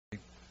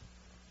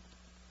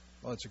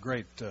Well, it's a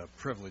great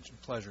privilege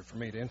and pleasure for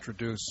me to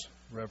introduce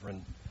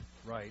Reverend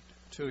Wright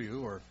to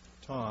you, or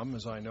Tom,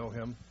 as I know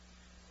him.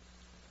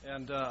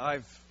 And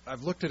I've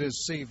looked at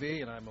his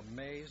CV, and I'm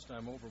amazed,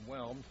 I'm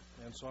overwhelmed,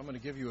 and so I'm going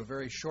to give you a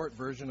very short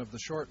version of the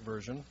short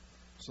version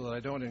so that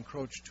I don't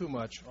encroach too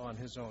much on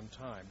his own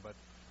time. But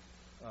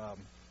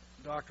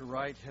Dr.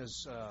 Wright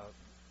has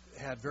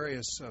had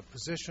various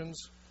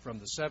positions from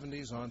the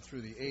 70s on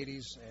through the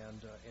 80s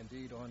and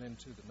indeed on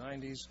into the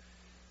 90s.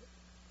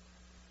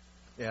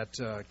 At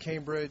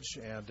Cambridge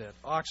and at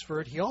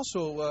Oxford. He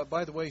also,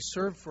 by the way,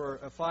 served for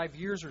 5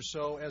 years or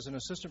so as an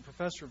assistant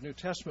professor of New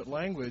Testament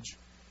language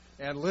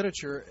and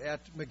literature at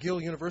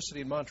McGill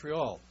University in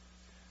Montreal.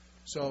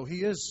 So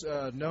he is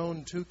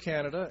known to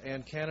Canada,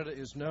 and Canada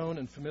is known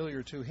and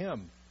familiar to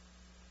him.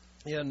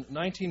 In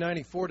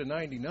 1994 to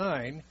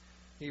 99,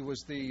 he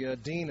was the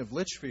Dean of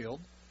Litchfield,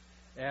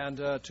 and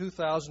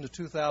 2000 to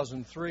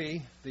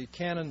 2003, the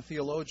Canon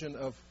Theologian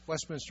of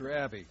Westminster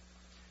Abbey.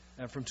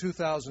 And from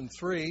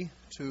 2003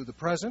 to the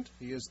present,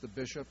 he is the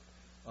Bishop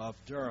of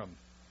Durham.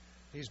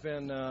 He's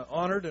been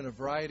honored in a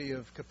variety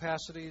of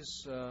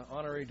capacities,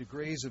 honorary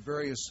degrees of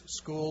various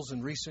schools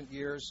in recent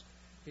years.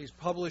 He's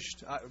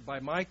published,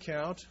 by my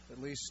count,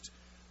 at least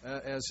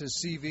as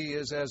his CV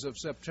is as of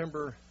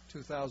September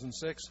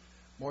 2006,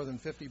 more than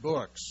 50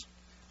 books.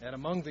 And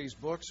among these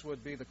books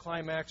would be The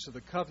Climax of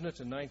the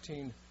Covenant in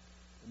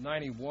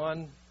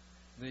 1991,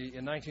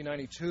 in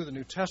 1992, The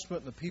New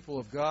Testament and the People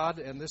of God,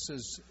 and this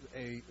is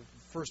a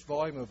first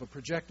volume of a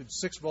projected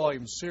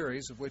 6-volume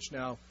series, of which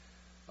now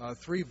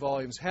 3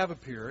 volumes have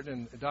appeared,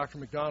 and Dr.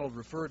 MacDonald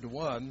referred to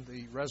one.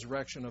 The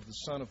Resurrection of the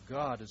Son of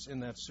God is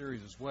in that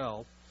series as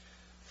well.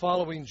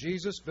 Following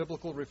Jesus,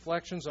 Biblical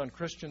Reflections on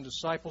Christian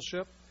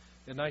Discipleship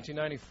in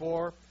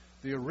 1994.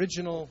 The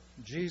Original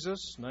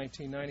Jesus,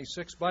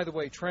 1996. By the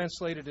way,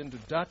 translated into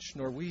Dutch,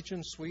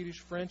 Norwegian, Swedish,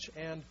 French,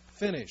 and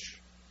Finnish.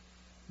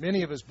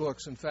 Many of his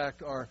books, in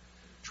fact, are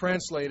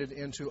translated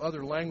into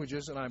other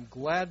languages, and I'm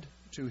glad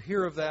to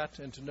hear of that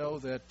and to know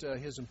that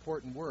his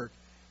important work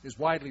is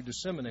widely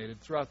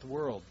disseminated throughout the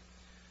world.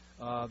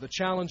 The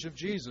Challenge of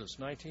Jesus,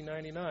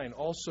 1999,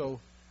 also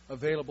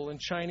available in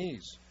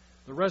Chinese.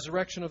 The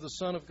Resurrection of the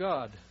Son of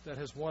God, that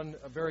has won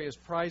various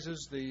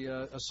prizes.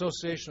 The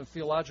Association of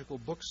Theological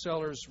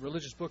Booksellers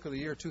Religious Book of the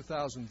Year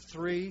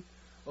 2003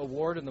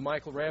 award and the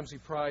Michael Ramsey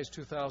Prize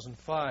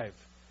 2005.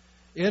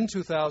 In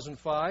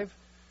 2005,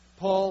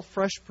 Paul,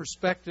 Fresh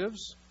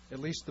Perspectives, at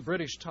least the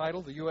British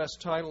title. The U.S.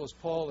 title is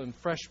Paul in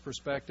Fresh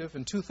Perspective.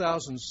 In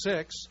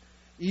 2006,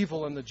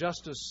 Evil and the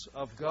Justice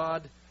of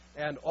God.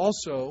 And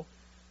also,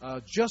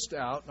 just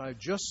out, and I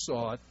just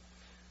saw it,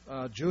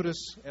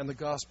 Judas and the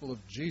Gospel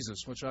of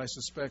Jesus, which I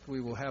suspect we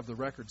will have the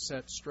record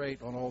set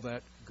straight on all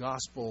that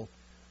Gospel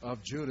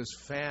of Judas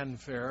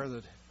fanfare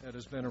that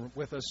has been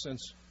with us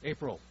since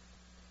April.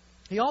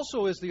 He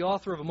also is the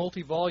author of a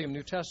multi-volume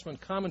New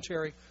Testament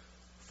commentary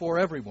for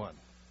everyone.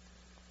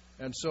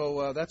 And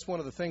so that's one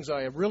of the things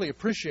I really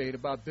appreciate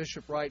about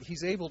Bishop Wright.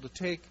 He's able to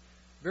take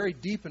very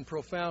deep and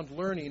profound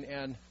learning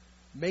and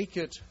make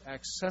it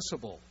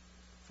accessible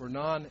for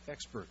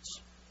non-experts,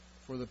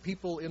 for the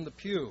people in the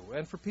pew,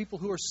 and for people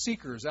who are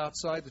seekers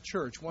outside the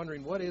church,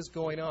 wondering what is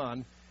going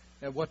on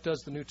and what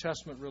does the New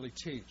Testament really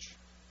teach.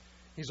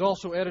 He's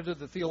also edited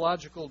the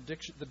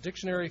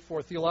Dictionary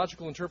for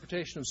Theological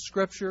Interpretation of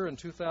Scripture in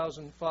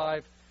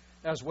 2005,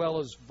 as well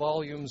as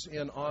volumes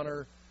in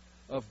honor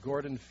of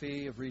Gordon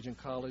Fee of Regent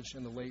College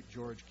and the late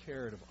George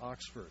Caird of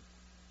Oxford.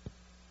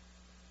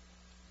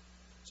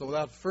 So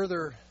without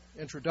further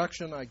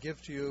introduction, I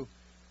give to you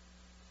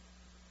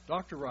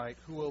Dr. Wright,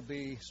 who will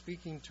be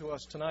speaking to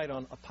us tonight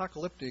on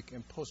apocalyptic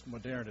and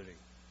postmodernity.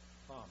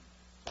 Tom,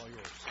 it's all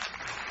yours.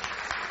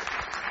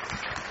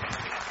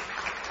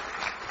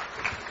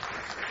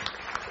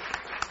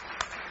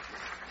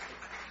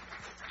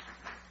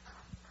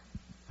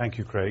 Thank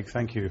you, Craig.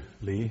 Thank you,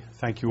 Lee.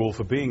 Thank you all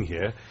for being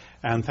here.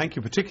 And thank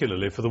you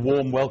particularly for the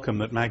warm welcome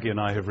that Maggie and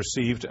I have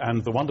received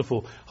and the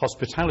wonderful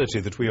hospitality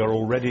that we are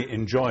already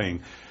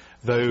enjoying.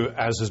 Though,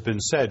 as has been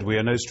said, we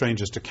are no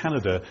strangers to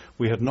Canada,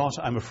 we had not,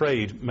 I'm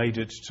afraid, made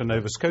it to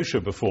Nova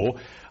Scotia before.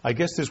 I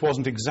guess this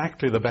wasn't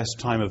exactly the best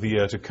time of the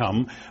year to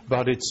come,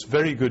 but it's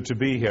very good to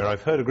be here.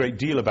 I've heard a great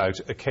deal about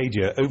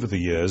Acadia over the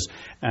years,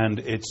 and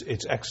it's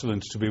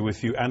excellent to be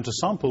with you and to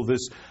sample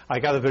this, I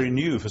gather, very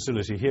new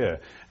facility here,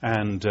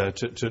 and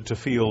to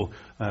feel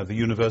the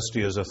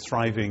university as a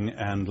thriving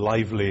and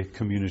lively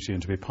community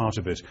and to be part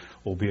of it,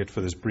 albeit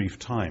for this brief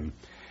time.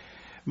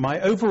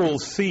 My overall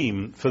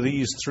theme for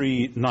these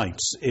 3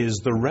 nights is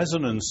the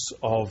resonance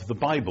of the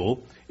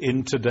Bible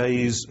in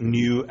today's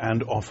new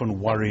and often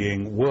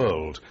worrying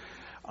world.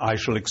 I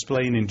shall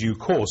explain in due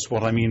course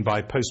what I mean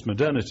by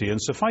postmodernity,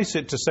 and suffice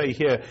it to say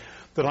here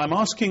that I'm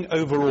asking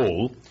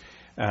overall,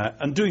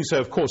 and doing so,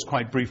 of course,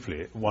 quite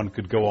briefly. One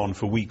could go on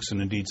for weeks, and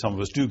indeed some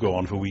of us do go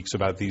on for weeks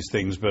about these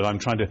things, but I'm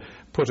trying to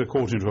put a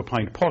quart into a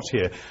pint pot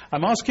here.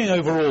 I'm asking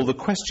overall the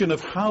question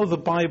of how the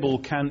Bible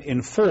can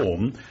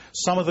inform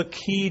some of the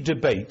key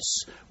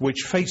debates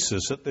which face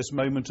us at this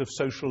moment of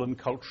social and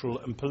cultural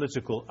and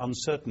political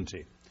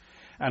uncertainty.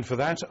 And for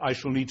that, I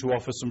shall need to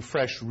offer some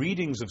fresh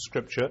readings of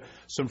Scripture,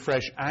 some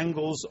fresh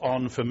angles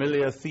on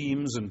familiar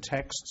themes and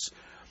texts.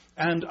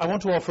 And I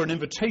want to offer an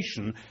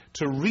invitation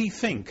to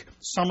rethink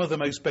some of the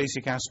most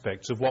basic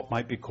aspects of what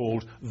might be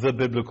called the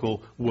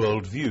biblical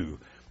worldview.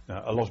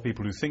 A lot of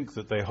people who think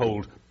that they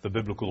hold the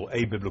biblical,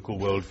 a biblical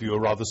worldview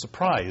are rather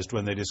surprised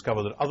when they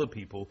discover that other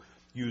people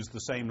use the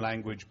same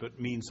language but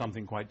mean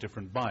something quite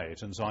different by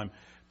it. And so I'm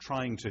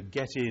trying to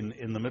get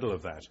in the middle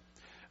of that.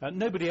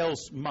 Nobody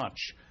else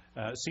much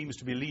seems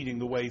to be leading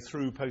the way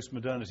through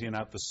postmodernity, and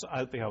out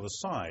the other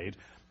side,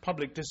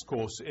 public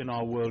discourse in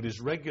our world is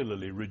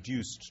regularly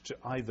reduced to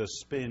either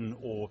spin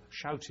or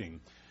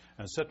shouting.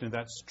 And certainly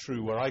that's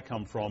true where I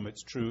come from.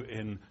 It's true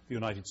in the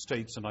United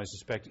States, and I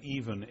suspect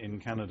even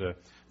in Canada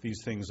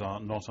these things are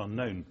not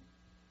unknown.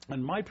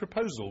 And my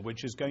proposal,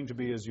 which is going to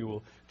be, as you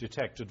will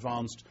detect,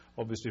 advanced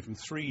obviously from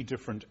three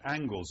different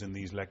angles in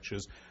these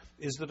lectures,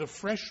 is that a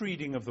fresh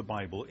reading of the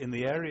Bible in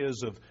the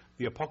areas of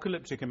the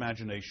apocalyptic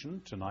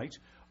imagination tonight,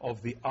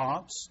 of the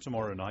arts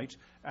tomorrow night,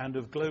 and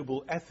of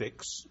global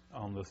ethics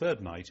on the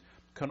third night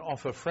can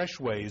offer fresh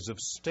ways of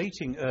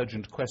stating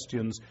urgent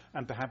questions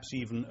and perhaps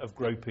even of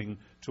groping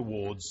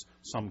towards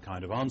some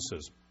kind of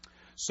answers.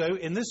 So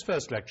in this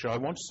first lecture, I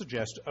want to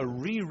suggest a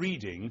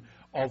rereading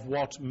of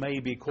what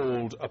may be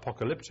called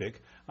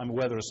apocalyptic. I'm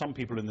aware there are some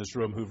people in this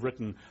room who've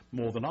written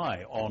more than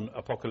I on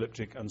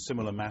apocalyptic and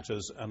similar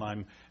matters, and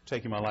I'm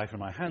taking my life in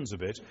my hands a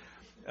bit.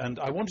 And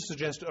I want to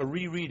suggest a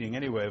rereading,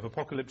 anyway, of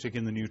apocalyptic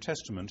in the New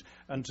Testament,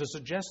 and to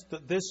suggest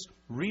that this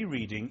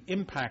rereading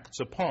impacts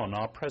upon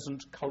our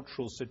present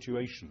cultural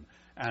situation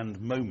and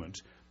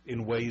moment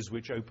in ways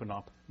which open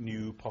up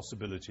new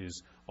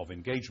possibilities of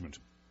engagement.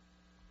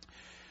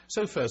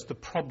 So first, the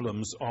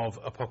problems of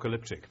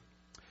apocalyptic.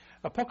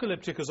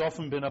 Apocalyptic has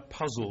often been a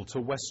puzzle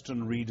to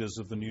Western readers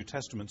of the New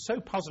Testament,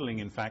 so puzzling,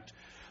 in fact,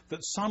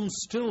 that some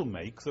still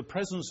make the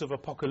presence of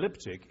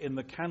apocalyptic in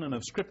the canon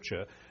of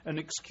Scripture an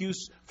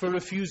excuse for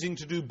refusing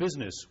to do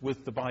business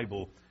with the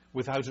Bible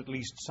without at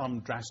least some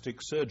drastic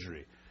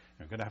surgery.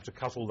 We're going to have to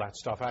cut all that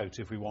stuff out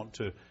if we want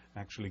to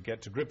actually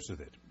get to grips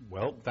with it.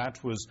 Well,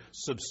 that was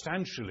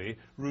substantially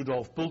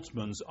Rudolf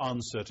Bultmann's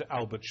answer to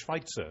Albert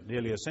Schweitzer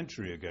nearly a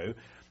century ago.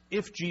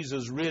 If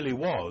Jesus really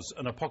was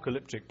an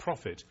apocalyptic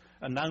prophet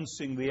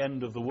announcing the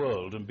end of the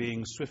world and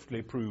being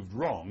swiftly proved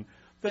wrong,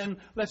 then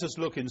let us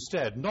look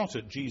instead not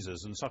at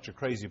Jesus and such a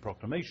crazy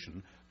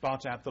proclamation,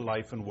 but at the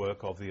life and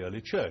work of the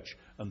early church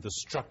and the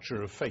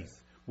structure of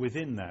faith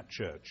within that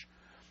church.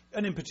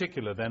 And in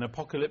particular, then,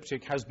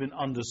 apocalyptic has been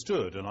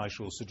understood, and I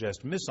shall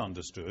suggest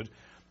misunderstood,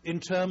 in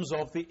terms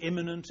of the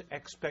imminent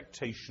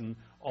expectation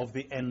of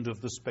the end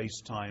of the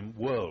space-time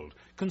world,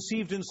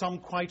 conceived in some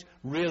quite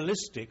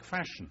realistic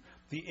fashion,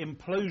 the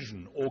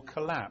implosion or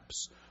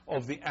collapse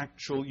of the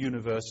actual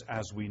universe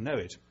as we know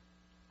it.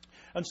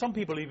 And some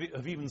people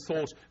have even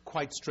thought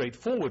quite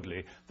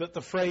straightforwardly that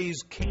the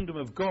phrase kingdom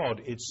of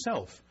God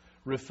itself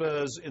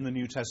refers in the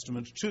New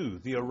Testament to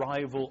the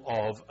arrival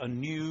of a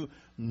new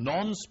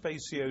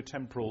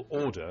non-spatio-temporal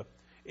order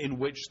in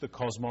which the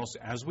cosmos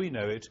as we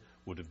know it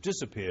would have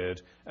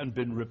disappeared and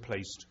been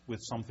replaced with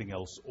something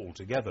else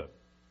altogether.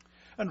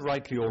 And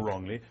rightly or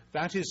wrongly,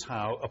 that is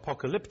how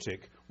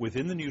apocalyptic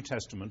within the New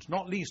Testament,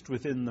 not least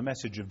within the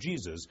message of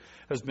Jesus,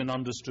 has been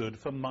understood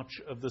for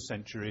much of the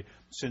century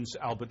since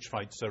Albert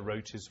Schweitzer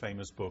wrote his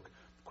famous book,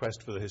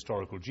 Quest for the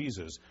Historical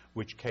Jesus,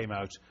 which came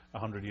out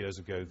 100 years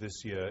ago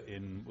this year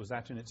in, was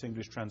that in its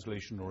English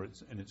translation or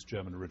in its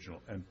German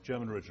original?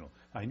 German original.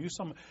 I knew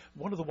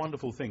one of the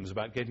wonderful things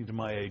about getting to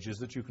my age is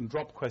that you can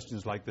drop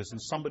questions like this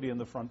and somebody in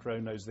the front row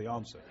knows the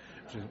answer.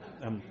 Which is,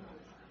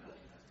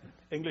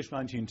 English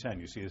 1910,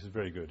 you see, this is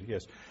very good,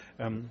 yes.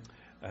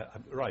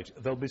 Right,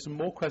 there'll be some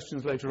more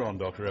questions later on,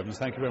 Dr. Evans.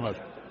 Thank you very much.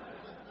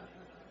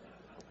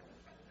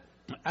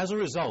 As a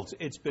result,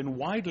 it's been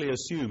widely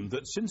assumed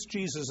that since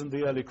Jesus and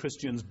the early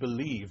Christians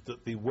believed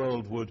that the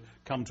world would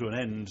come to an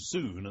end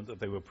soon and that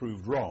they were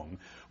proved wrong,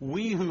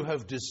 we who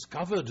have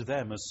discovered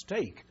their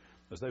mistake,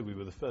 as though we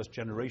were the first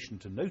generation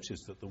to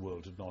notice that the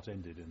world had not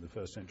ended in the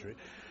first century,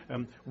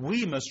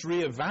 we must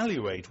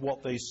reevaluate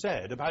what they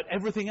said about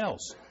everything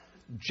else,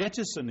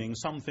 jettisoning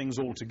some things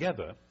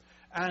altogether,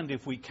 and,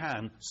 if we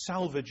can,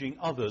 salvaging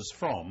others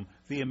from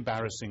the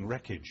embarrassing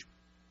wreckage.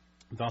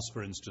 Thus,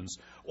 for instance,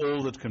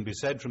 all that can be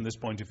said from this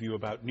point of view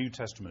about New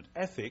Testament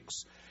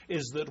ethics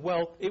is that,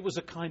 well, it was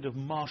a kind of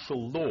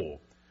martial law,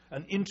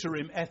 an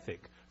interim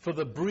ethic for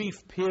the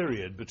brief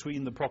period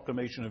between the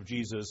proclamation of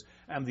Jesus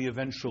and the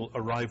eventual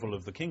arrival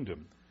of the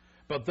kingdom.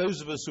 But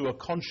those of us who are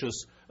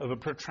conscious of a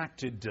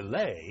protracted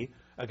delay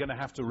are going to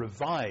have to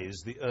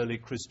revise the early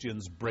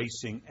Christians'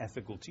 bracing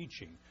ethical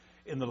teaching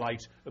in the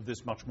light of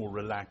this much more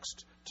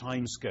relaxed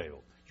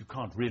timescale. You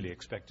can't really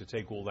expect to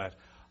take all that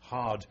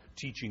hard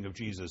teaching of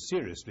Jesus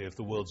seriously if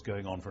the world's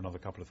going on for another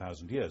couple of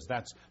thousand years.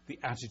 That's the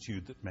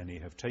attitude that many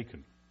have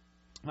taken.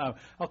 Now,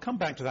 I'll come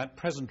back to that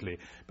presently,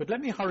 but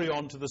let me hurry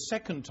on to the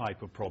second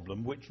type of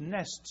problem, which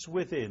nests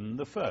within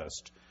the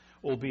first,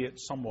 albeit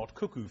somewhat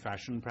cuckoo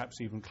fashion, perhaps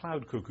even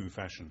cloud cuckoo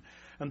fashion.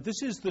 And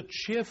this is the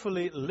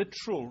cheerfully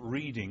literal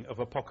reading of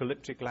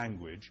apocalyptic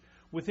language,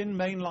 within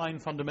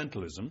mainline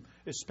fundamentalism,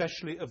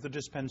 especially of the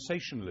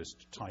dispensationalist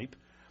type,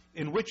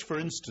 in which, for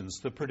instance,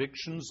 the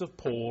predictions of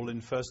Paul in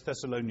 1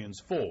 Thessalonians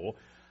 4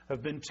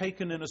 have been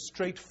taken in a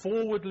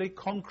straightforwardly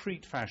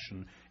concrete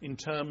fashion in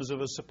terms of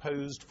a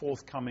supposed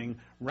forthcoming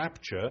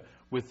rapture,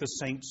 with the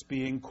saints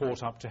being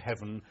caught up to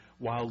heaven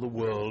while the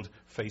world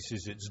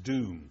faces its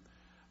doom.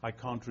 I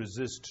can't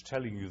resist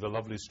telling you the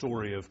lovely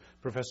story of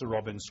Professor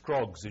Robin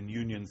Scroggs in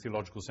Union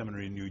Theological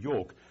Seminary in New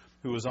York,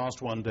 who was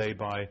asked one day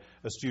by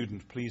a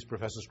student, "Please,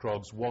 Professor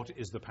Scroggs, what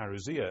is the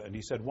parousia?" And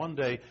he said, "One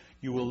day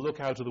you will look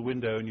out of the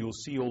window and you'll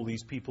see all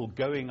these people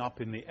going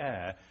up in the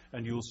air,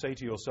 and you'll say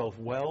to yourself,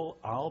 well,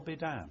 I'll be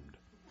damned."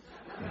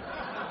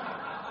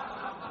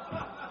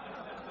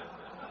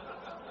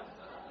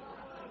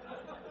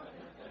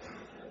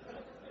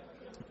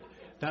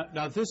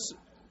 Now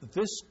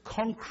this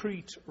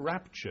concrete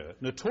rapture,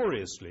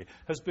 notoriously,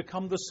 has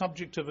become the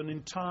subject of an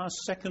entire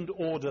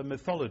second-order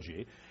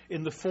mythology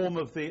in the form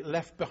of the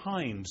Left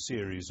Behind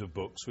series of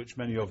books, which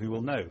many of you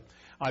will know.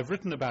 I've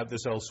written about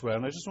this elsewhere,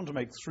 and I just want to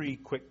make 3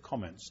 quick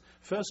comments.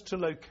 First, to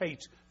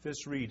locate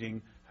this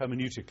reading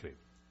hermeneutically.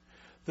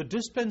 The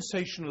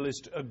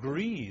dispensationalist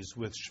agrees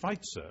with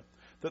Schweitzer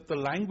that the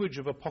language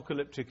of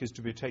apocalyptic is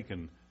to be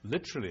taken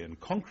literally and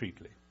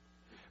concretely,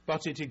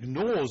 but it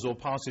ignores or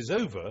passes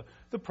over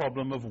the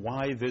problem of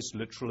why this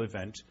literal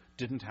event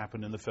didn't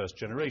happen in the first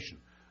generation.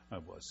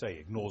 Well, I say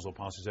ignores or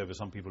passes over.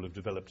 Some people have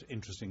developed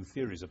interesting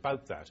theories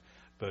about that,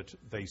 but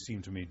they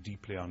seem to me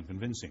deeply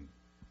unconvincing.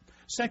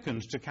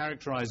 Second, to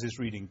characterize this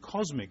reading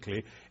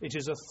cosmically, it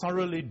is a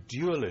thoroughly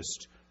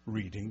dualist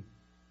reading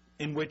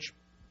in which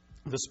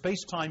the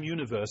space-time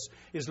universe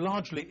is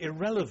largely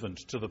irrelevant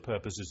to the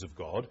purposes of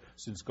God,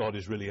 since God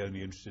is really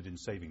only interested in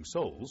saving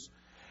souls,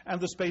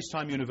 and the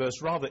space-time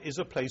universe rather is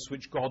a place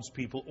which God's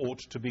people ought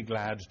to be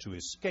glad to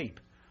escape,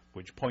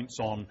 which points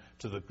on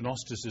to the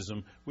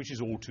Gnosticism which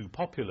is all too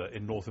popular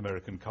in North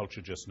American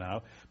culture just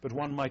now, but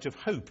one might have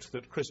hoped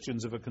that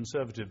Christians of a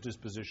conservative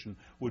disposition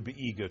would be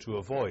eager to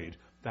avoid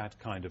that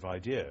kind of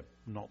idea.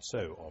 Not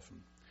so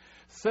often.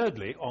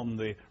 Thirdly, on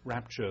the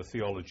rapture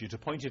theology, to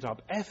point it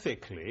up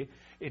ethically,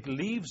 it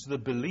leaves the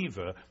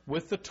believer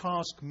with the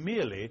task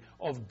merely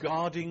of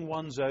guarding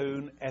one's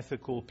own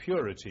ethical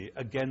purity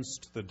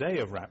against the day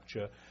of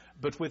rapture,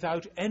 but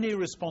without any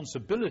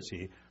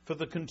responsibility for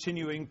the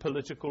continuing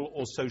political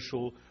or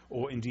social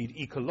or indeed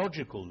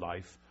ecological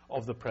life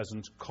of the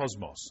present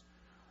cosmos.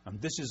 And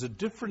this is a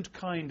different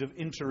kind of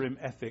interim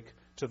ethic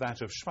to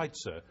that of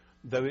Schweitzer,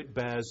 though it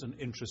bears an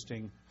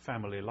interesting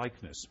family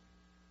likeness.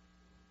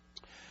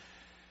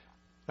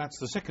 That's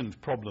the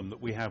second problem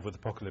that we have with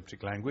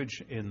apocalyptic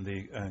language in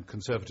the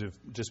conservative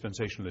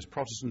dispensationalist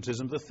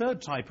Protestantism. The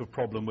third type of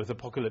problem with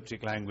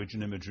apocalyptic language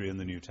and imagery in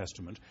the New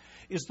Testament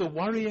is the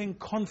worrying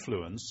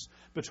confluence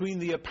between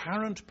the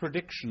apparent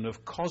prediction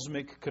of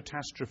cosmic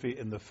catastrophe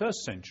in the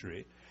first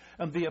century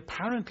and the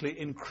apparently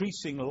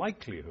increasing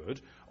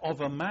likelihood of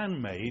a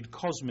man-made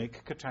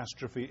cosmic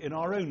catastrophe in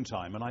our own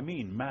time. And I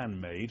mean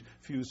man-made.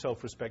 Few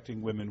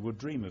self-respecting women would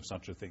dream of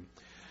such a thing.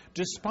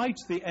 Despite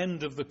the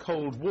end of the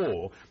Cold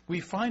War, we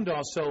find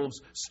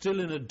ourselves still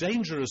in a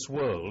dangerous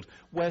world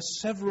where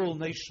several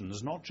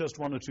nations, not just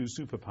 1 or 2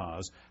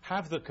 superpowers,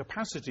 have the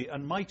capacity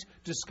and might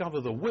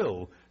discover the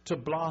will to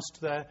blast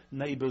their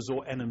neighbours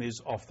or enemies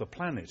off the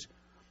planet.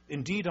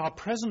 Indeed, our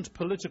present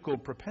political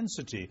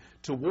propensity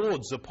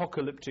towards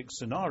apocalyptic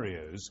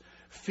scenarios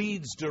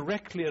feeds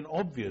directly and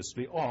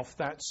obviously off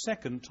that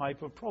second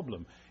type of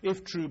problem.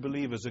 If true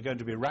believers are going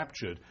to be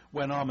raptured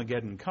when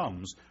Armageddon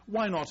comes,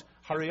 why not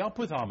hurry up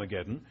with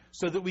Armageddon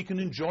so that we can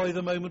enjoy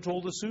the moment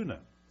all the sooner?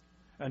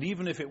 And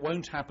even if it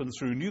won't happen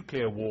through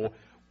nuclear war,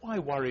 why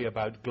worry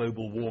about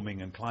global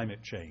warming and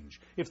climate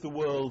change if the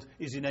world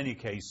is in any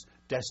case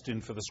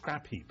destined for the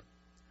scrap heap?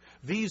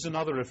 These and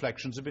other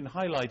reflections have been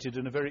highlighted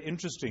in a very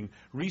interesting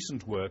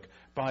recent work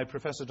by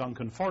Professor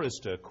Duncan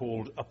Forrester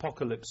called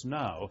Apocalypse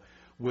Now,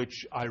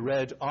 which I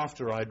read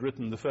after I'd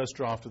written the first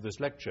draft of this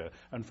lecture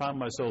and found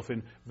myself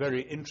in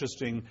very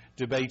interesting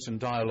debate and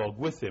dialogue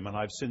with him, and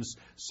I've since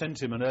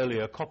sent him an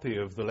earlier copy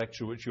of the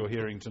lecture which you're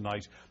hearing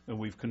tonight, and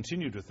we've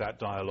continued with that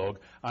dialogue.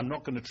 I'm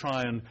not going to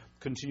try and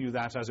continue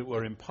that, as it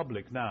were, in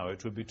public now.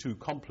 It would be too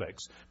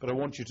complex, but I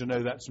want you to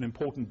know that's an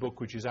important book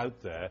which is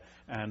out there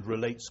and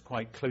relates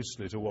quite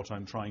closely to what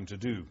I'm trying to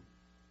do.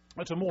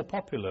 At a more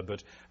popular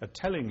but a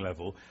telling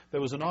level, there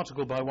was an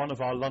article by one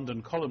of our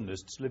London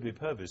columnists, Libby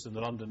Purvis, in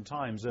the London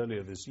Times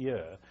earlier this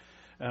year,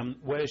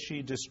 where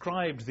she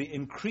described the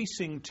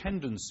increasing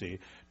tendency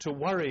to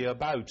worry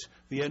about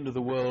the end of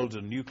the world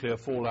and nuclear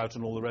fallout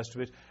and all the rest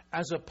of it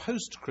as a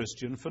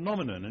post-Christian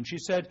phenomenon. And she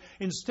said,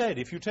 instead,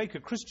 if you take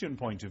a Christian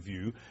point of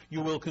view,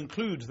 you will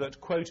conclude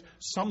that, quote,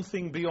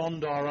 something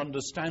beyond our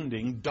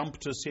understanding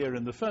dumped us here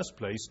in the first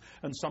place,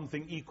 and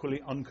something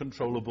equally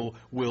uncontrollable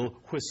will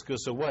whisk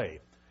us away.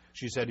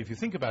 She said, if you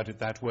think about it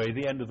that way,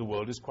 the end of the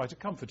world is quite a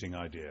comforting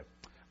idea.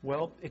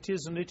 Well, it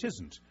is and it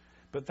isn't.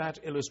 But that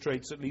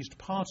illustrates at least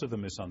part of the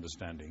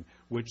misunderstanding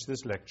which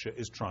this lecture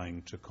is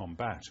trying to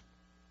combat.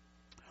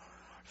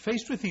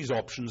 Faced with these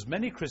options,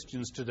 many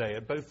Christians today,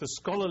 at both the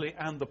scholarly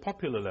and the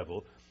popular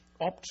level,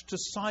 opt to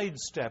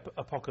sidestep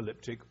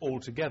apocalyptic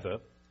altogether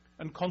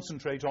and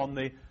concentrate on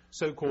the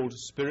so-called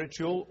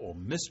spiritual or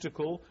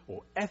mystical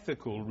or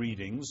ethical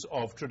readings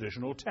of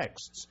traditional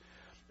texts.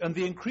 And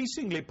the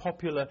increasingly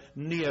popular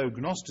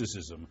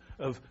neo-Gnosticism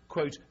of,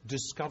 quote,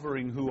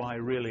 discovering who I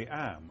really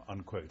am,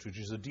 unquote, which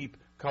is a deep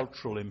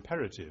cultural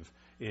imperative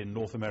in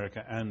North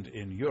America and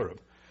in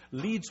Europe,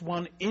 leads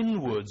one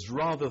inwards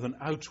rather than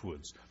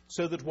outwards,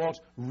 so that what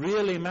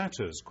really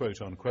matters,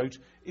 quote unquote,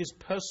 is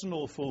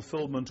personal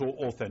fulfillment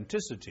or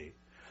authenticity.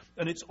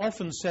 And it's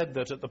often said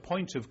that at the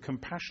point of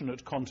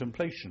compassionate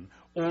contemplation,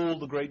 all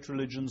the great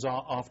religions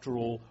are, after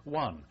all,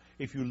 one.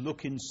 If you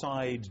look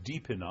inside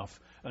deep enough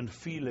and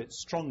feel it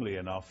strongly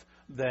enough,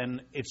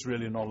 then it's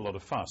really not a lot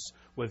of fuss,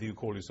 whether you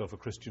call yourself a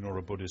Christian or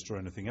a Buddhist or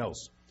anything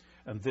else.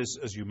 And this,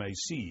 as you may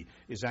see,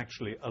 is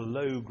actually a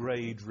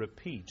low-grade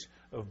repeat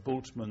of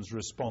Bultmann's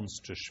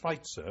response to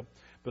Schweitzer,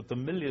 but the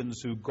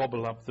millions who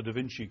gobble up the Da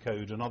Vinci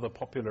Code and other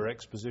popular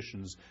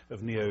expositions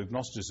of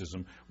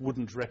neo-Gnosticism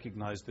wouldn't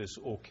recognize this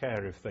or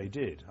care if they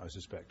did, I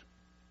suspect.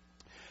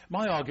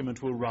 My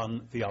argument will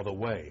run the other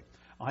way.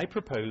 I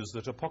propose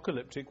that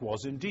apocalyptic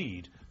was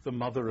indeed the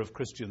mother of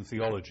Christian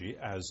theology,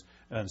 as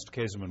Ernst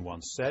Käsemann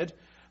once said,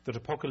 that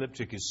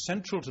apocalyptic is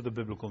central to the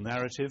biblical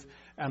narrative,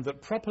 and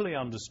that properly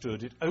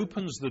understood it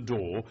opens the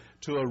door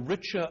to a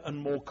richer and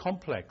more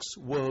complex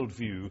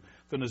worldview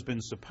than has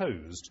been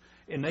supposed,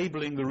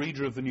 enabling the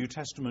reader of the New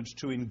Testament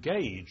to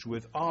engage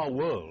with our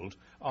world,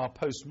 our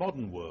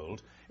postmodern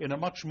world, in a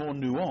much more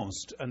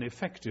nuanced and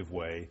effective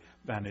way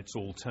than its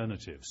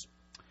alternatives.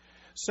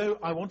 So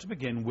I want to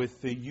begin with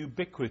the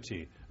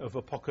ubiquity of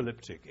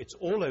apocalyptic. It's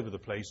all over the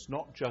place,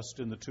 not just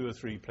in the 2 or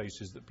 3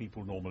 places that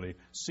people normally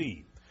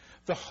see.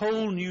 The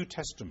whole New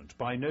Testament,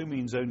 by no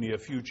means only a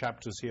few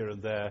chapters here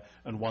and there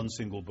and one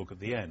single book at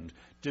the end,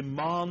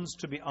 demands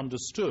to be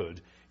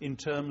understood in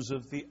terms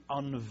of the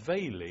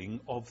unveiling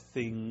of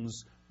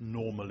things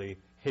normally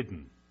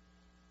hidden.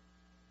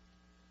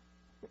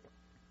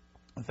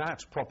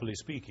 That, properly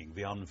speaking,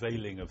 the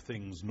unveiling of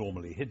things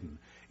normally hidden,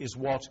 is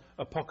what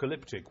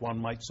apocalyptic, one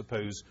might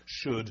suppose,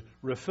 should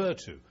refer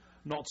to.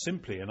 Not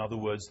simply, in other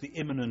words, the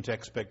imminent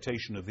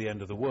expectation of the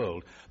end of the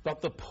world,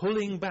 but the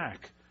pulling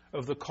back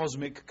of the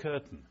cosmic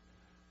curtain.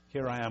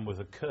 Here I am with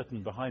a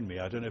curtain behind me.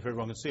 I don't know if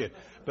everyone can see it.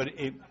 But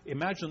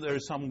imagine there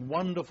is some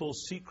wonderful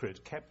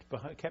secret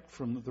kept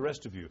from the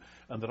rest of you,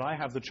 and that I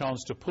have the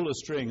chance to pull a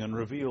string and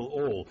reveal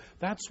all.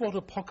 That's what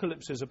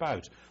apocalypse is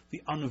about.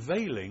 The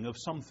unveiling of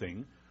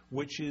something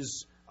which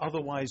is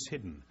otherwise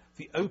hidden.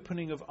 The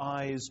opening of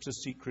eyes to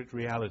secret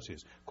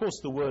realities. Of course,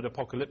 the word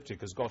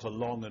apocalyptic has got a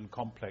long and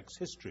complex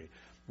history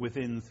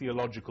within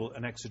theological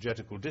and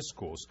exegetical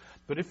discourse.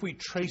 But if we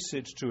trace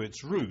it to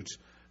its root,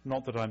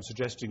 not that I'm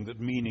suggesting that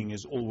meaning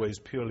is always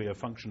purely a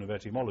function of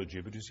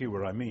etymology, but you see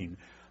where I mean.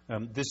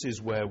 This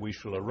is where we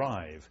shall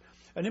arrive.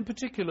 And in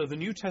particular, the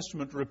New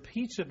Testament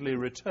repeatedly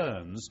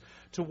returns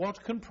to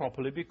what can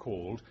properly be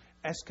called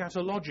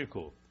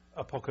eschatological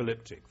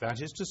apocalyptic.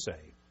 That is to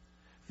say,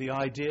 the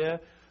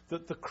idea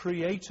that the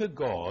Creator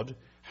God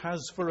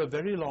has for a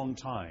very long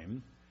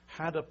time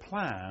had a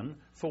plan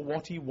for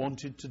what he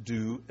wanted to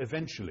do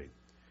eventually.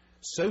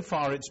 So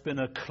far it's been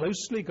a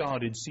closely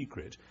guarded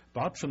secret,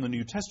 but from the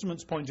New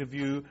Testament's point of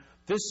view,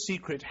 this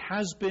secret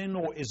has been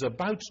or is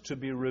about to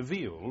be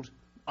revealed,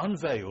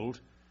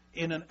 unveiled,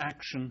 in an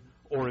action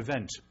or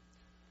event.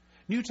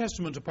 New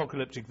Testament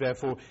apocalyptic,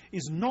 therefore,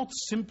 is not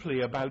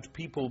simply about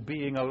people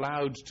being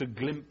allowed to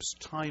glimpse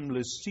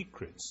timeless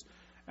secrets,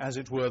 as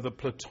it were the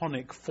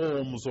Platonic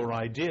forms or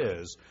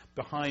ideas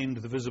behind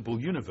the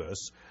visible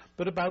universe,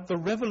 but about the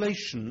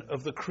revelation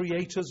of the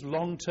Creator's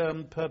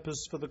long-term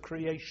purpose for the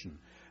creation,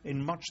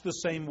 in much the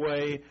same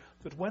way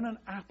that when an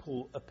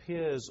apple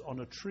appears on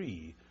a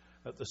tree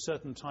at a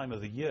certain time of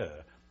the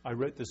year, I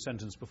wrote this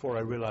sentence before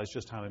I realized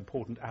just how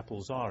important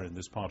apples are in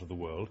this part of the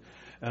world,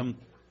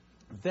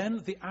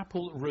 then the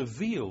apple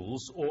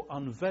reveals or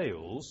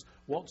unveils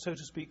what, so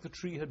to speak, the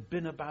tree had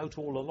been about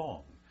all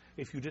along.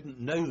 If you didn't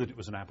know that it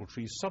was an apple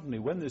tree, suddenly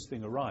when this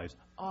thing arrives,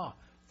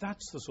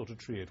 that's the sort of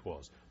tree it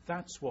was.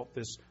 That's what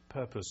this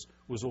purpose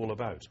was all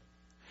about.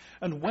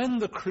 And when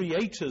the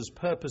Creator's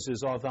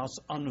purposes are thus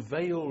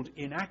unveiled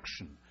in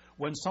action,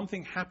 when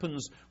something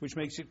happens which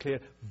makes it clear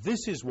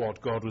this is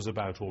what God was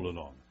about all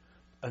along,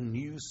 a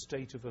new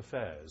state of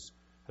affairs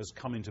has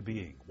come into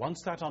being.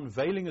 Once that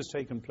unveiling has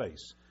taken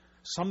place,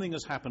 something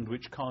has happened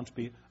which can't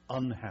be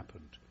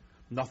unhappened.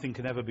 Nothing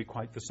can ever be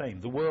quite the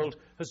same. The world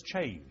has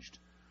changed.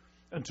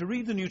 And to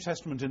read the New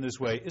Testament in this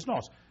way is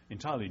not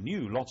entirely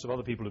new. Lots of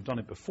other people have done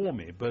it before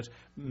me, but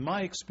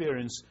my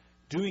experience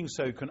doing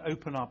so can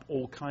open up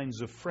all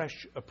kinds of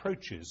fresh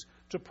approaches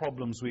to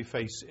problems we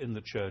face in the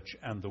church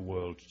and the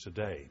world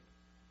today.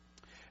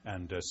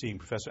 And seeing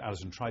Professor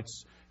Alison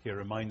Treitz here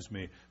reminds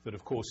me that,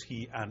 of course,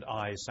 he and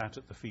I sat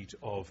at the feet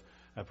of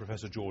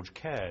Professor George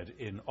Caird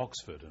in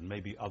Oxford, and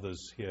maybe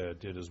others here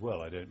did as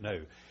well, I don't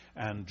know.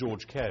 And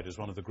George Caird is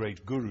one of the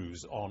great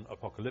gurus on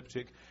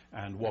apocalyptic,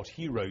 and what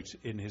he wrote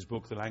in his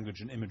book, The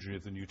Language and Imagery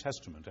of the New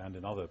Testament, and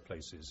in other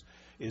places,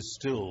 is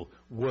still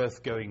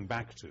worth going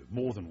back to,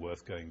 more than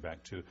worth going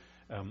back to,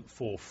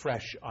 for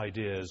fresh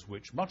ideas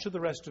which much of the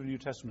rest of New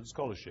Testament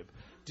scholarship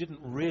didn't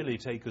really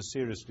take as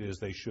seriously as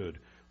they should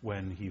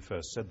when he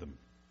first said them.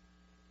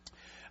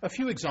 A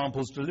few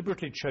examples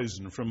deliberately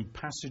chosen from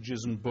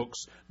passages and books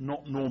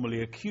not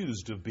normally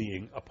accused of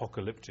being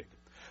apocalyptic.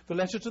 The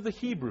letter to the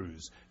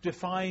Hebrews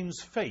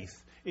defines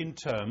faith in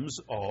terms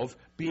of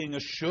being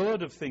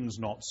assured of things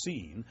not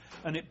seen,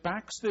 and it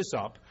backs this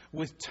up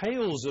with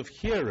tales of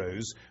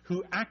heroes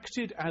who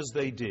acted as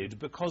they did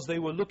because they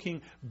were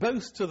looking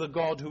both to the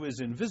God who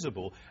is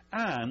invisible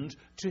and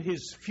to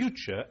his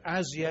future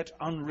as yet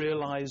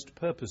unrealized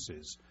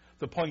purposes.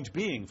 The point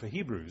being for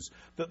Hebrews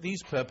that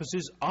these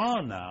purposes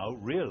are now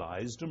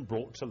realized and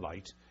brought to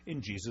light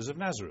in Jesus of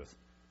Nazareth.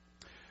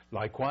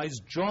 Likewise,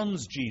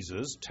 John's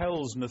Jesus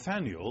tells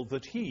Nathanael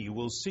that he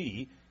will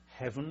see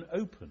heaven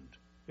opened.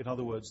 In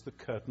other words, the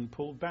curtain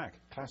pulled back.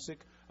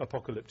 Classic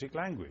apocalyptic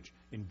language.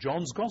 In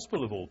John's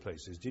Gospel of all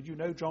places. Did you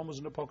know John was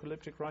an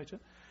apocalyptic writer?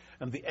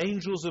 And the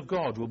angels of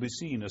God will be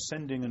seen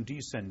ascending and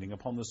descending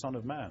upon the Son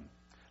of Man.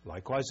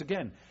 Likewise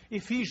again,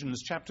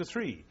 Ephesians chapter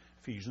 3.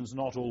 Ephesians,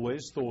 not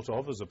always thought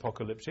of as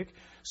apocalyptic,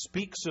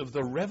 speaks of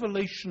the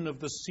revelation of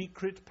the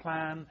secret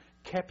plan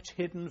kept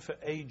hidden for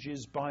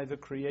ages by the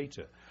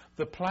Creator.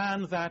 The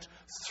plan that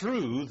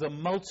through the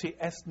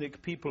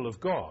multi-ethnic people of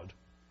God,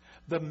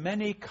 the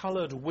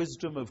many-coloured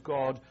wisdom of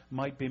God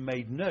might be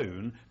made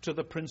known to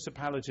the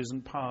principalities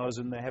and powers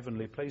in the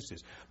heavenly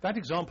places. That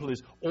example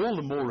is all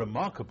the more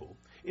remarkable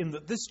in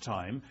that this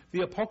time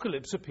the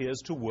apocalypse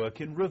appears to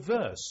work in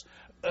reverse.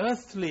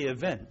 Earthly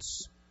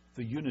events,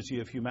 the unity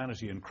of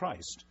humanity in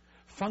Christ,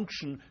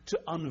 function to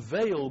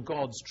unveil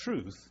God's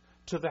truth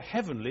to the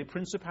heavenly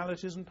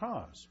principalities and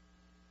powers.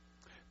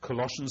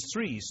 Colossians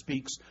 3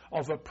 speaks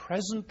of a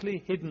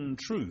presently hidden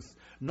truth,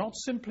 not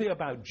simply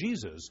about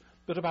Jesus,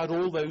 but about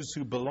all those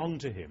who belong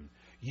to him.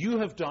 You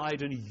have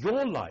died and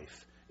your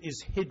life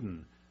is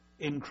hidden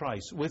in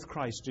Christ, with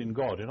Christ in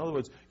God. In other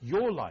words,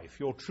 your life,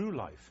 your true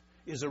life,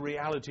 is a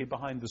reality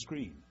behind the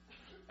screen.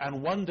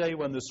 And one day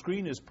when the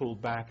screen is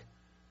pulled back,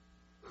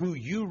 who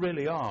you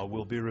really are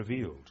will be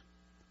revealed.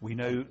 We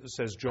know,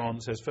 says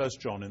 1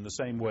 John in the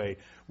same way,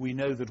 we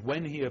know that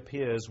when he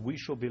appears we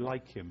shall be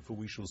like him, for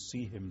we shall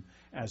see him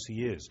as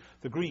he is.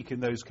 The Greek in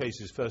those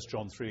cases, 1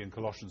 John 3 and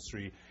Colossians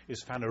 3,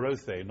 is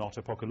phanerothe, not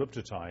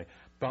apocalyptotai,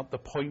 but the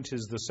point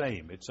is the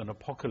same. It's an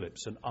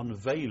apocalypse, an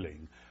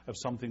unveiling of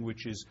something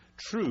which is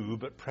true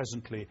but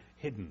presently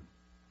hidden.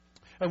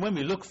 And when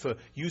we look for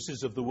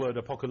uses of the word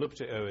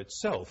apocalyptio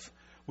itself,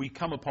 we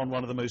come upon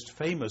one of the most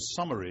famous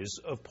summaries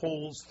of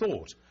Paul's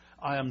thought.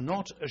 I am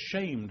not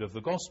ashamed of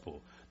the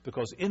gospel,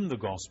 because in the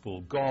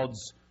gospel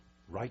God's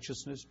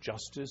righteousness,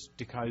 justice,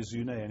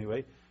 dikaiosune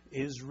anyway,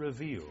 is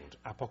revealed,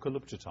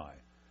 apocalyptotai.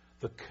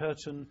 The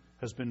curtain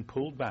has been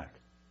pulled back.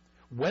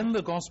 When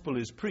the gospel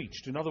is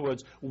preached, in other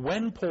words,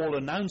 when Paul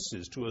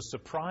announces to a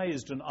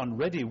surprised and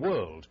unready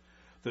world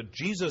that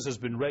Jesus has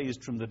been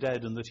raised from the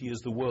dead and that he is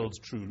the world's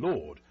true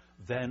Lord,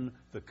 then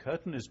the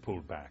curtain is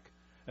pulled back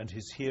and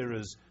his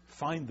hearers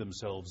find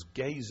themselves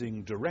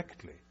gazing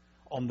directly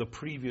on the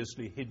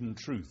previously hidden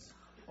truth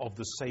of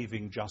the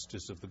saving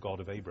justice of the God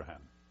of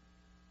Abraham.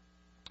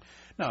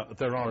 Now,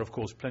 there are, of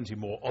course, plenty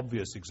more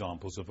obvious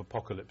examples of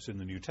apocalypse in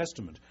the New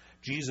Testament.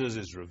 Jesus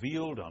is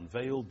revealed,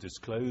 unveiled,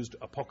 disclosed,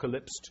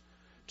 apocalypsed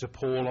to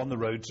Paul on the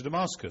road to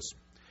Damascus.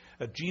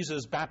 At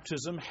Jesus'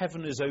 baptism,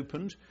 heaven is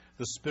opened,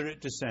 the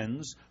Spirit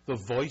descends, the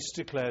voice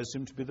declares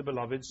him to be the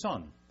beloved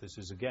Son. This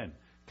is, again,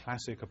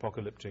 classic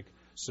apocalyptic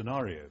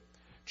scenario.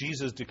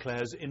 Jesus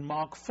declares in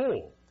Mark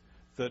 4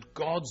 that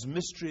God's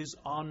mysteries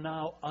are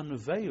now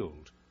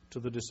unveiled to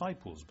the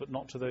disciples, but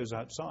not to those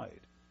outside.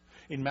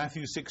 In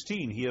Matthew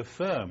 16, he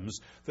affirms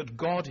that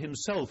God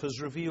himself has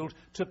revealed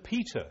to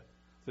Peter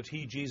that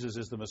he, Jesus,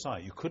 is the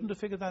Messiah. You couldn't have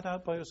figured that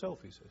out by yourself,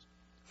 he says.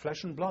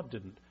 Flesh and blood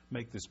didn't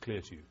make this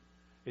clear to you.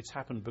 It's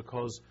happened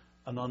because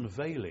an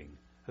unveiling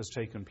has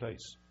taken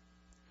place.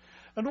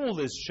 And all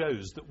this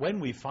shows that when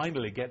we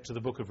finally get to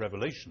the book of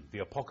Revelation, the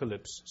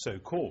apocalypse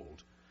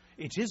so-called,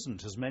 it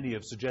isn't, as many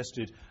have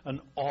suggested, an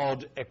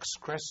odd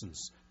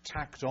excrescence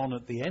tacked on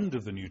at the end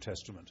of the New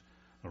Testament,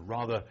 or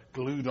rather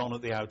glued on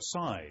at the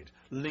outside,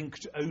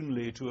 linked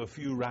only to a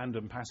few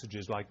random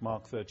passages like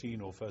Mark 13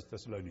 or 1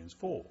 Thessalonians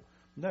 4.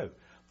 No,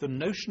 the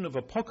notion of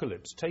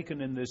apocalypse,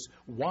 taken in this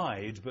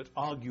wide but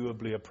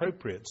arguably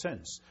appropriate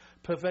sense,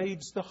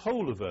 pervades the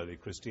whole of early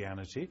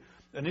Christianity,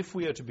 and if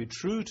we are to be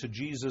true to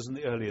Jesus and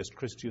the earliest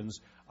Christians,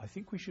 I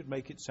think we should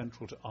make it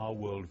central to our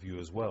worldview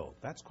as well.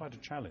 That's quite a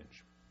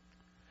challenge.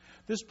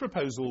 This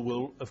proposal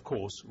will, of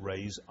course,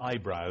 raise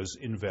eyebrows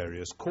in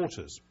various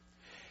quarters.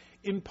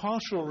 In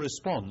partial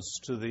response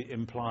to the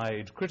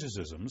implied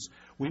criticisms,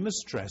 we must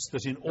stress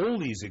that in all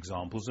these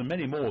examples, and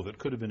many more that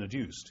could have been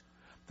adduced,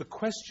 the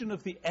question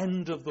of the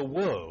end of the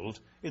world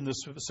in the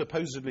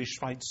supposedly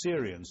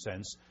Schweitzerian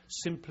sense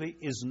simply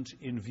isn't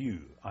in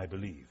view, I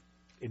believe.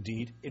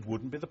 Indeed, it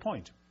wouldn't be the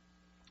point.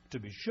 To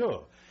be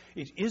sure,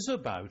 it is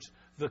about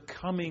the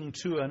coming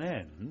to an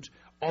end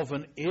of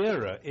an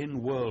era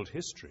in world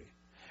history,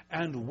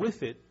 and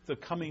with it the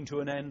coming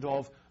to an end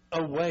of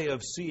a way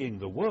of seeing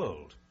the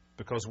world,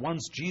 because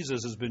once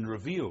Jesus has been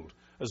revealed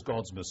as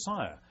God's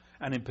Messiah,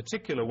 and in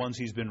particular once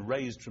he's been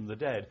raised from the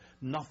dead,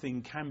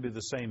 nothing can be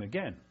the same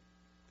again.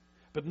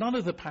 But none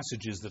of the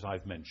passages that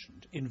I've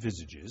mentioned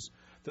envisages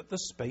that the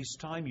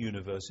space-time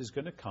universe is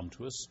going to come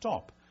to a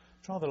stop.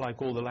 It's rather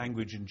like all the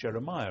language in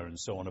Jeremiah and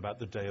so on about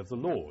the day of the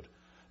Lord.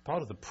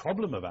 Part of the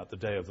problem about the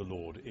day of the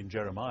Lord in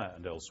Jeremiah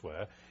and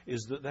elsewhere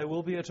is that there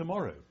will be a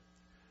tomorrow.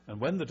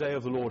 And when the day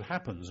of the Lord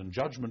happens and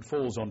judgment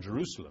falls on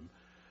Jerusalem,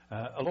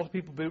 a lot of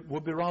people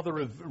would be rather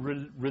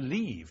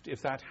relieved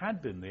if that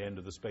had been the end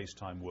of the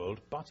space-time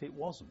world, but it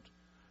wasn't.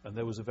 And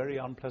there was a very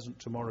unpleasant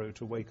tomorrow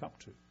to wake up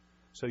to.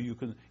 So you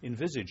can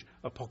envisage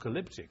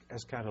apocalyptic,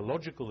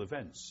 eschatological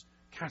events,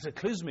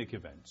 cataclysmic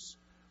events,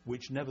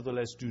 which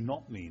nevertheless do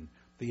not mean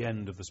the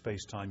end of the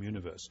space-time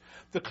universe.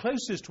 The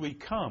closest we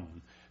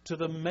come to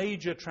the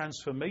major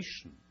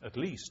transformation, at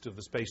least, of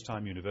the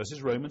space-time universe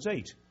is Romans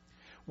 8,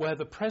 where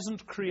the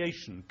present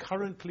creation,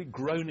 currently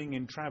groaning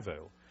in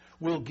travail,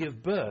 will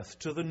give birth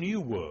to the new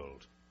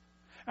world.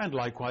 And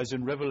likewise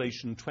in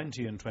Revelation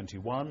 20 and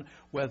 21,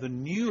 where the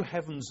new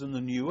heavens and the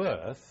new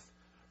earth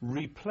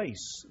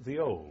replace the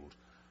old.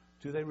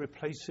 Do they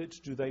replace it?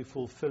 Do they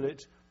fulfill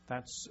it?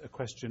 That's a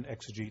question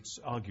exegetes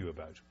argue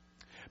about.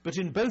 But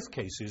in both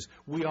cases,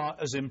 we are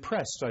as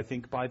impressed, I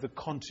think, by the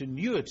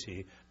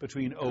continuity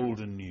between old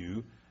and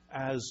new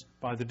as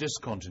by the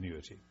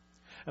discontinuity.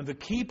 And the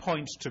key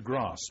point to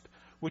grasp,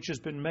 which has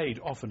been made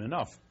often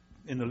enough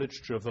in the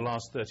literature of the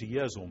last 30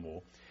 years or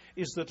more,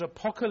 is that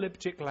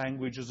apocalyptic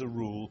language as a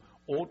rule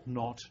ought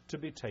not to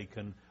be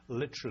taken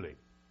literally.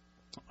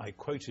 I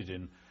quoted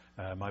in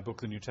my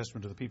book, The New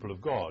Testament of the People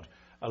of God,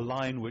 a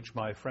line which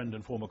my friend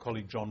and former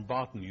colleague John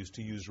Barton used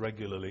to use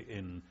regularly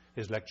in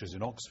his lectures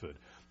in Oxford,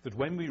 that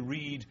when we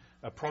read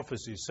a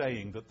prophecy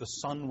saying that the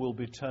sun will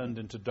be turned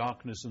into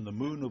darkness and the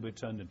moon will be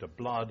turned into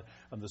blood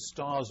and the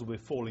stars will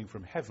be falling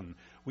from heaven,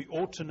 we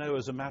ought to know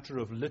as a matter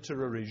of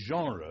literary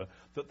genre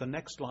that the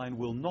next line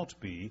will not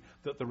be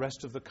that the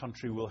rest of the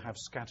country will have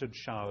scattered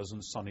showers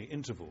and sunny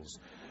intervals.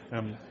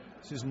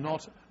 This is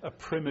not a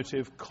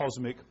primitive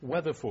cosmic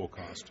weather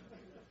forecast.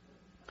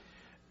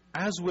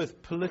 As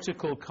with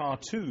political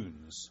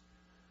cartoons,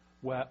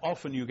 where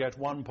often you get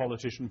one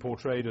politician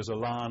portrayed as a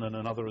lion and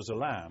another as a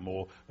lamb,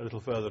 or a little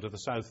further to the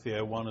south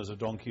here, one as a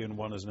donkey and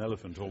one as an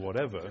elephant, or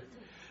whatever,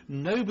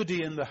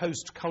 nobody in the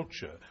host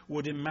culture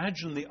would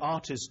imagine the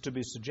artist to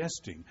be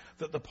suggesting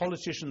that the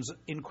politicians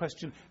in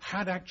question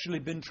had actually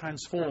been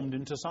transformed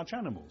into such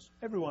animals.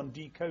 Everyone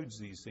decodes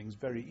these things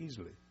very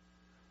easily.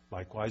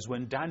 Likewise,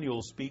 when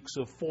Daniel speaks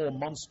of 4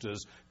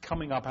 monsters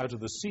coming up out of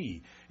the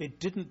sea, it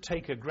didn't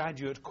take a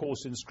graduate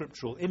course in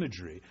scriptural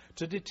imagery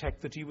to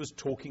detect that he was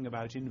talking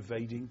about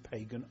invading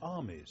pagan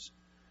armies.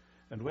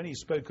 And when he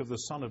spoke of the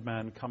Son of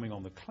Man coming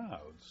on the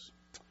clouds,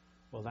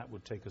 well, that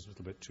would take us a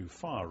little bit too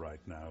far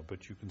right now,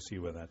 but you can see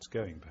where that's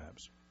going,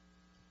 perhaps.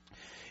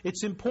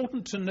 It's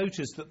important to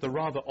notice that the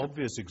rather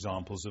obvious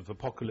examples of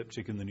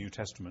apocalyptic in the New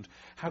Testament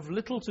have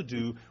little to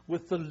do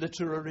with the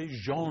literary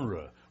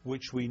genre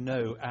which we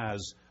know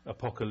as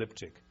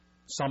apocalyptic.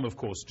 Some, of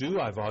course, do.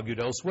 I've argued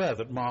elsewhere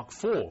that Mark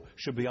 4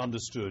 should be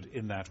understood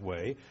in that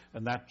way,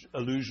 and that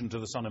allusion to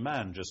the Son of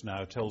Man just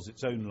now tells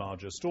its own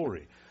larger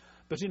story.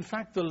 But in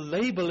fact, the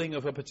labeling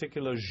of a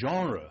particular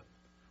genre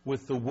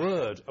with the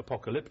word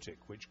apocalyptic,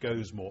 which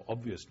goes more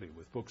obviously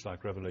with books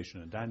like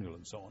Revelation and Daniel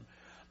and so on,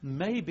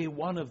 may be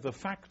one of the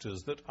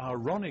factors that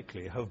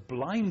ironically have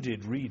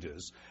blinded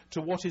readers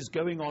to what is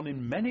going on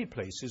in many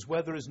places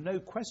where there is no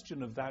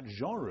question of that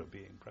genre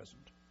being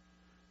present.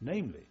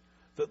 Namely,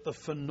 that the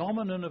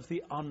phenomenon of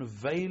the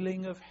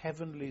unveiling of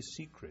heavenly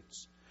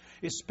secrets,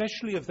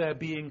 especially of their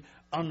being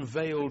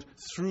unveiled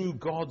through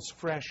God's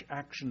fresh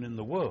action in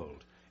the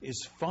world,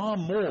 is far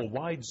more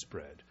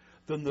widespread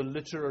than the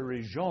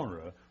literary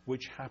genre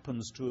which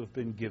happens to have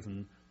been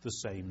given the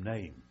same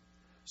name.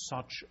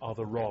 Such are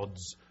the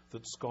rods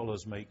that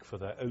scholars make for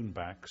their own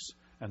backs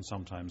and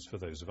sometimes for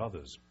those of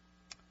others.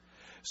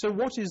 So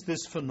what is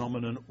this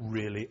phenomenon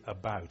really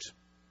about?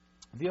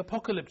 The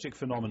apocalyptic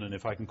phenomenon,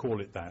 if I can call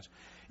it that,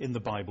 in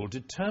the Bible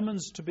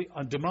demands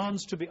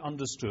to be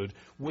understood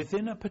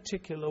within a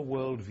particular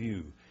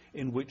worldview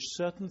in which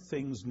certain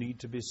things need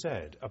to be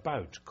said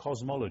about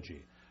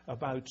cosmology,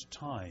 about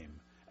time,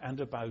 and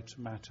about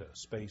matter,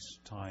 space,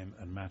 time,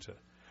 and matter.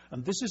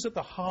 And this is at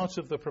the heart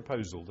of the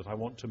proposal that I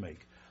want to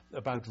make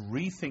about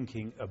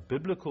rethinking a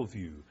biblical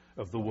view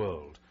of the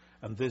world.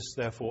 And this,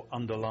 therefore,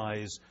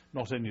 underlies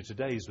not only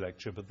today's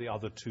lecture, but the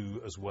other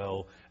two as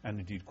well, and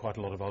indeed quite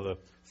a lot of other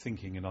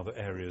thinking in other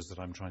areas that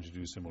I'm trying to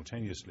do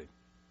simultaneously.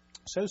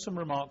 So some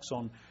remarks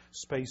on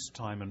space,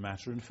 time, and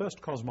matter, and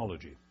first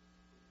cosmology.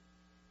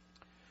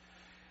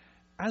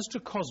 As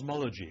to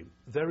cosmology,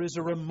 there is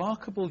a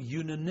remarkable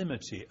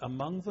unanimity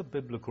among the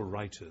biblical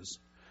writers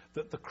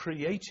that the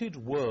created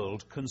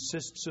world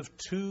consists of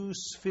two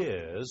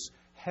spheres,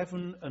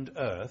 heaven and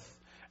earth,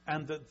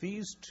 and that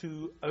these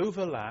two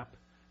overlap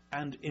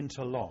and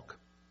interlock.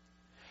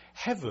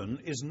 Heaven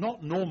is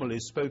not normally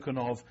spoken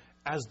of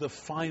as the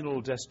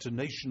final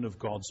destination of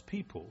God's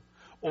people,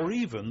 or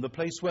even the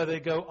place where they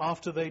go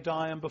after they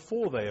die and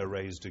before they are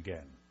raised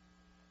again.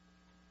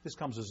 This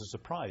comes as a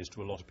surprise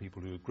to a lot of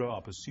people who grow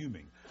up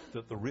assuming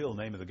that the real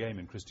name of the game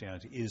in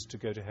Christianity is to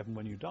go to heaven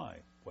when you die.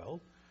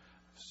 Well,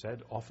 I've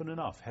said often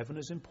enough, heaven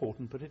is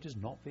important, but it is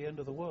not the end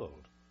of the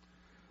world.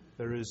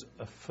 There is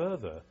a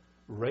further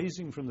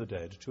raising from the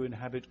dead to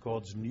inhabit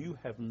God's new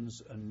heavens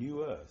and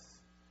new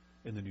earth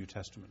in the New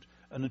Testament.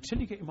 And until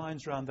you get your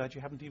minds around that,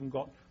 you haven't even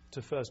got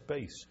to first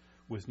base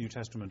with New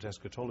Testament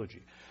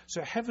eschatology.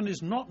 So heaven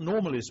is not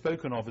normally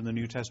spoken of in the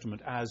New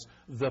Testament as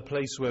the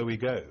place where we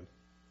go.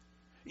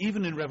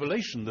 Even in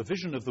Revelation, the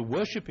vision of the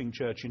worshipping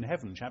church in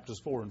heaven, chapters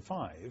 4 and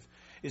 5,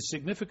 is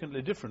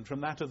significantly different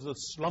from that of the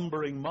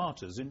slumbering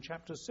martyrs in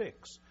chapter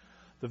 6.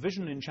 The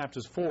vision in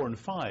chapters 4 and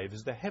 5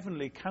 is the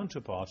heavenly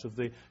counterpart of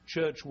the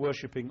church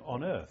worshipping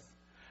on earth.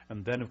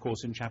 And then, of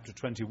course, in chapter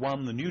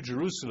 21, the New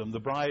Jerusalem, the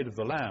bride of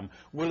the Lamb,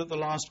 will at the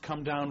last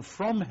come down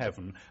from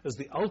heaven as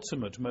the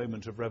ultimate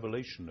moment of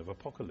revelation, of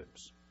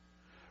apocalypse.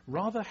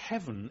 Rather,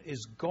 heaven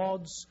is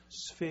God's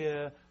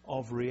sphere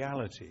of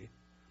reality,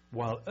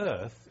 while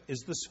earth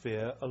is the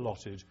sphere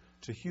allotted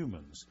to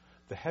humans.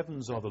 The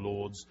heavens are the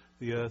Lord's,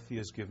 the earth he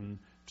has given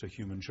to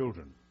human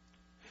children.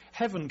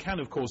 Heaven can,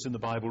 of course, in the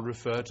Bible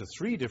refer to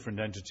three different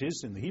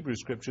entities in the Hebrew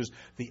Scriptures: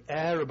 the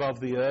air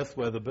above the earth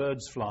where the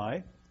birds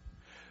fly,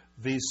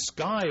 the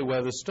sky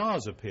where the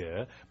stars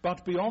appear,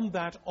 but beyond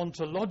that,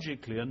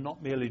 ontologically and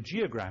not merely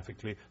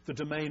geographically, the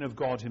domain of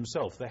God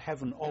himself, the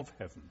heaven of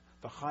heaven,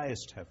 the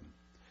highest heaven.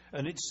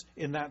 And it's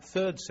in that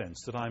third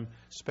sense that I'm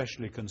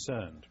specially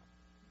concerned.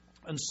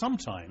 And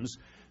sometimes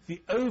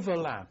the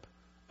overlap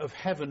of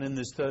heaven in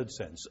this third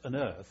sense and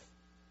earth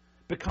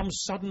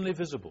becomes suddenly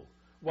visible.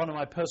 One of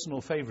my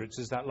personal favourites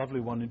is that lovely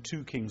one in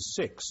 2 Kings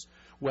 6,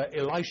 where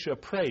Elisha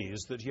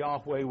prays that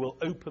Yahweh will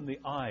open the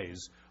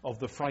eyes of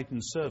the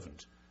frightened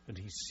servant, and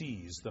he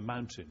sees the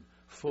mountain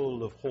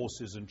full of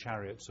horses and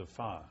chariots of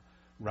fire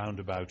round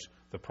about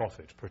the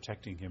prophet,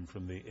 protecting him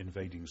from the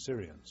invading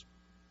Syrians.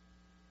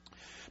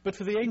 But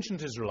for the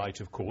ancient Israelite,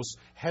 of course,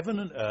 heaven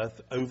and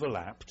earth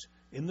overlapped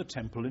in the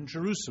temple in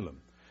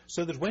Jerusalem,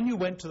 so that when you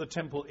went to the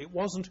temple, it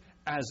wasn't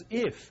as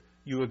if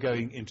you were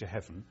going into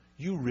heaven,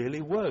 you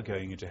really were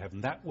going into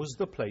heaven. That was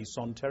the place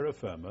on terra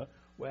firma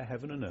where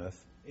heaven and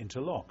earth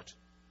interlocked.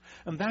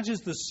 And that is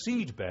the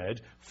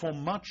seedbed for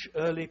much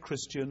early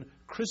Christian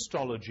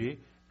Christology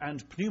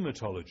and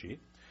pneumatology,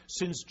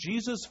 since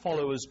Jesus'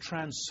 followers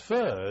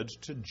transferred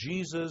to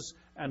Jesus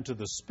and to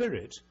the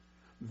Spirit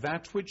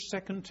that which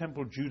Second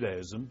Temple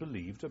Judaism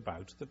believed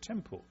about the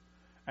temple,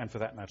 and for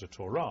that matter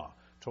Torah.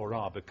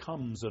 Torah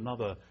becomes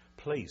another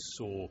place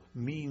or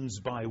means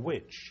by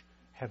which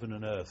heaven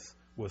and earth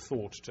were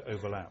thought to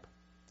overlap.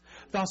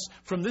 Thus,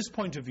 from this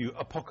point of view,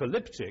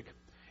 apocalyptic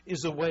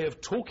is a way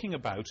of talking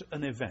about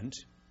an event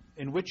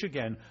in which,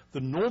 again, the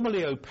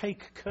normally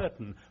opaque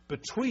curtain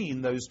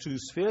between those two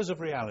spheres of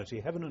reality,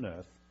 heaven and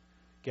earth,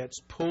 gets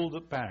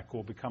pulled back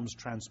or becomes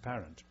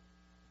transparent.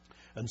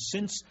 And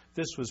since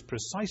this was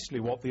precisely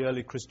what the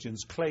early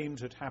Christians claimed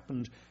had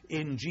happened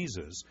in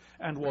Jesus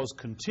and was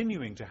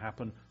continuing to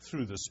happen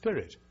through the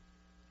Spirit,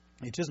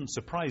 it isn't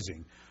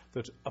surprising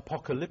that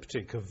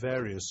apocalyptic of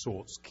various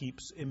sorts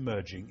keeps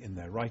emerging in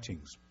their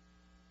writings.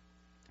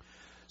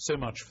 So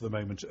much for the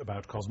moment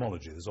about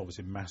cosmology. There's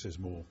obviously masses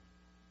more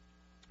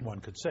one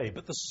could say,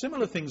 but the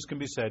similar things can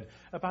be said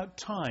about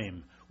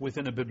time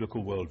within a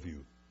biblical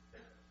worldview.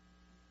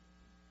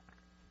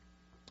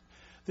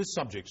 This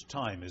subject,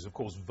 time, is of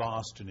course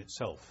vast in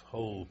itself.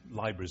 Whole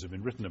libraries have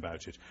been written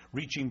about it,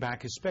 reaching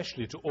back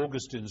especially to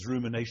Augustine's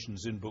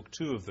ruminations in Book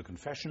 2 of the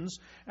Confessions,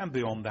 and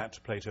beyond that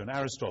to Plato and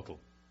Aristotle.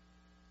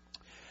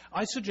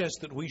 I suggest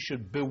that we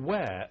should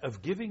beware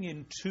of giving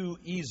in too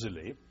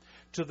easily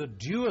to the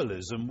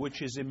dualism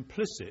which is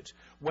implicit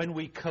when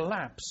we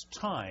collapse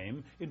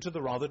time into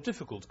the rather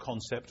difficult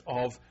concept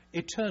of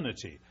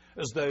eternity,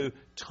 as though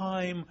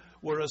time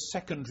were a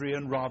secondary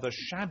and rather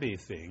shabby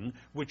thing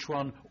which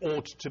one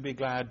ought to be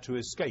glad to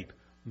escape.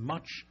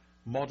 Much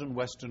modern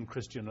Western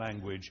Christian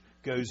language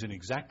goes in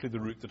exactly the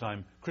route that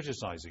I'm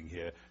criticizing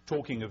here,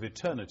 talking of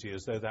eternity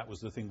as though that was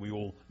the thing we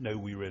all know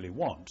we really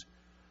want.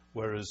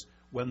 Whereas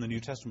when the New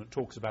Testament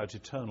talks about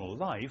eternal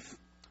life,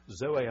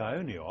 zoe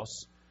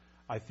aionios,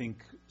 I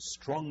think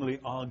strongly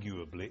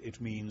arguably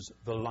it means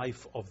the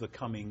life of the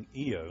coming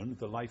eon,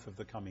 the life of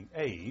the coming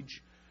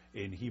age,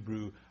 in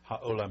Hebrew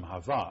ha'olam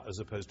hava, as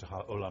opposed to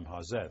ha'olam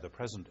hazeh, the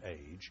present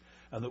age,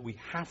 and that we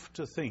have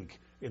to think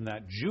in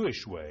that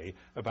Jewish way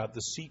about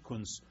the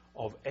sequence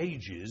of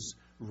ages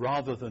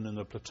rather than in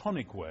a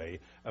Platonic way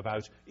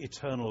about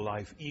eternal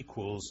life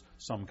equals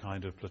some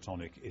kind of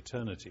Platonic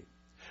eternity.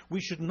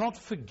 We should not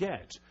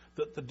forget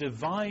that the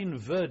divine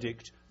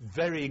verdict,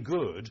 very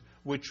good,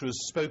 which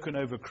was spoken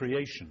over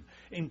creation,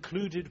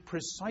 included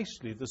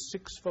precisely the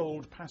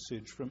sixfold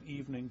passage from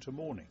evening to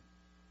morning.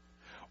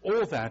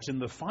 Or that in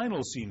the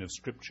final scene of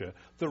Scripture,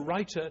 the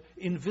writer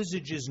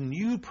envisages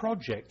new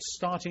projects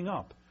starting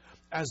up,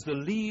 as the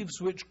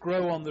leaves which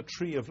grow on the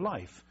tree of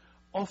life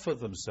offer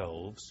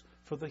themselves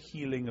for the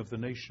healing of the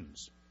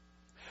nations.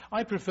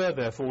 I prefer,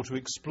 therefore, to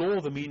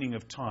explore the meaning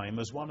of time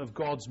as one of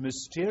God's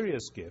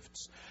mysterious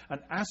gifts, an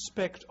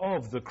aspect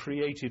of the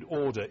created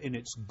order in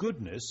its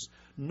goodness,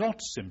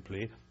 not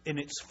simply in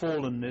its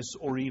fallenness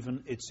or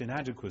even its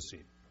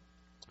inadequacy.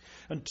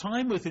 And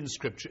time within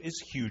Scripture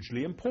is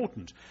hugely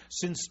important,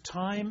 since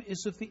time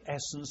is of the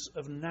essence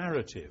of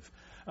narrative,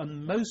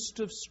 and most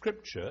of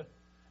Scripture,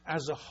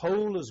 as a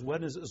whole as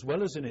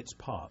well as in its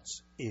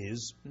parts,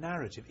 is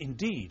narrative.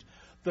 Indeed,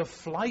 the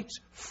flight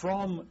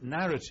from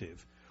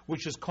narrative,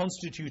 which has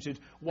constituted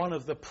one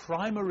of the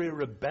primary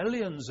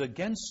rebellions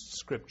against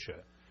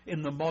Scripture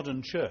in the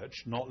modern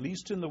church, not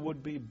least in the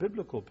would-be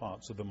biblical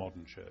parts of the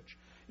modern church,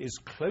 is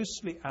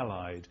closely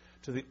allied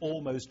to the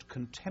almost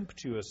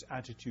contemptuous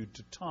attitude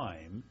to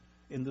time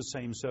in the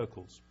same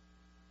circles.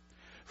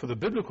 For the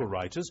biblical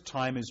writers,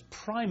 time is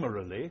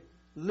primarily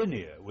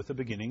linear, with a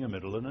beginning, a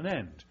middle, and an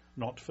end.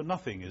 Not for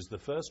nothing is the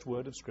first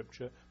word of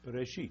Scripture,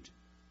 Bereshit,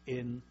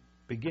 in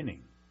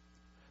beginning.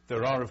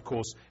 There are, of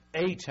course,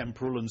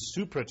 atemporal and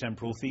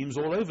supratemporal themes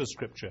all over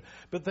Scripture,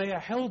 but they are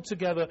held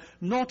together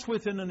not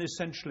within an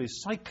essentially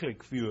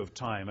cyclic view of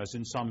time, as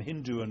in some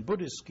Hindu and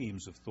Buddhist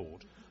schemes of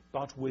thought,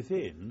 but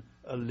within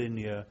a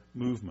linear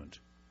movement.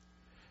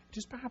 It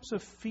is perhaps a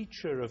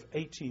feature of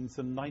 18th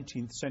and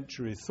 19th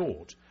century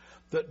thought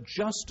that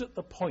just at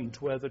the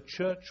point where the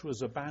church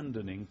was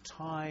abandoning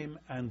time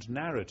and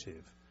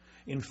narrative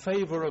in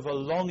favor of a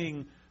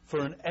longing for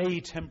an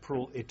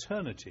atemporal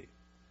eternity,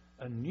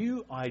 a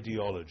new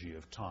ideology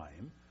of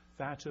time,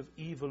 that of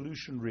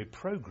evolutionary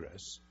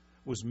progress,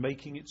 was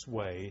making its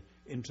way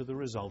into the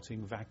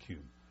resulting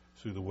vacuum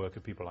through the work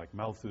of people like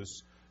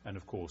Malthus, and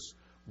of course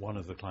one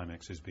of the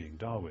climaxes being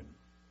Darwin.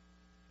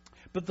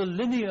 But the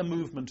linear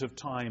movement of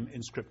time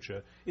in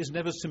Scripture is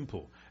never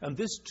simple, and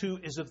this too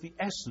is of the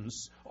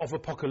essence of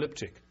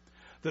apocalyptic,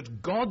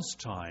 that God's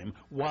time,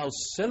 while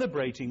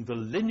celebrating the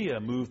linear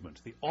movement,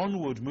 the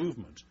onward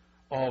movement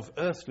of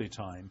earthly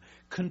time,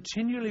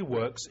 continually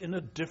works in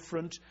a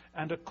different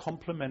and a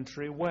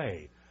complementary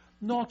way.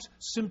 Not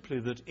simply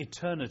that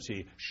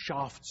eternity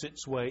shafts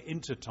its way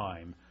into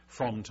time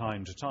from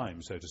time to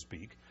time, so to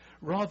speak,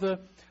 rather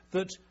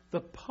that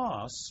the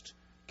past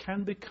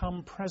can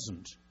become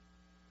present,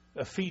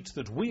 a feat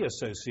that we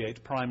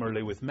associate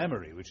primarily with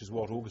memory, which is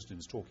what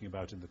Augustine's talking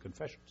about in the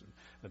Confessions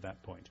at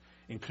that point,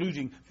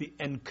 including the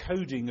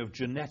encoding of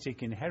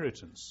genetic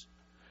inheritance,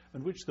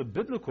 and which the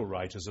biblical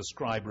writers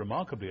ascribe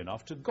remarkably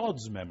enough to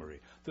God's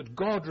memory, that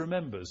God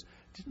remembers,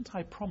 didn't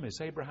I promise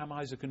Abraham,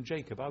 Isaac and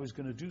Jacob I was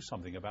going to do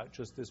something about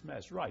just this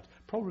mess? Right,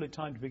 probably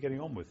time to be getting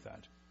on with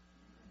that.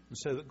 And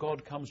so that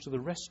God comes to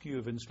the rescue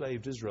of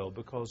enslaved Israel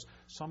because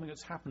something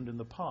that's happened in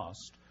the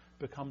past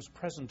becomes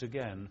present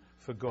again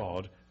for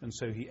God, and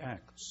so he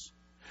acts.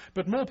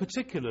 But more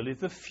particularly,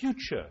 the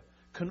future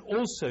can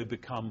also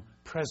become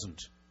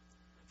present.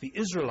 The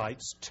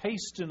Israelites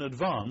taste in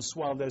advance,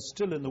 while they're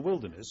still in the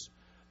wilderness,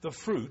 the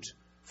fruit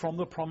from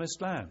the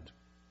promised land.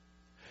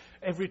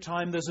 Every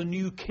time there's a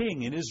new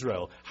king in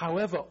Israel,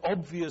 however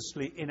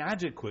obviously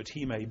inadequate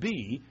he may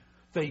be,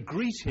 they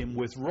greet him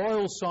with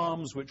royal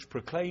psalms which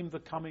proclaim the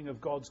coming of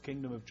God's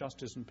kingdom of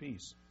justice and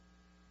peace.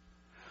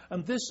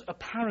 And this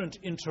apparent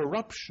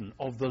interruption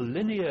of the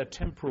linear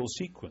temporal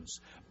sequence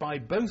by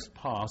both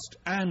past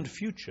and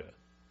future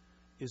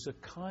is a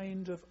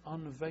kind of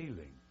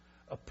unveiling,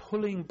 a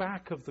pulling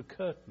back of the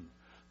curtain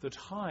that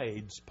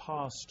hides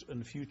past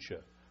and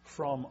future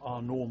from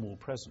our normal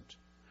present,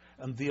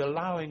 and the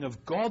allowing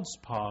of God's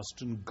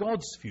past and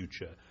God's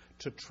future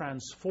to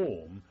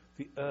transform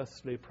the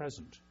earthly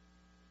present.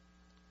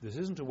 This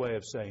isn't a way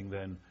of saying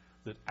then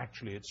that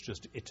actually it's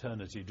just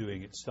eternity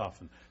doing its stuff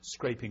and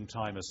scraping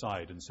time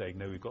aside and saying,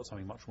 no, we've got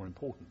something much more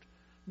important.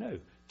 No,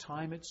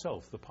 time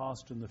itself, the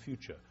past and the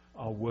future,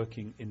 are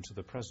working into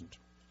the present.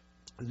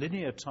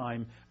 Linear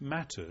time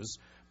matters,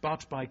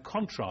 but by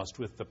contrast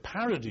with the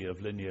parody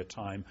of linear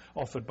time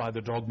offered by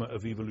the dogma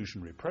of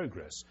evolutionary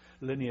progress,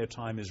 linear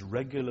time is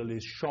regularly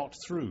shot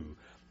through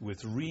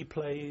with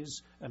replays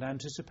and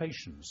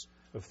anticipations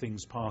of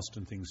things past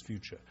and things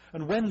future.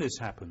 And when this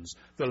happens,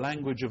 the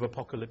language of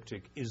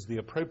apocalyptic is the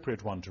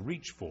appropriate one to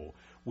reach for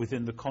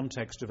within the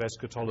context of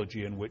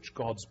eschatology in which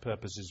God's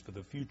purposes for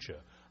the future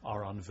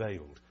are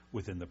unveiled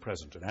within the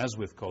present. And as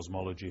with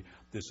cosmology,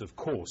 this of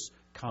course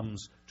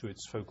comes to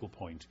its focal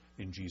point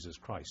in Jesus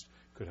Christ.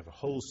 Could have a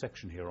whole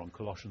section here on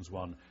Colossians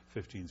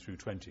 1:15 through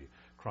 20.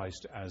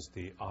 Christ as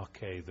the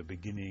arche, the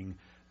beginning,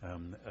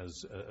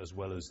 as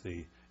well as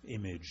the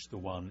image, the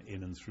one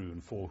in and through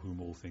and for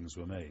whom all things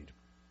were made.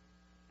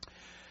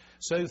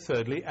 So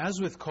thirdly, as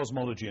with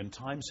cosmology and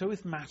time, so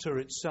with matter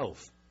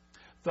itself.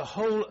 The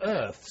whole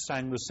earth,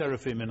 sang the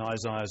seraphim in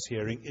Isaiah's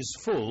hearing, is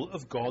full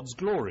of God's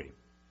glory.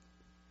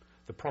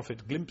 The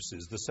prophet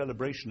glimpses the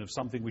celebration of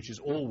something which is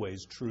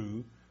always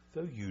true,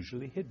 though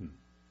usually hidden.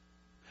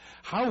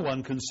 How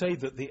one can say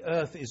that the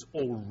earth is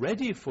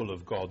already full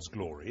of God's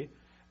glory,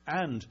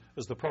 and,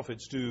 as the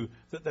prophets do,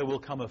 that there will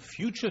come a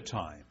future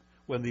time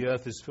when the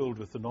earth is filled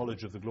with the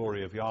knowledge of the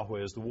glory of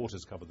Yahweh as the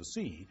waters cover the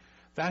sea,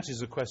 that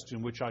is a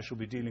question which I shall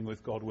be dealing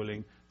with, God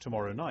willing,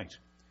 tomorrow night.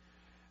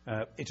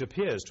 It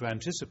appears to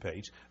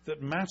anticipate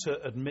that matter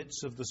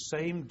admits of the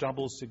same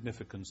double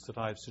significance that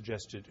I have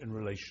suggested in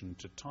relation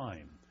to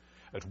time.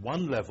 At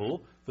one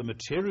level, the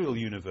material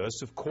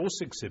universe of course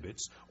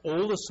exhibits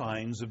all the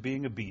signs of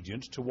being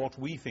obedient to what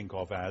we think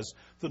of as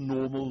the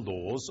normal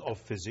laws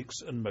of physics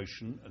and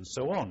motion and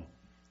so on.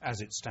 As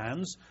it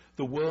stands,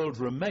 the world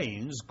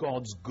remains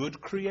God's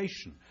good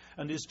creation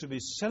and is to be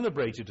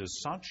celebrated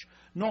as such,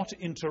 not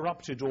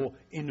interrupted or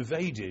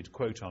invaded,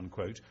 quote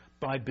unquote,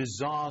 by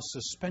bizarre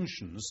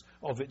suspensions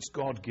of its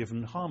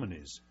God-given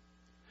harmonies.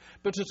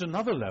 But at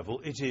another level,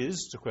 it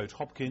is, to quote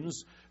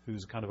Hopkins,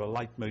 who's kind of a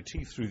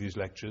leitmotif through these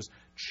lectures,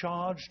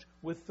 charged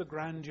with the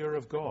grandeur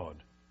of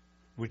God,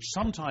 which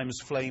sometimes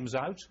flames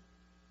out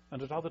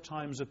and at other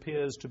times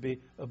appears to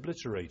be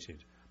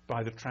obliterated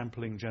by the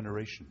trampling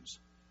generations.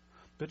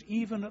 But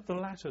even at the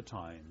latter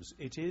times,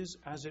 it is,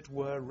 as it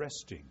were,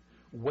 resting,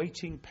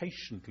 waiting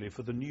patiently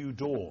for the new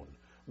dawn,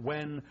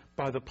 when,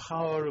 by the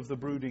power of the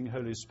brooding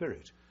Holy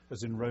Spirit,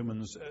 as in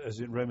Romans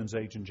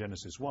 8 and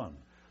Genesis 1,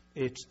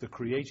 the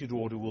created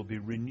order will be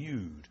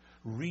renewed,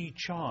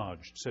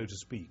 recharged, so to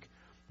speak,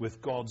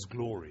 with God's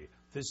glory,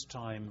 this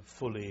time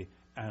fully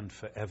and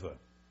forever.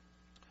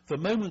 The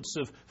moments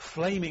of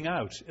flaming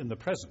out in the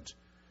present,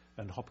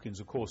 and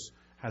Hopkins, of course,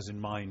 has in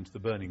mind the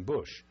burning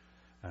bush,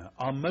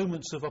 are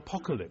moments of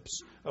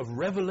apocalypse, of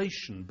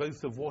revelation,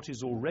 both of what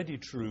is already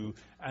true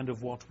and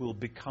of what will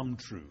become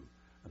true.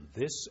 And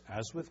this,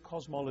 as with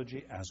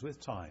cosmology, as with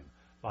time,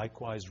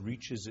 likewise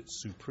reaches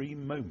its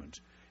supreme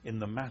moment in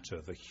the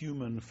matter, the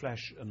human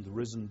flesh and the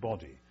risen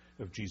body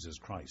of Jesus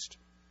Christ.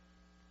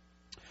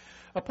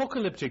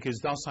 Apocalyptic is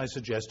thus, I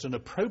suggest, an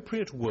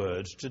appropriate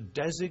word to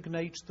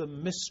designate the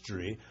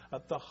mystery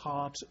at the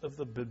heart of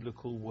the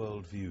biblical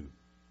worldview.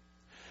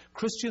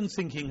 Christian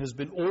thinking has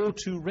been all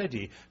too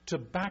ready to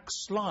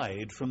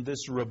backslide from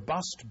this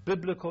robust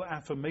biblical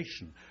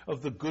affirmation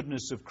of the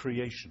goodness of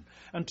creation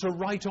and to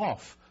write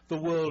off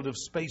the world of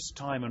space,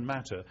 time and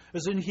matter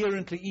as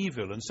inherently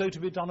evil and so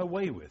to be done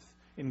away with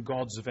in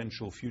God's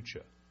eventual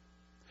future.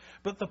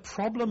 But the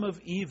problem of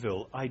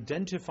evil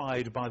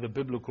identified by the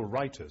biblical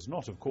writers,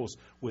 not of course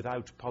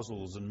without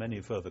puzzles and many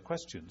further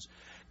questions,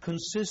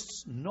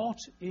 consists not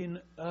in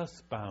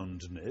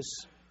earthboundness,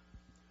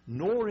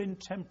 nor in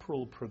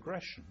temporal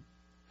progression,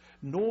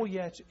 nor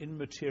yet in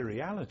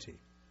materiality,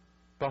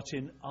 but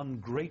in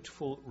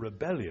ungrateful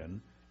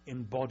rebellion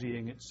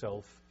embodying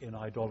itself in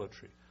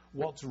idolatry.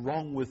 What's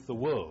wrong with the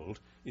world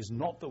is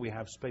not that we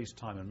have space,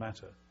 time and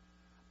matter,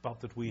 but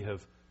that we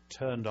have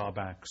turned our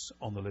backs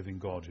on the living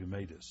God who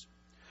made us.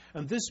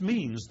 And this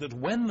means that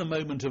when the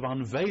moment of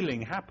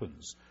unveiling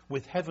happens,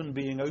 with heaven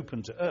being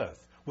open to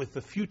earth, with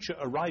the future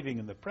arriving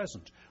in the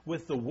present,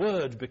 with the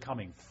Word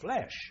becoming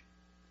flesh,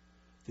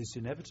 this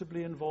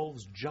inevitably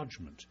involves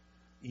judgment,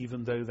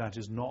 even though that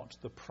is not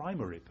the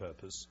primary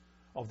purpose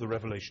of the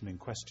revelation in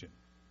question.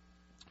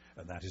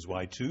 And that is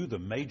why, too, the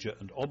major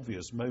and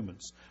obvious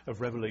moments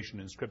of revelation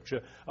in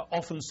Scripture are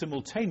often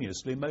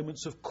simultaneously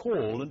moments of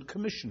call and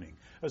commissioning,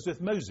 as with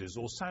Moses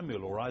or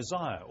Samuel or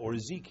Isaiah or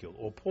Ezekiel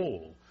or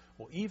Paul,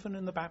 or even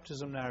in the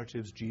baptism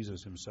narratives,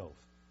 Jesus himself.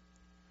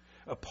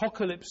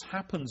 Apocalypse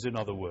happens, in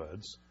other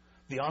words,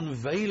 the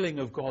unveiling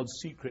of God's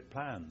secret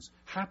plans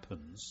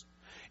happens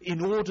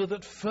in order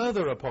that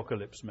further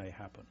apocalypse may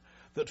happen,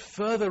 that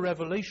further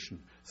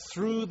revelation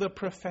through the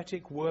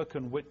prophetic work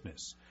and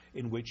witness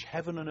in which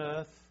heaven and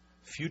earth,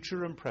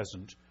 future and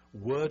present,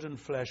 word and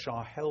flesh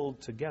are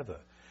held together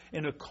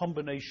in a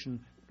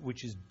combination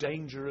which is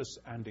dangerous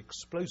and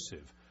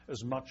explosive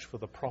as much for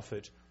the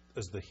prophet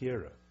as the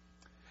hearer.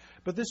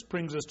 But this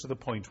brings us to the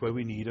point where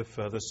we need a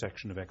further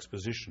section of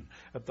exposition.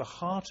 At the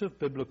heart of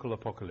biblical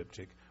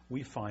apocalyptic,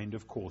 we find,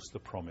 of course, the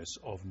promise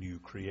of new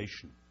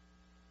creation.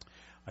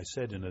 I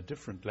said in a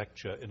different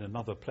lecture in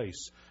another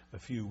place a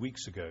few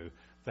weeks ago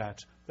that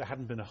there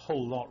hadn't been a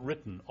whole lot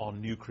written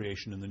on new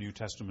creation in the New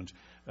Testament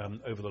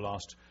over the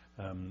last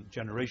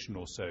generation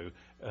or so,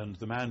 and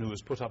the man who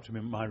was put up to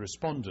me, my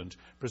respondent,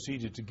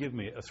 proceeded to give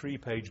me a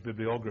 3-page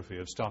bibliography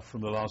of stuff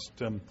from the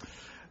last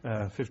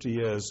 50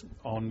 years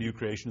on new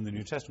creation in the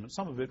New Testament.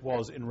 Some of it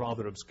was in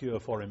rather obscure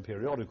foreign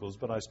periodicals,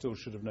 but I still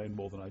should have known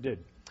more than I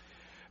did.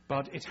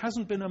 But it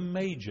hasn't been a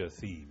major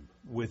theme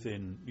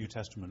within New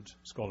Testament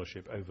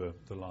scholarship over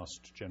the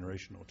last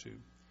generation or two.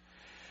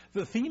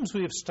 The themes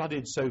we have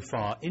studied so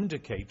far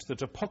indicate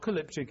that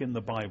apocalyptic in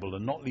the Bible,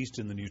 and not least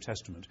in the New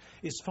Testament,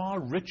 is far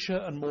richer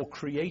and more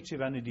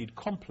creative and indeed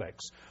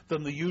complex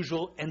than the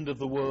usual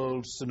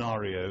end-of-the-world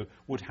scenario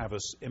would have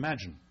us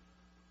imagine.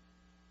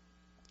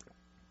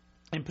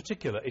 In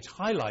particular, it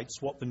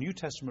highlights what the New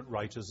Testament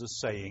writers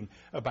are saying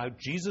about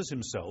Jesus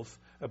himself,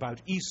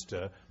 about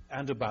Easter,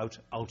 and about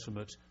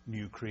ultimate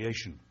new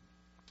creation.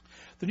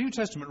 The New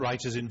Testament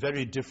writers, in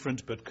very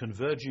different but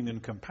converging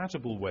and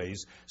compatible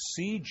ways,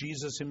 see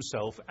Jesus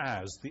himself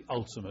as the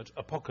ultimate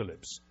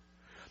apocalypse.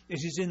 It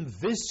is in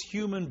this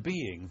human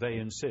being, they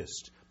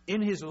insist,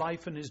 in his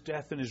life and his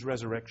death and his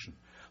resurrection,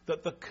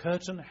 that the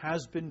curtain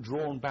has been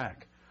drawn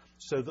back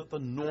so that the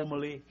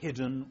normally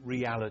hidden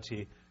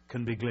reality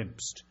can be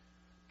glimpsed.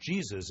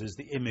 Jesus is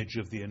the image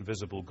of the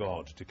invisible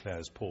God,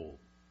 declares Paul.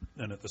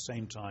 And at the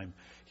same time,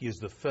 he is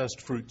the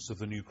first fruits of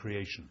the new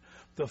creation,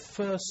 the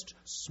first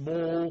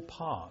small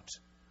part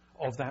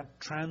of that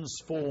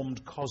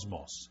transformed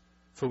cosmos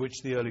for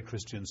which the early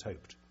Christians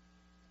hoped.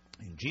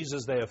 In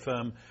Jesus, they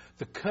affirm,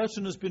 the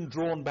curtain has been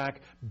drawn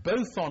back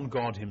both on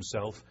God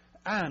himself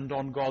and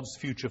on God's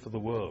future for the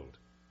world.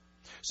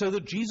 So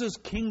that Jesus'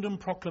 kingdom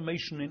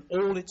proclamation in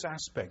all its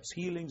aspects,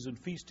 healings and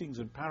feastings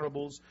and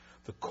parables,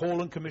 the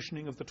call and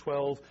commissioning of the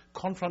 12,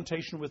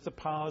 confrontation with the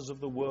powers of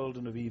the world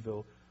and of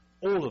evil,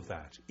 all of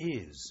that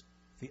is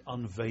the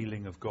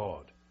unveiling of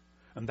God.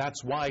 And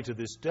that's why to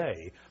this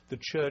day the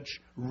church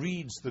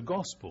reads the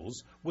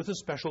Gospels with a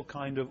special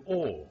kind of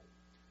awe,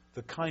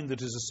 the kind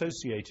that is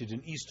associated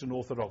in Eastern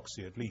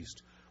Orthodoxy at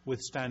least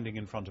with standing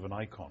in front of an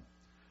icon.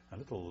 A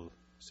little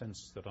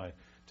sense that I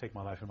take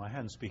my life in my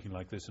hands speaking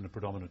like this in a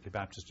predominantly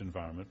Baptist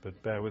environment,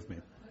 but bear with me.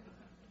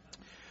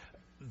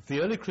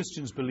 The early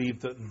Christians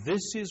believed that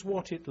this is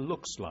what it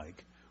looks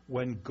like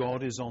when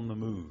God is on the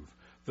move,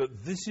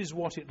 that this is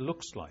what it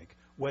looks like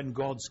when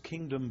God's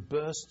kingdom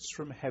bursts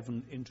from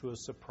heaven into a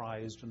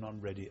surprised and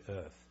unready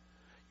earth.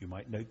 You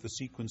might note the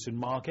sequence in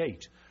Mark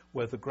 8,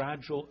 where the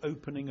gradual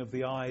opening of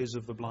the eyes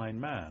of the blind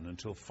man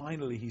until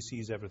finally he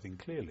sees everything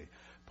clearly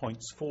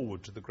points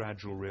forward to the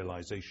gradual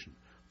realization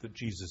that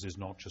Jesus is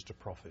not just a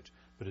prophet,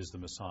 but is the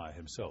Messiah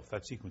himself.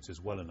 That sequence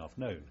is well enough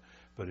known,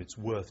 but it's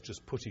worth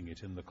just putting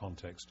it in the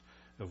context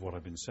of what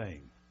I've been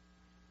saying.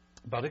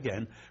 But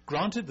again,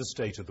 granted the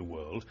state of the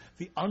world,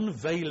 the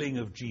unveiling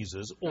of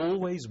Jesus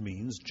always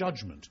means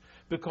judgment,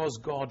 because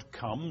God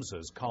comes,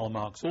 as Karl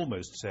Marx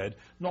almost said,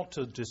 not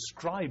to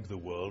describe the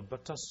world,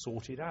 but to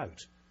sort it out.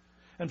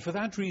 And for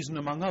that reason,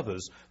 among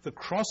others, the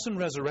cross and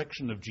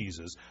resurrection of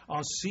Jesus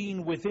are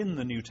seen within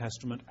the New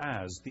Testament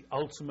as the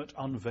ultimate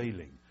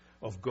unveiling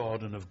of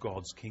God and of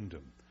God's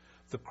kingdom.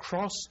 The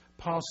cross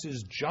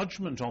passes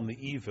judgment on the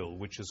evil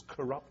which has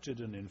corrupted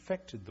and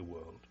infected the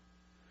world,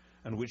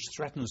 and which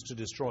threatens to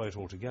destroy it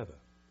altogether.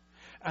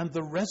 And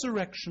the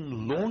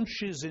resurrection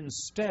launches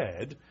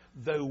instead,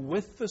 though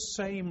with the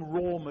same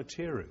raw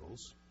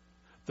materials,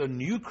 the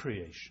new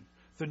creation,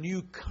 the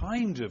new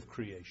kind of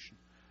creation,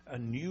 a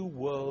new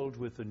world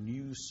with a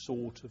new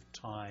sort of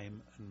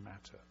time and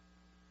matter.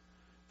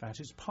 That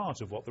is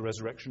part of what the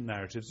resurrection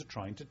narratives are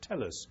trying to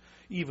tell us,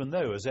 even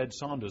though, as Ed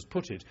Sanders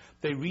put it,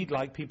 they read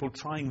like people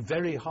trying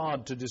very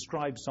hard to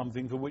describe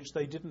something for which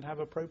they didn't have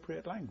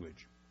appropriate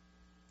language.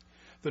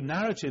 The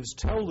narratives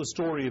tell the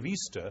story of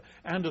Easter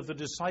and of the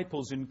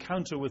disciples'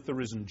 encounter with the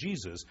risen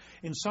Jesus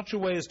in such a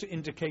way as to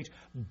indicate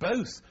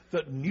both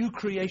that new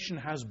creation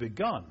has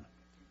begun,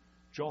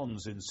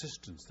 John's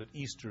insistence that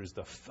Easter is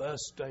the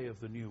first day of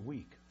the new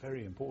week,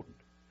 very important,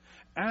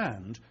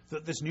 and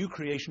that this new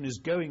creation is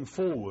going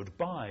forward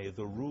by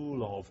the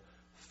rule of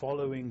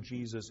following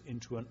Jesus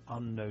into an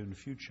unknown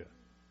future.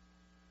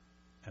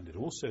 And it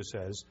also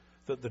says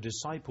that the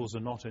disciples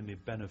are not only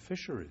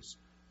beneficiaries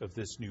of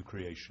this new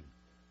creation,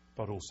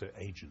 but also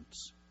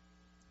agents.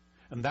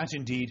 And that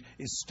indeed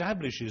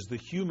establishes the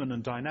human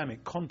and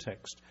dynamic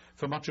context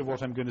for much of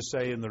what I'm going to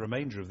say in the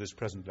remainder of this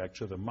present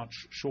lecture, the much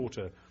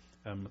shorter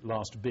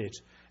last bit,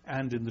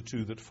 and in the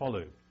two that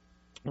follow.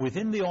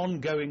 Within the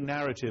ongoing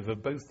narrative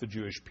of both the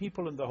Jewish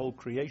people and the whole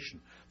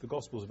creation, the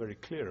Gospels are very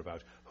clear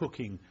about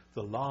hooking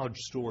the large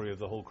story of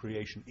the whole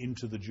creation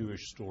into the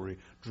Jewish story,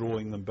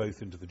 drawing them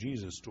both into the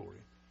Jesus story.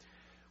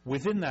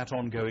 Within that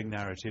ongoing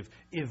narrative,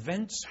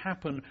 events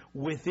happen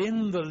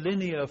within the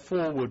linear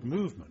forward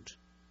movement,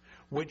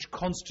 which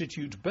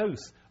constitute both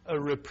a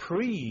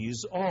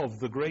reprise of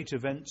the great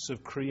events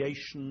of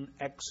creation,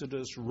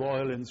 exodus,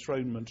 royal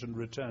enthronement, and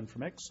return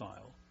from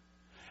exile,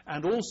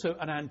 and also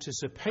an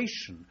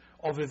anticipation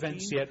of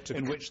events yet to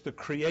in which the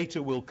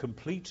Creator will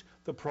complete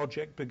the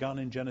project begun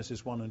in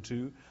Genesis 1 and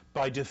 2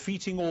 by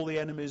defeating all the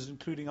enemies,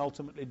 including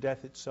ultimately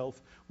death itself,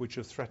 which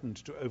have threatened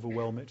to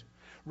overwhelm it.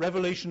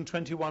 Revelation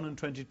 21 and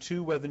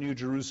 22, where the New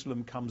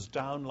Jerusalem comes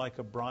down like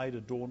a bride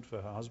adorned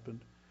for her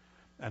husband.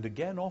 And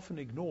again, often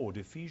ignored,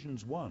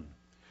 Ephesians 1,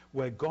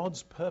 where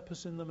God's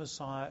purpose in the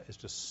Messiah is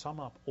to sum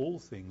up all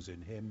things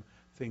in him,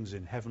 things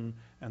in heaven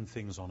and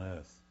things on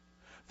earth.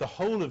 The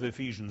whole of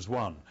Ephesians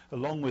 1,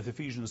 along with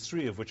Ephesians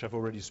 3, of which I've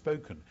already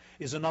spoken,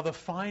 is another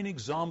fine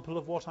example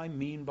of what I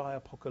mean by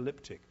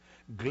apocalyptic,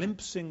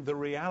 glimpsing the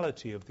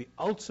reality of the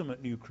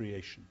ultimate new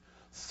creation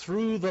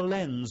through the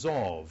lens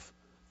of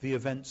the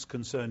events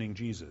concerning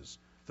Jesus,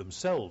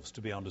 themselves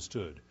to be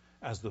understood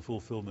as the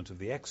fulfillment of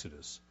the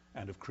Exodus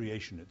and of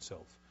creation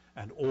itself,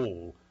 and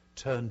all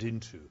turned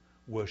into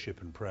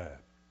worship and prayer.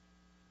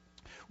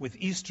 With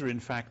Easter, in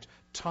fact,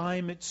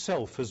 time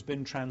itself has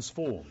been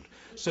transformed,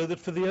 so that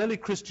for the early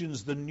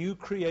Christians the new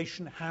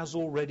creation has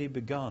already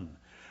begun.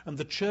 and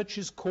the church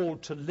is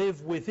called to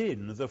live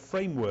within the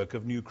framework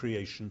of new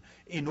creation,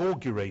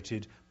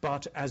 inaugurated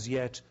but as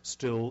yet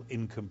still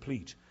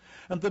incomplete.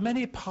 And the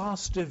many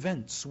past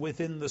events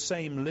within the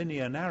same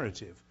linear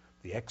narrative,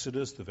 the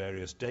Exodus, the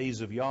various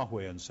days of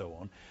Yahweh and so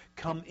on,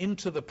 come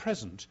into the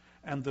present,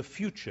 and the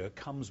future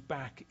comes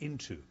back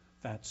into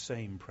that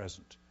same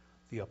present.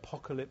 The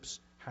apocalypse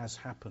has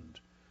happened.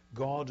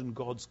 God and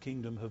God's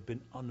kingdom have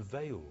been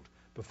unveiled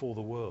before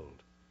the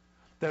world.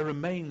 There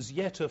remains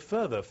yet a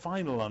further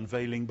final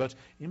unveiling, but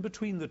in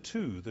between the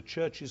two, the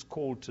church is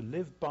called to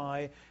live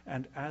by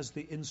and as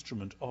the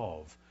instrument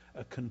of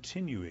a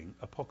continuing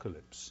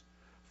apocalypse.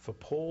 For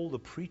Paul, the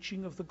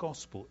preaching of the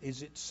gospel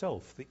is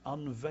itself the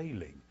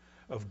unveiling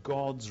of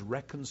God's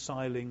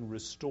reconciling,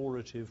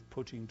 restorative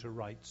putting to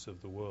rights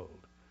of the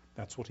world.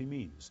 That's what he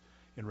means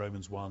in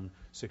Romans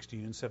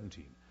 1:16 and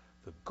 17.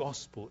 The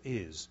gospel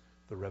is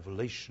the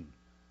revelation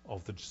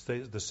of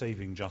the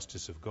saving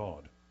justice of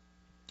God.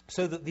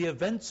 So that the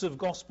events of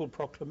gospel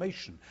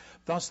proclamation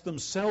thus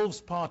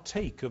themselves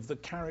partake of the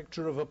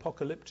character of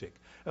apocalyptic,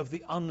 of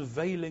the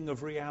unveiling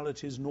of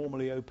realities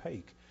normally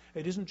opaque.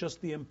 It isn't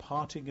just the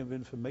imparting of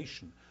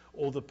information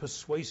or the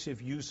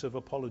persuasive use of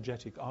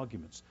apologetic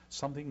arguments,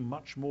 something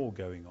much more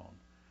going on.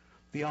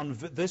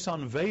 This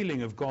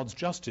unveiling of God's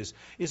justice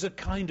is a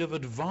kind of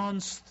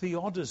advanced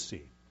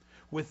theodicy,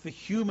 with the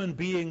human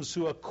beings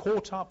who are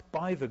caught up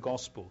by the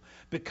gospel,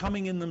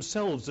 becoming in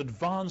themselves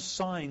advanced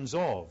signs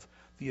of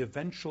the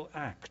eventual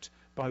act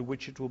by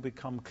which it will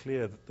become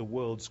clear that the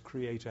world's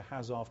creator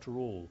has, after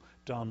all,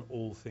 done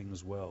all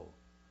things well.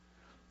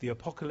 The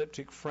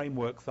apocalyptic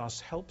framework thus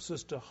helps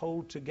us to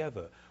hold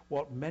together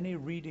what many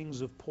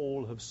readings of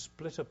Paul have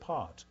split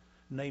apart,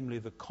 namely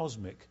the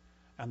cosmic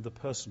and the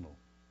personal.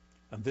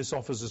 And this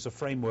offers us a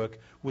framework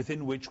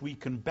within which we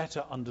can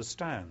better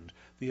understand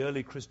the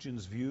early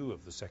Christians' view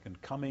of the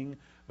second coming,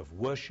 of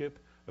worship,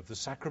 of the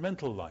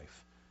sacramental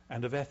life,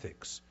 and of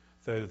ethics,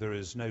 though there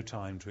is no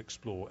time to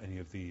explore any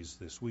of these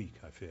this week,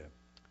 I fear.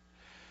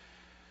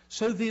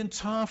 So the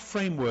entire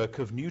framework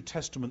of New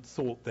Testament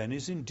thought, then,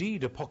 is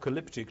indeed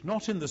apocalyptic,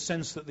 not in the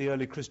sense that the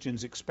early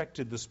Christians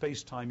expected the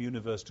space-time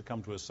universe to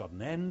come to a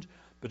sudden end,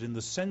 but in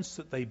the sense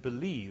that they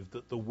believed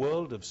that the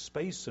world of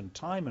space and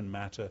time and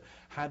matter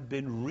had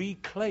been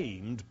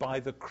reclaimed by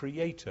the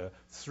Creator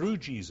through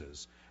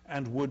Jesus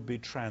and would be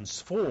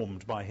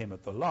transformed by him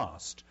at the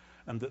last,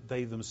 and that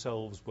they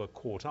themselves were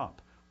caught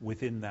up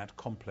within that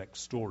complex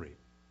story.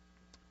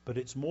 But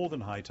it's more than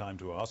high time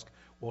to ask,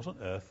 what on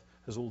earth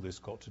has all this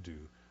got to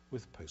do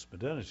with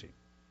postmodernity?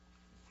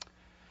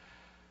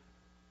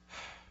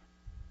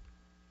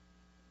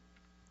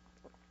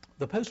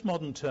 The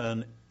postmodern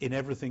turn in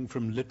everything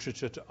from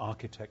literature to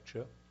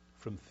architecture,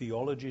 from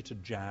theology to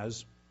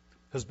jazz,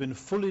 has been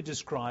fully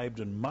described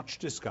and much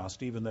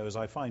discussed, even though, as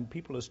I find,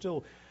 people are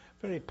still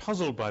very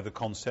puzzled by the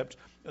concept,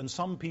 and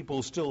some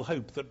people still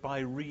hope that by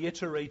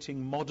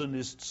reiterating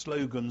modernist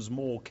slogans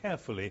more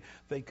carefully,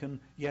 they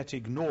can yet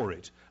ignore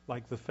it,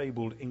 like the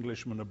fabled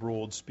Englishman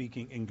abroad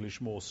speaking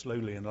English more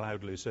slowly and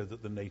loudly so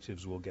that the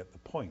natives will get the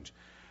point.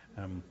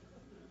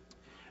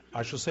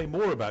 I shall say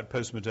more about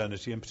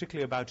postmodernity, and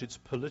particularly about its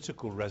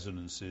political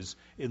resonances,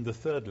 in the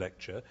third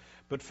lecture,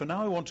 but for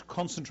now I want to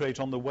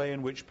concentrate on the way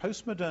in which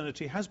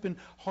postmodernity has been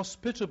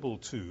hospitable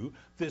to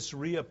this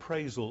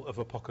reappraisal of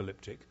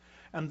apocalyptic,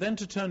 and then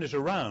to turn it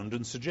around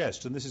and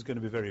suggest, and this is going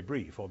to be very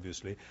brief,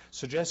 obviously,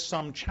 suggest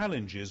some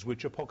challenges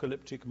which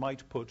apocalyptic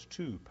might put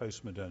to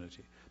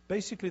postmodernity.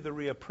 Basically, the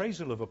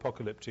reappraisal of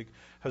apocalyptic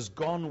has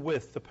gone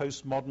with the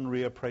postmodern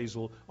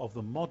reappraisal of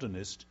the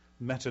modernist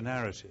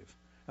meta-narrative,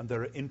 and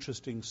there are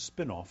interesting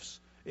spin-offs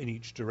in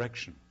each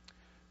direction.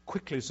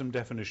 Quickly, some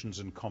definitions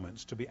and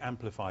comments to be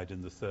amplified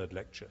in the third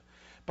lecture.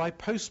 By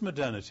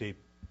postmodernity,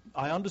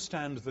 I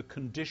understand the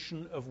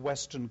condition of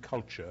Western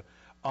culture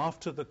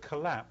after the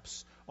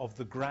collapse of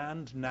the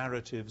grand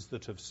narratives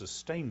that have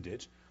sustained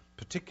it,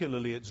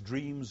 particularly its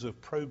dreams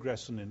of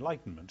progress and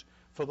enlightenment,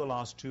 for the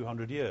last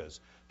 200 years.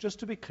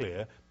 Just to be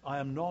clear, I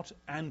am not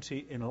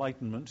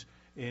anti-enlightenment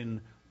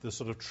in the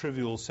sort of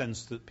trivial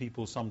sense that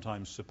people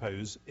sometimes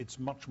suppose. It's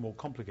much more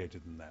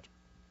complicated than that.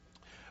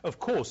 Of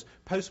course,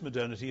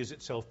 postmodernity is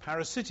itself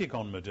parasitic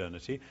on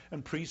modernity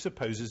and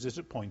presupposes it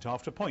at point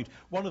after point.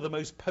 One of the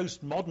most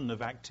postmodern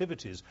of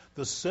activities,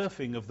 the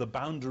surfing of the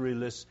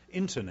boundaryless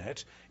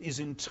internet, is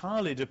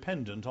entirely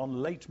dependent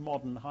on late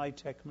modern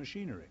high-tech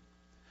machinery.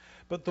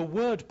 But the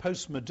word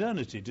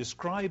postmodernity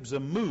describes a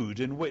mood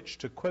in which,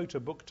 to quote a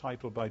book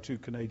title by two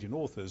Canadian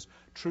authors,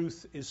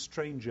 truth is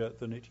stranger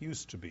than it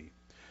used to be.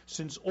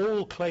 Since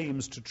all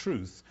claims to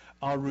truth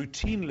are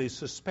routinely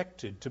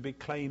suspected to be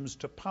claims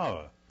to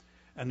power,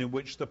 and in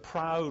which the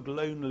proud,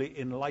 lonely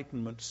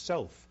Enlightenment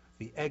self,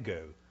 the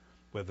ego,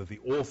 whether the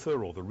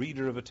author or the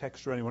reader of a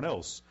text or anyone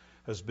else,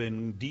 has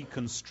been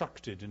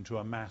deconstructed into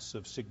a mass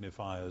of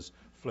signifiers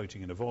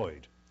floating in a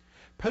void.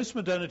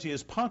 Postmodernity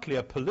is partly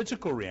a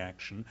political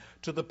reaction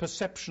to the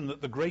perception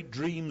that the great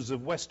dreams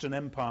of Western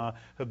empire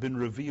have been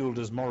revealed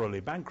as morally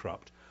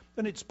bankrupt,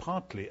 and it's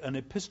partly an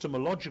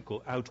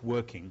epistemological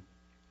outworking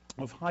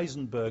of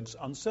Heisenberg's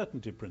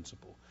uncertainty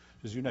principle.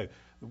 As you know,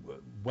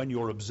 when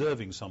you're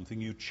observing something,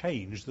 you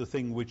change the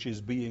thing which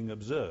is being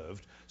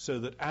observed, so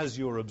that as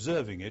you're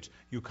observing it,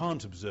 you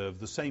can't observe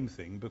the same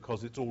thing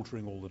because it's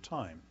altering all the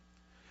time.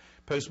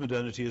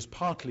 Postmodernity is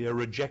partly a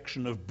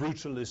rejection of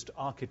brutalist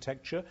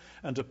architecture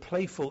and a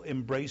playful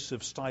embrace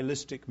of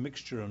stylistic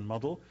mixture and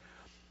muddle.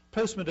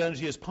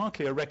 Postmodernity is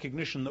partly a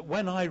recognition that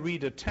when I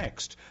read a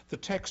text, the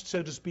text,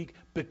 so to speak,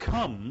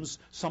 becomes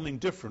something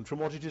different from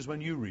what it is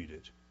when you read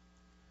it.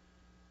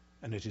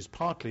 And it is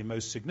partly,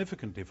 most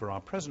significantly for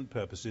our present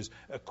purposes,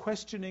 a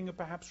questioning and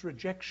perhaps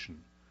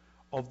rejection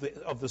of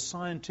the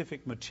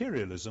scientific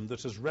materialism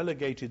that has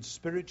relegated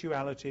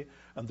spirituality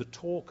and the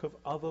talk of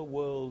other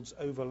worlds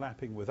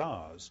overlapping with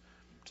ours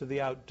to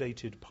the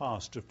outdated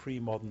past of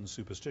pre-modern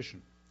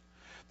superstition.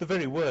 The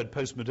very word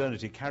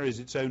postmodernity carries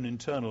its own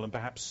internal and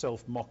perhaps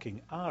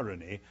self-mocking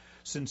irony,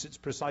 since it's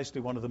precisely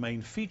one of the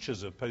main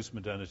features of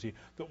postmodernity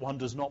that one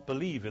does not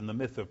believe in the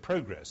myth of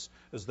progress,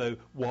 as though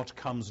what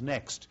comes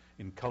next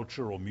in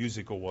culture or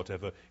music or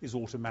whatever is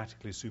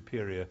automatically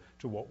superior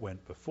to what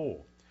went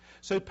before.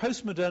 So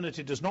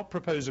postmodernity does not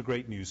propose a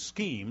great new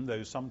scheme,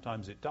 though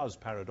sometimes it does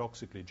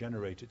paradoxically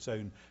generate its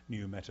own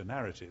new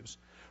meta-narratives.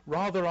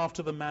 Rather,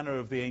 after the manner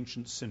of the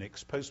ancient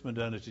cynics,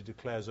 postmodernity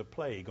declares a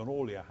plague on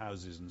all your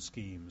houses and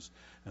schemes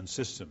and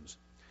systems.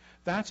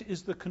 That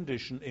is the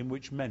condition in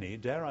which many,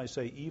 dare I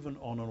say even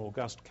on an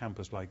august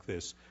campus like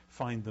this,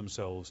 find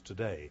themselves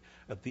today,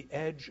 at the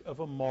edge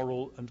of a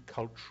moral and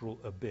cultural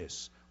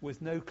abyss,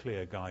 with no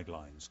clear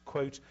guidelines,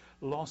 quote,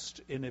 lost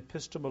in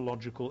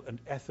epistemological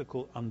and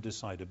ethical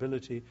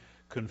undecidability,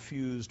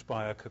 confused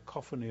by a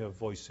cacophony of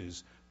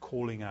voices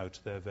calling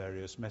out their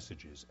various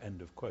messages,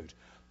 end of quote.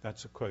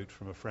 That's a quote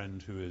from a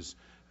friend who is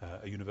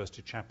a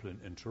university chaplain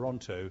in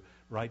Toronto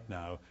right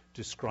now,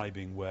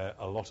 describing where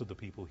a lot of the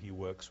people he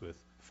works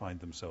with find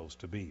themselves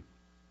to be.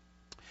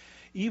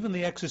 Even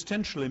the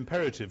existential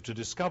imperative to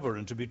discover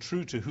and to be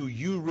true to who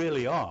you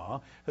really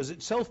are has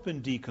itself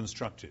been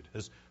deconstructed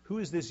as who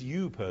is this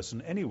you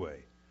person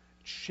anyway?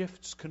 It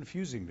shifts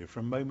confusingly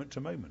from moment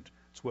to moment.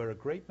 It's where a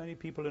great many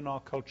people in our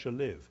culture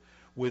live,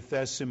 with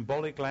their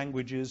symbolic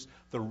languages,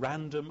 the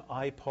random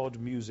iPod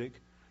music,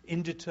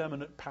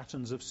 indeterminate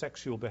patterns of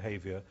sexual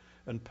behavior,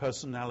 and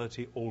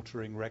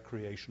personality-altering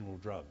recreational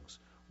drugs.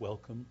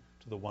 Welcome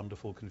to the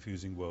wonderful,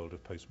 confusing world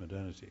of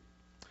postmodernity.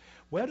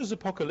 Where does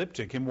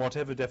apocalyptic, in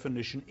whatever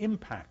definition,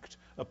 impact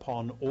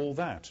upon all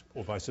that,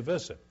 or vice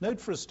versa? Note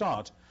for a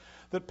start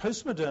that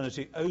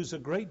postmodernity owes a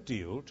great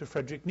deal to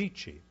Friedrich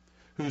Nietzsche,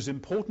 whose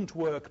important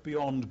work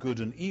Beyond Good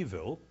and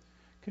Evil...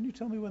 Can you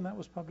tell me when that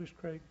was published,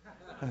 Craig?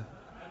 There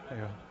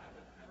you are.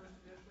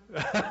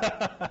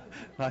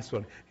 Nice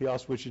one. He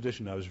asked which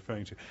edition I was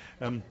referring to.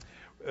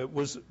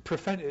 Was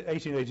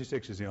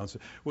 1886 is the answer.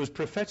 Was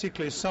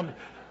prophetically subtitled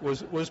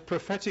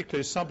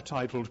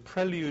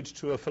 "Prelude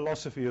to a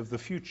Philosophy of the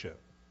Future."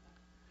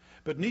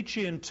 But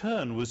Nietzsche, in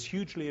turn, was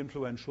hugely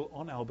influential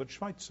on Albert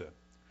Schweitzer,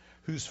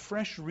 whose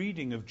fresh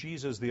reading of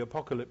Jesus, the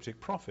apocalyptic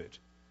prophet,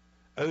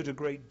 owed a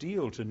great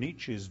deal to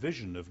Nietzsche's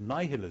vision of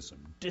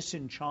nihilism,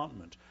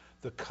 disenchantment,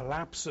 the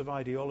collapse of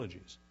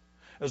ideologies,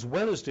 as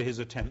well as to his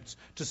attempts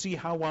to see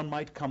how one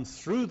might come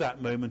through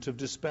that moment of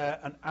despair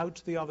and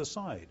out the other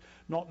side,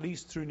 not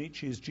least through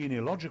Nietzsche's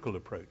genealogical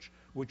approach,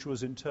 which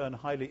was in turn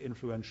highly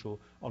influential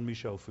on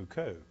Michel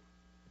Foucault.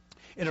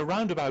 In a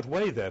roundabout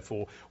way,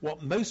 therefore,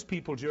 what most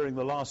people during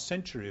the last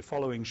century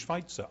following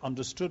Schweitzer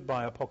understood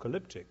by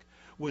apocalyptic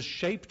was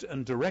shaped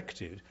and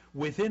directed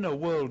within a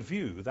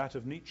worldview, that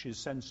of Nietzsche's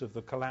sense of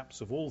the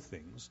collapse of all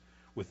things,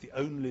 with the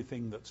only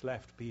thing that's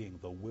left being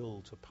the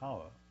will to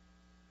power,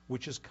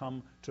 which has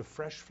come to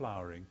fresh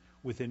flowering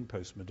within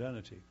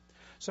postmodernity.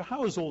 So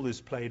how has all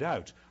this played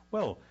out?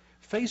 Well,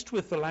 faced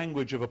with the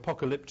language of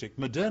apocalyptic,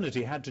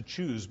 modernity had to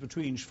choose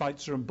between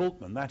Schweitzer and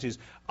Bultmann. That is,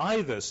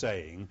 either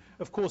saying,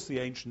 of course the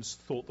ancients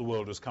thought the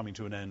world was coming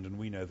to an end and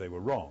we know they were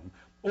wrong,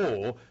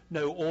 or,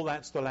 no, all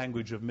that's the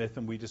language of myth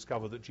and we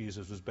discover that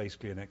Jesus was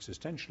basically an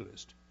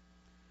existentialist.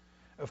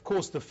 Of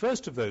course, the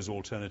first of those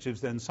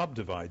alternatives then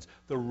subdivides.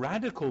 The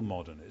radical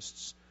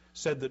modernists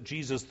said that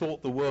Jesus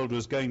thought the world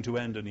was going to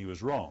end and he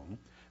was wrong,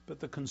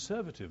 but the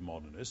conservative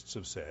modernists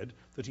have said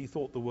that he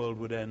thought the world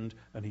would end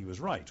and he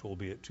was right,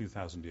 albeit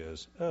 2,000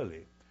 years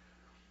early.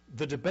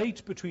 The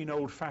debate between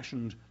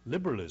old-fashioned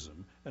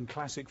liberalism and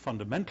classic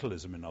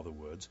fundamentalism, in other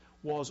words,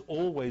 was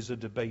always a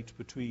debate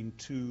between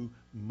two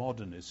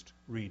modernist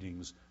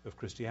readings of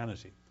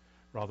Christianity,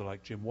 rather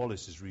like Jim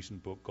Wallace's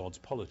recent book, God's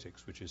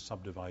Politics, which is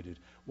subdivided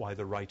why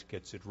the right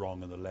gets it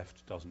wrong and the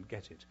left doesn't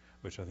get it,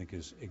 which I think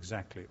is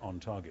exactly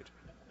on target.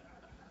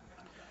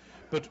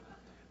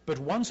 But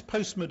once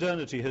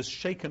postmodernity has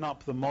shaken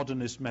up the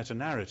modernist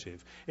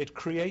meta-narrative, it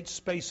creates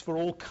space for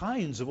all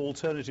kinds of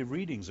alternative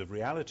readings of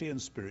reality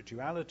and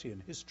spirituality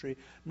and history,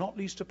 not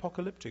least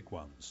apocalyptic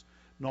ones.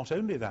 Not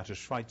only that of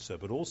Schweitzer,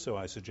 but also,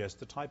 I suggest,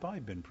 the type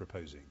I've been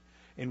proposing,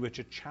 in which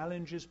a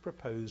challenge is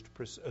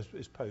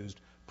posed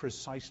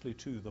precisely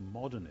to the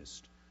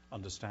modernist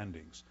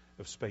understandings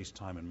of space,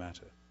 time and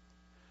matter.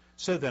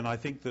 So then I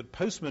think that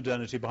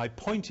postmodernity, by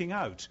pointing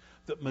out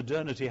that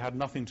modernity had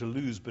nothing to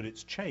lose but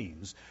its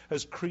chains,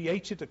 has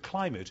created a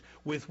climate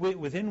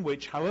within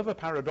which, however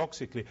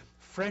paradoxically,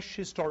 fresh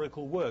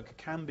historical work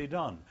can be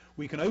done.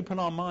 We can open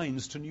our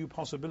minds to new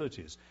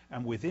possibilities,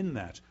 and within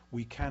that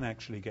we can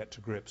actually get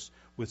to grips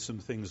with some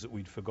things that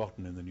we'd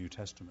forgotten in the New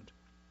Testament.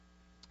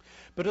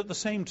 But at the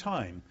same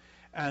time,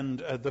 and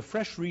the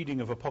fresh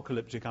reading of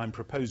Apocalyptic I'm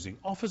proposing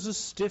offers a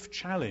stiff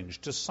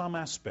challenge to some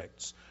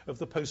aspects of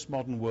the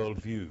postmodern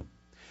worldview.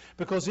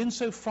 Because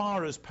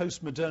insofar as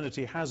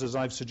postmodernity has, as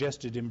I've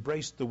suggested,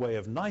 embraced the way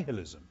of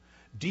nihilism,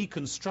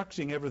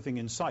 deconstructing everything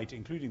in sight,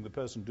 including the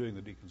person doing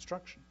the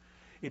deconstruction,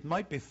 it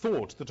might be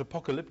thought that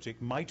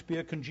Apocalyptic might be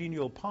a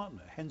congenial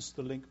partner, hence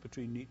the link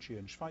between Nietzsche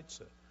and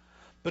Schweitzer.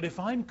 But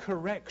if I'm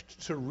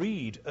correct to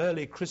read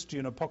early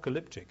Christian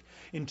Apocalyptic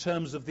in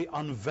terms of the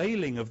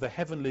unveiling of the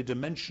heavenly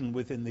dimension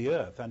within the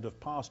earth and of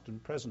past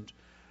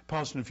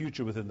and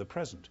future within the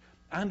present,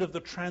 and of the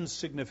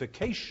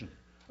transsignification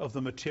of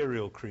the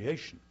material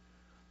creation,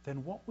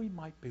 then what we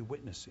might be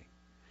witnessing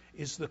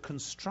is the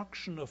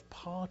construction of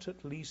part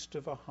at least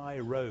of a high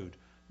road,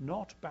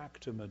 not back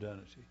to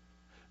modernity,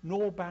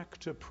 nor back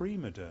to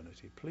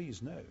pre-modernity,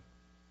 please no,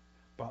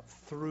 but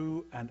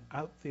through and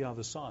out the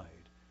other side,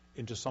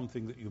 into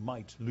something that you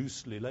might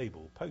loosely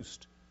label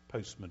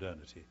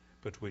postmodernity,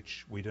 but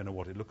which we don't know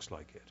what it looks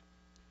like yet.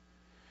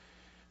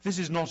 This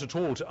is not at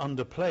all to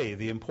underplay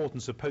the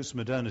importance of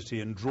postmodernity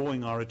in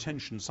drawing our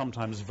attention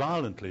sometimes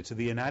violently to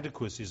the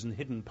inadequacies and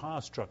hidden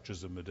power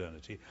structures of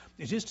modernity.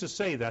 It is to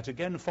say that,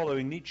 again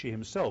following Nietzsche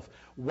himself,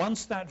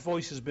 once that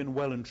voice has been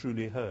well and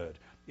truly heard,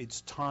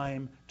 it's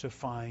time to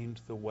find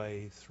the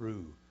way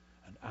through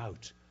and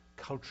out,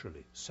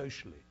 culturally,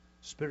 socially,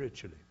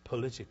 spiritually,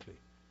 politically,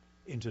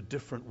 into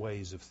different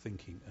ways of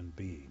thinking and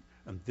being.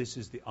 And this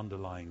is the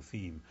underlying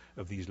theme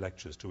of these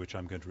lectures, to which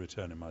I'm going to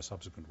return in my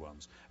subsequent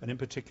ones. And in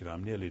particular,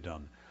 I'm nearly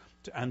done.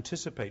 To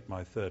anticipate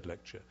my third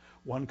lecture,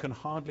 one can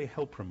hardly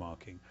help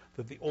remarking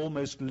that the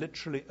almost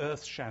literally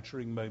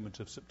earth-shattering moment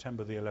of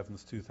September the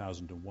 11th,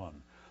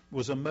 2001,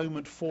 was a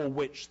moment for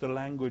which the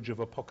language of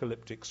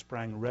Apocalyptic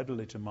sprang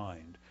readily to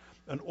mind,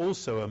 and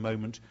also a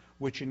moment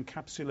which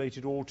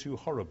encapsulated all too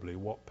horribly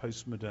what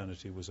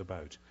postmodernity was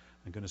about.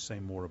 I'm going to say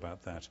more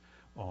about that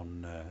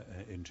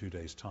in 2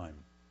 days' time.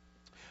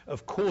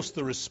 Of course,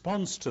 the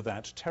response to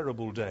that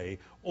terrible day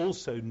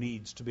also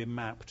needs to be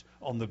mapped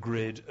on the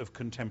grid of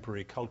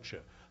contemporary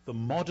culture. The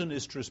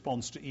modernist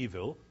response to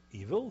evil,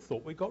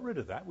 thought we got rid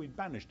of that, we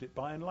banished it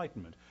by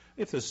enlightenment.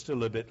 If there's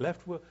still a bit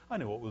left, I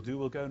know what we'll do,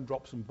 we'll go and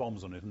drop some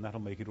bombs on it, and that'll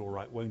make it all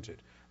right, won't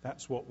it?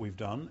 That's what we've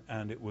done,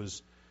 and it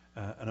was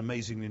an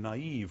amazingly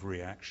naive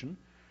reaction.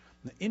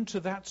 Into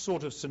that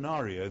sort of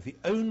scenario, the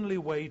only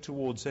way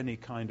towards any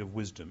kind of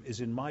wisdom is,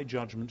 in my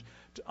judgment,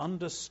 to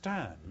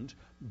understand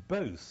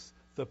both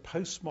the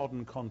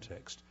postmodern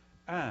context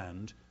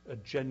and a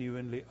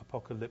genuinely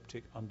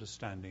apocalyptic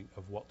understanding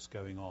of what's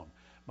going on.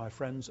 My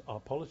friends, our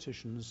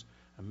politicians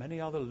and many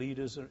other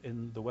leaders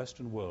in the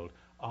Western world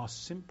are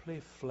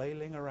simply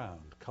flailing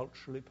around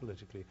culturally,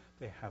 politically.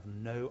 They have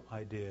no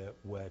idea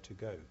where to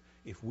go.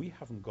 If we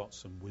haven't got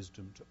some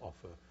wisdom to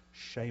offer,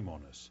 shame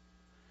on us.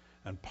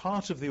 And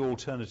part of the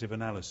alternative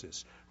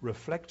analysis,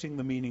 reflecting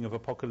the meaning of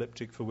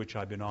apocalyptic for which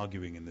I've been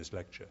arguing in this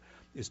lecture,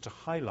 is to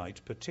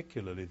highlight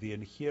particularly the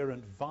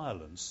inherent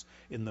violence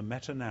in the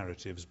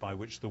meta-narratives by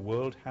which the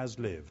world has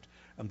lived,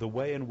 and the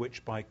way in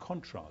which, by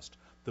contrast,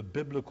 the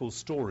biblical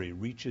story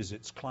reaches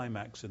its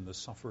climax in the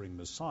suffering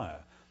Messiah,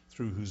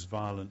 through whose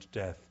violent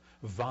death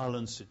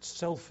violence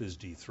itself is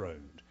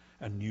dethroned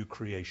and new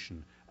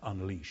creation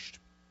unleashed.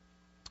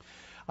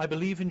 I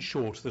believe, in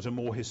short, that a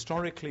more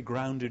historically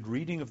grounded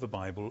reading of the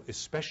Bible,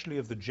 especially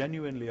of the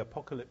genuinely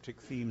apocalyptic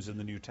themes in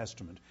the New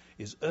Testament,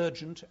 is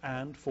urgent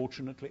and,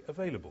 fortunately,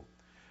 available,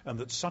 and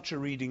that such a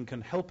reading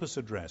can help us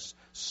address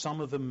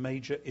some of the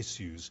major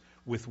issues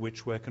with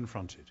which we're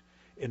confronted.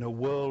 In a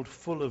world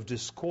full of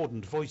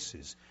discordant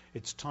voices,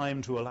 it's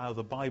time to allow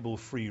the Bible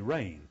free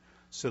rein,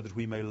 so that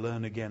we may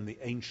learn again the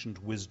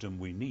ancient wisdom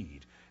we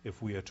need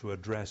if we are to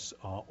address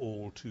our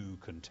all too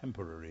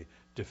contemporary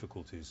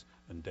difficulties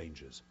and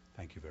dangers.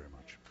 Thank you very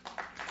much.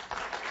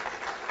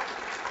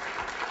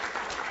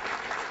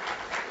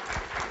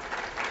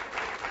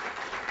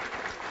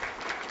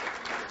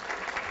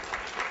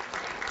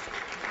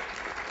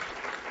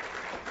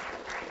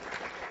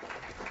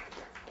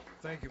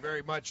 Thank you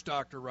very much,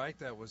 Dr. Wright.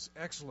 That was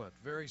excellent,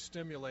 very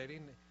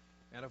stimulating,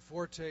 and a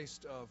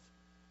foretaste of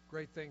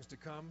great things to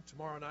come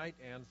tomorrow night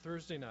and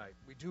Thursday night.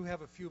 We do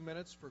have a few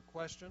minutes for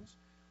questions.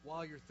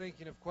 While you're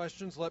thinking of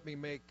questions, let me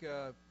make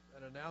an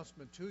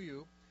announcement to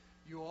you.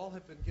 You all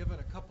have been given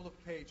a couple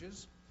of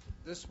pages,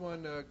 this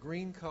one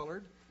green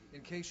colored,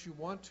 in case you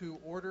want to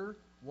order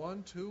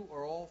 1, 2,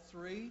 or all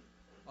 3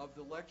 of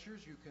the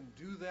lectures. You can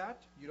do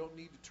that. You don't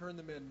need to turn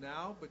them in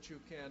now, but you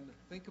can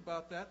think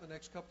about that the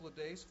next couple of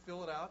days,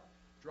 fill it out,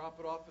 drop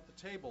it off at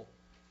the table.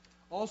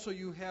 Also,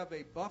 you have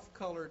a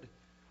buff-colored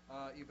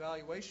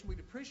evaluation. We'd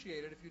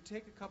appreciate it if you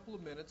take a couple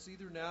of minutes,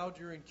 either now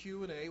during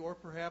Q&A or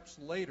perhaps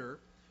later,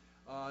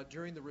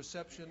 during the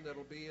reception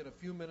that'll be in a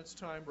few minutes'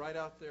 time right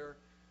out there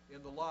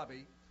in the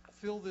lobby.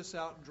 Fill this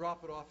out and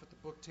drop it off at the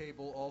book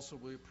table also.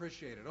 We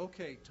appreciate it.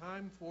 Okay,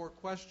 time for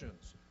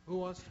questions. Who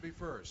wants to be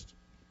first?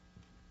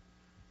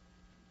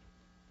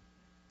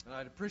 And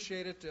I'd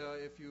appreciate it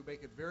if you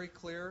make it very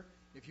clear.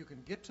 If you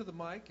can get to the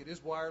mic, it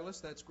is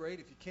wireless, that's great.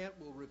 If you can't,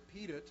 we'll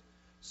repeat it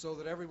so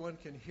that everyone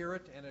can hear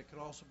it, and it can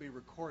also be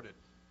recorded.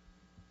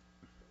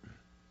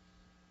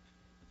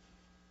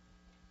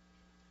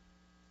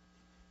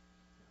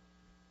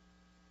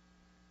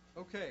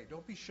 Okay,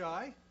 don't be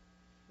shy.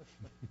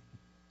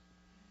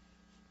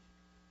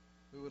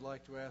 Who would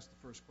like to ask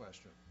the first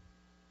question?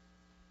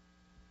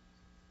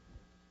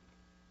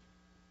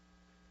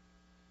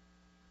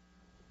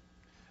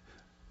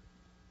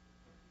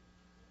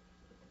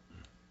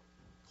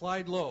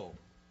 Clyde Lowe.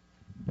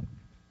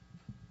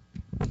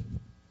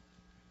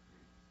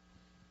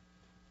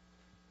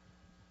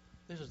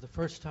 This is the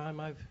first time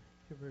I've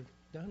ever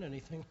done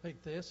anything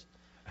like this.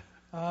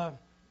 I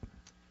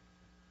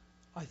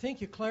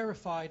think you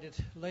clarified it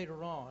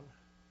later on,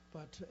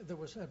 but there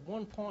was at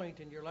one point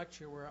in your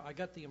lecture where I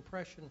got the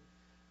impression,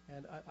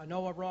 and I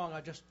know I'm wrong,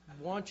 I just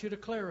want you to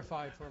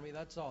clarify it for me,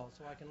 that's all,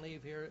 so I can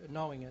leave here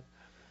knowing it,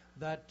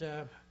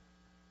 that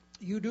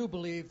you do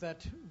believe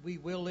that we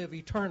will live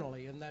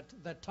eternally, and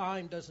that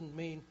time doesn't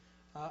mean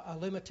a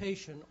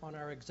limitation on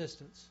our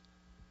existence.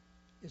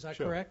 Is that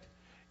correct?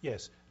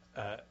 Yes,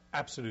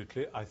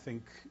 absolutely. I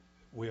think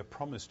we are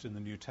promised in the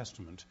New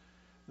Testament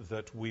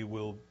that we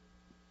will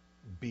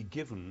be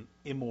given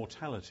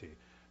immortality,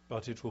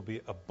 but it will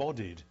be a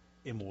bodied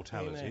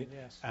immortality. Amen,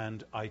 yes.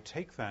 And I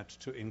take that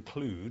to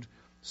include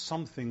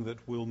something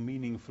that will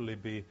meaningfully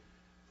be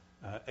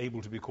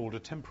able to be called a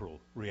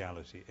temporal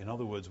reality. In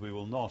other words, we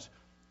will not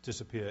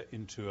disappear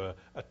into a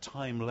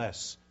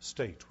timeless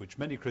state, which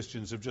many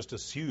Christians have just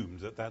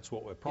assumed that that's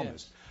what we're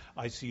promised.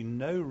 Yes. I see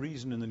no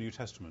reason in the New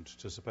Testament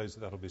to suppose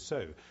that that'll be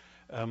so.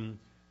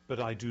 But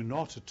I do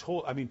not at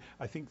all. I mean,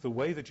 I think the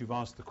way that you've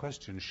asked the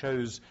question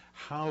shows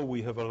how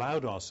we have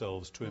allowed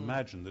ourselves to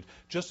imagine that,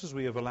 just as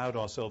we have allowed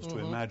ourselves to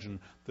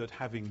imagine that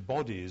having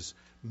bodies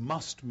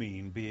must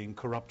mean being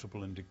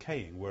corruptible and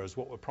decaying, whereas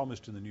what we're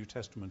promised in the New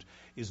Testament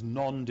is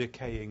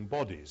non-decaying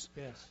bodies.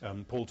 Yes.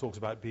 Paul talks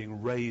about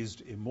being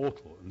raised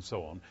immortal and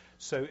so on.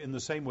 So in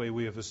the same way,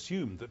 we have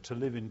assumed that to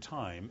live in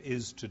time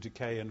is to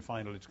decay and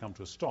finally to come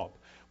to a stop,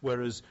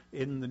 whereas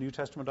in the New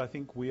Testament, I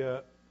think we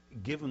are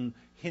given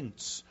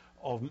hints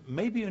of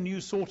maybe a new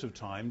sort of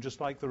time,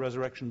 just like the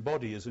resurrection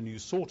body is a new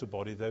sort of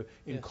body, though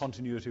in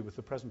continuity with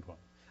the present one.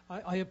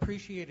 I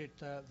appreciated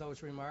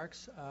those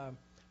remarks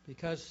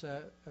because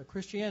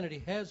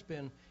Christianity has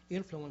been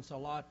influenced a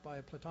lot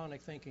by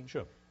Platonic thinking.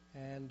 Sure.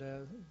 And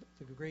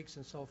the Greeks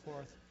and so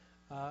forth.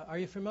 Are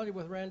you familiar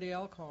with Randy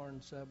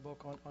Alcorn's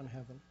book on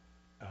heaven?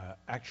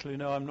 Actually,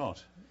 no, I'm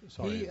not.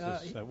 Sorry.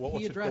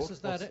 He addresses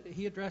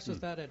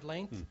that at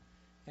length.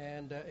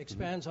 And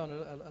expands on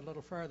it a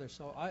little further.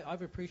 So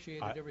I've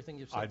appreciated everything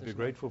you've said. I'd be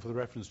grateful for the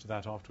reference to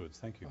that afterwards.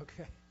 Thank you.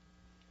 Okay.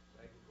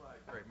 Thank you, Clyde,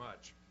 very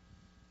much.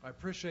 I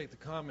appreciate the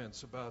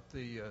comments about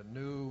the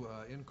new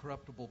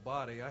incorruptible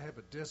body. I have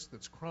a disc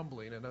that's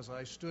crumbling, and as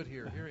I stood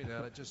here hearing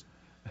that, it just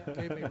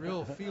gave me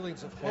real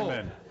feelings of hope.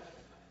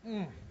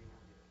 Amen.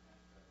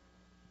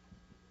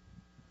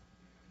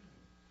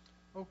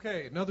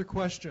 Okay, another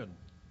question.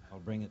 I'll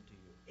bring it to you.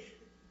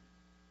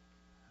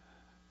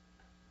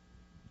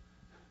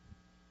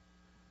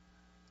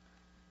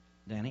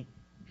 Danny?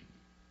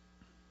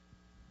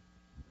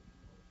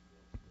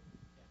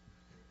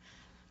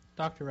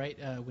 Dr. Wright,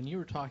 when you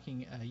were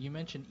talking, you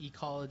mentioned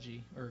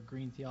ecology or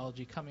green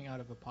theology coming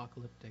out of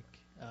apocalyptic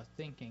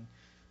thinking.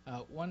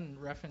 One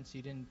reference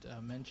you didn't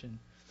mention,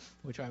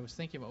 which I was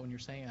thinking about when you're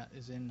saying that,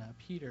 is in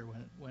Peter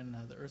when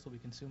the earth will be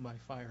consumed by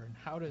fire. And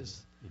how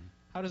does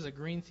a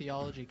green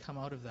theology come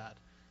out of that?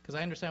 Because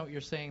I understand what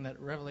you're saying,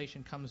 that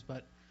Revelation comes,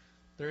 but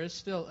there is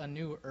still a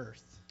new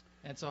earth.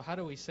 And so how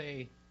do we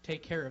say,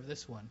 take care of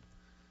this one?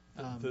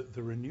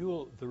 The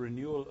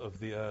renewal of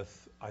the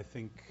earth, I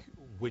think,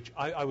 which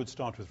I would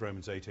start with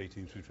Romans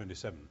 8:18 through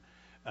 27.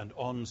 And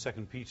on 2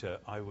 Peter,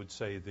 I would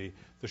say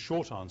the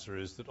short answer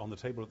is that on the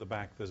table at the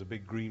back there's a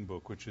big green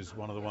book, which is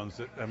one of the ones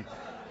that,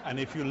 and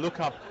if you look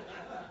up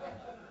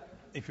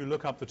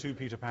the 2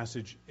 Peter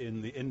passage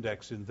in the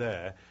index in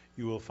there,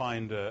 you will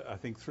find, I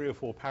think, 3 or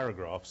 4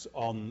 paragraphs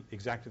on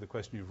exactly the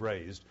question you've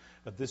raised.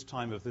 At this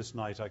time of this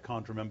night, I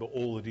can't remember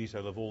all the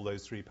detail of all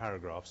those 3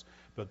 paragraphs,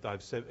 but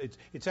I've said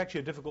it's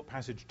actually a difficult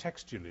passage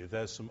textually.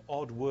 There's some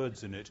odd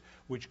words in it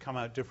which come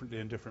out differently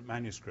in different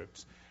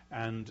manuscripts,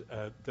 and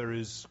there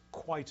is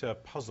quite a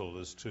puzzle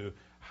as to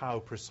how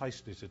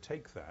precisely to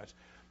take that.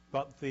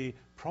 But the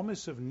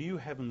promise of new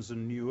heavens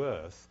and new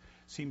earth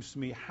seems to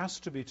me has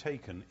to be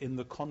taken in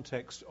the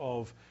context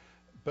of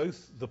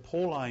both the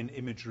Pauline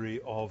imagery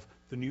of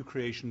the new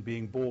creation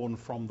being born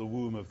from the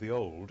womb of the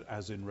old,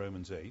 as in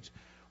Romans 8,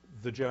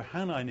 the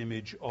Johannine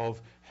image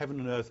of heaven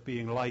and earth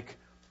being like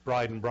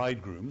bride and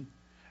bridegroom,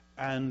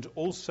 and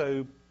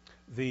also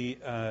the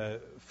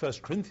 1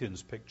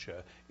 Corinthians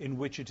picture in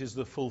which it is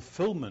the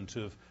fulfillment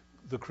of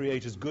the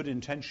Creator's good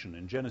intention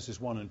in Genesis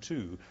 1 and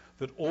 2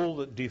 that all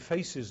that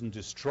defaces and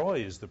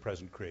destroys the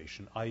present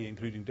creation, i.e.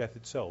 including death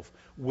itself,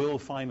 will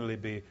finally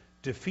be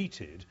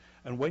defeated.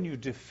 And when you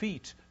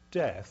defeat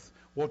death,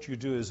 what you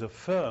do is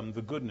affirm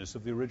the goodness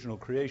of the original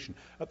creation.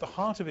 At the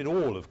heart of it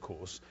all, of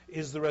course,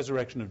 is the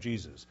resurrection of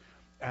Jesus.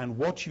 And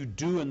what you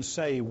do and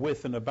say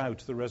with and about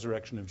the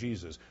resurrection of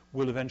Jesus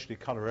will eventually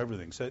colour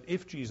everything. So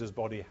if Jesus'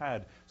 body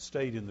had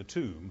stayed in the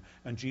tomb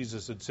and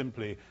Jesus had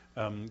simply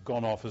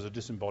gone off as a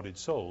disembodied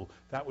soul,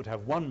 that would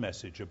have one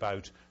message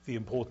about the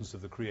importance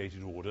of the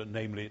created order,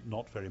 namely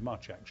not very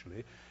much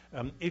actually.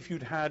 If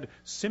you'd had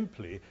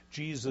simply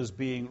Jesus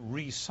being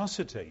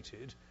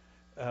resuscitated,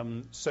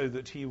 so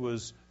that he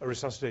was a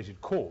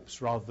resuscitated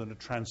corpse rather than a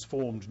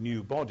transformed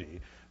new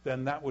body,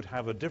 then that would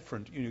have a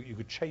different, you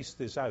could chase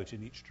this out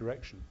in each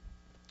direction.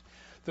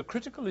 The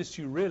critical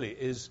issue really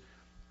is,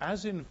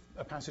 as in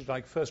a passage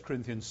like 1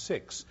 Corinthians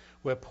 6,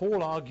 where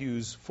Paul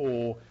argues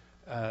for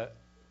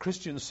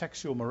Christian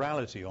sexual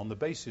morality on the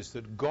basis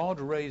that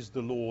God raised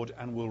the Lord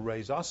and will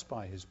raise us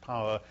by his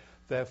power,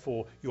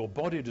 therefore your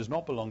body does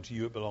not belong to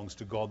you, it belongs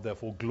to God,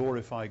 therefore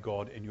glorify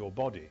God in your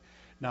body.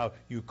 Now,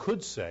 you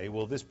could say,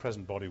 well, this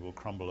present body will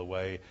crumble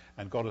away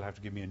and God will have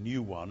to give me a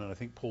new one, and I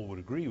think Paul would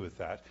agree with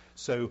that.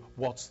 So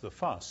what's the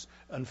fuss?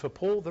 And for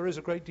Paul, there is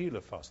a great deal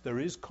of fuss. There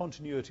is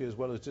continuity as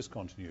well as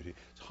discontinuity.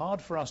 It's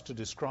hard for us to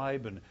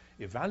describe and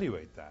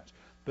evaluate that,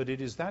 but it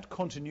is that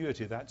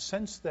continuity, that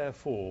sense,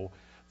 therefore,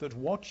 that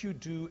what you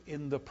do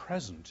in the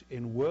present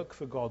in work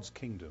for God's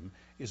kingdom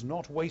is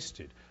not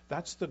wasted.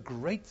 That's the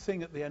great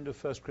thing at the end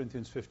of 1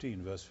 Corinthians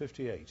 15, verse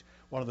 58,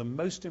 one of the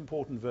most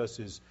important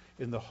verses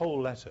in the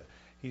whole letter.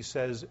 He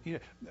says,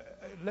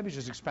 let me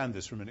just expand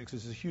this for a minute, because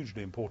this is a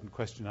hugely important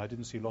question. I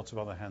didn't see lots of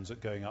other hands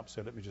going up,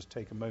 so let me just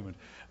take a moment.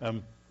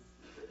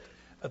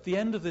 At the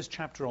end of this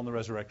chapter on the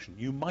resurrection,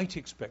 you might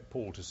expect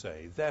Paul to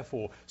say,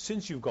 therefore,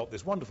 since you've got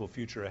this wonderful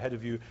future ahead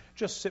of you,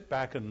 just sit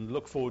back and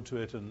look forward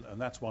to it, and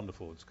that's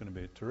wonderful. It's going to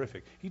be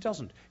terrific. He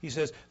doesn't. He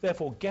says,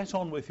 therefore, get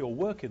on with your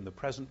work in the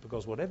present,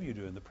 because whatever you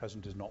do in the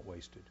present is not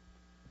wasted.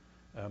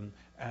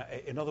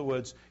 In other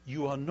words,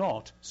 you are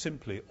not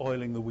simply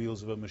oiling the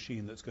wheels of a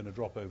machine that's going to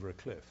drop over a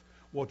cliff.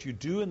 What you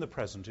do in the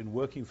present in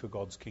working for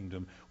God's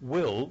kingdom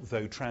will,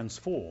 though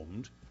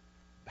transformed,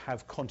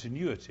 have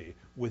continuity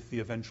with the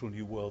eventual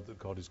new world that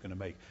God is going to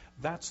make.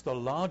 That's the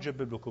larger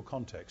biblical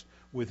context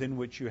within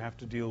which you have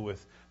to deal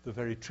with the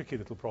very tricky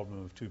little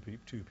problem of 2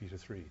 Peter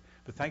 3.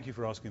 But thank you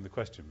for asking the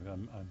question.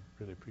 I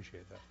really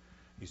appreciate that.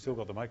 He's still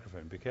got the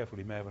microphone. Be careful,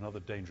 he may have another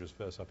dangerous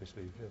verse up his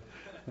sleeve.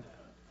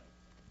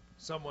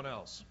 Someone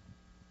else.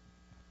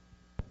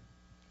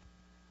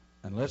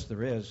 Unless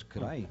there is,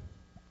 could I?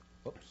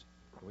 Oops,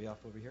 are we off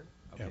over here?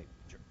 Okay, Yeah.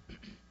 sure.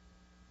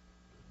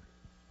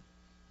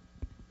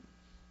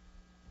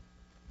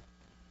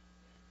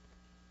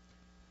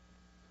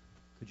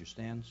 Could you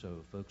stand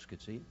so folks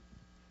could see?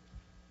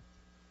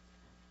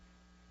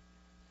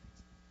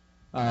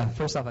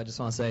 First off, I just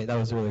want to say that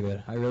was really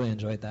good. I really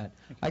enjoyed that.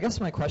 I guess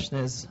my question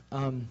is,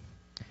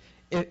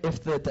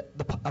 if the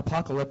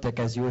apocalyptic,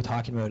 as you were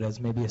talking about, as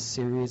maybe a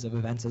series of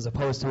events, as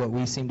opposed to what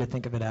we seem to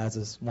think of it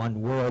as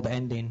one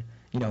world-ending,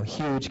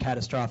 huge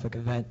catastrophic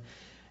event,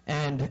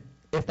 and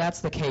if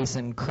that's the case,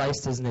 and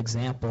Christ is an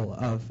example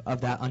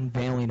of that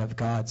unveiling of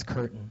God's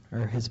curtain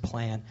or His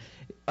plan,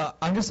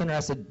 I'm just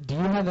interested. Do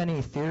you have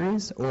any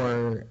theories,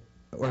 or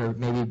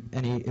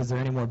maybe is there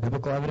any more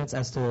biblical evidence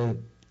as to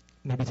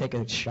maybe take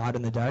a shot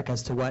in the dark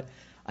as to what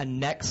a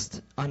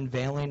next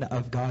unveiling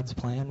of God's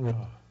plan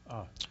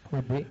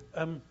would be?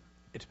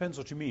 It depends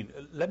what you mean.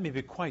 Let me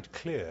be quite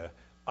clear.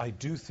 I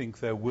do think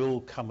there will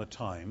come a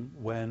time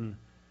when,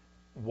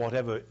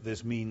 whatever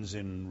this means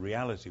in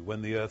reality,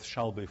 when the earth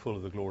shall be full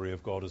of the glory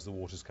of God as the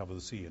waters cover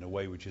the sea, in a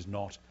way which is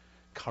not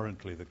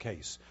currently the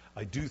case.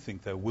 I do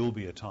think there will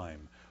be a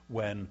time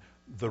when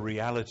the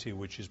reality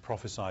which is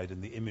prophesied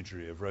in the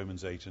imagery of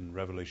Romans 8 and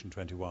Revelation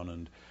 21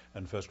 and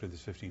 1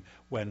 Corinthians 15,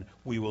 when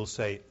we will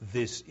say,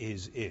 this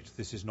is it.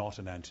 This is not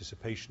an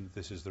anticipation.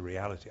 This is the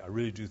reality. I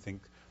really do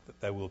think that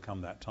there will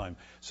come that time.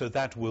 So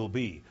that will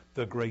be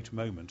the great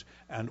moment,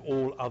 and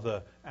all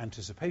other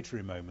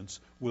anticipatory moments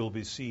will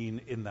be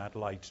seen in that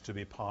light to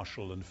be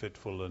partial and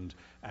fitful and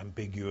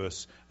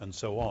ambiguous and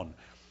so on.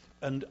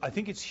 And I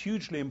think it's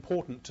hugely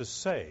important to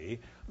say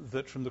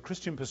that from the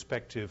Christian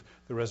perspective,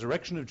 the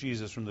resurrection of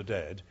Jesus from the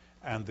dead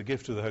and the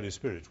gift of the Holy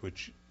Spirit,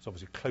 which is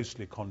obviously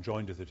closely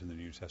conjoined with it in the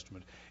New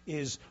Testament,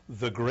 is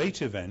the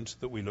great event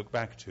that we look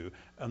back to.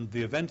 And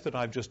the event that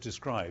I've just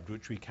described,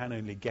 which we can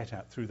only get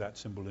at through that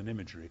symbol and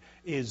imagery,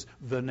 is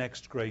the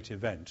next great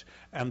event.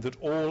 And that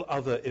all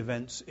other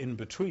events in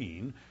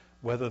between,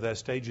 whether they're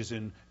stages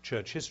in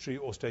church history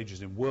or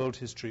stages in world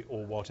history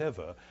or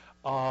whatever,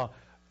 are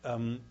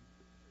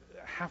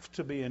have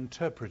to be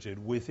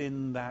interpreted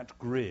within that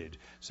grid.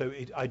 So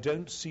I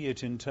don't see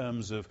it in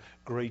terms of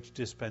great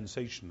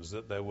dispensations,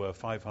 that there were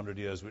 500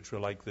 years which were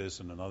like this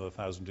and another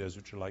 1,000 years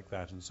which are like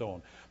that and so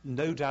on.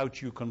 No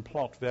doubt you can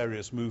plot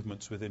various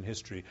movements within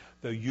history,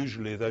 though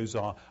usually those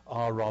are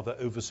rather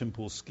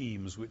oversimple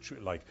schemes, which,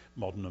 like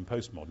modern and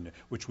postmodern,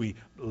 which we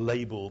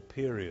label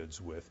periods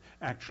with.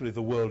 Actually,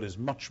 the world is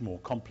much more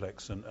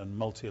complex and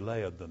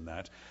multi-layered than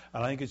that.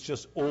 And I think it's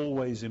just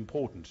always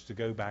important to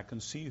go back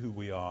and see who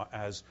we are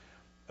as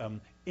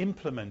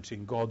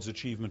implementing God's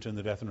achievement in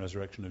the death and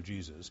resurrection of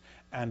Jesus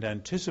and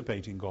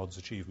anticipating God's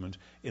achievement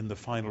in the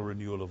final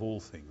renewal of all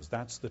things.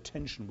 That's the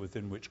tension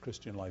within which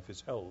Christian life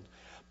is held.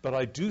 But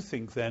I do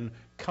think then,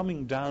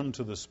 coming down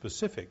to the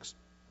specifics,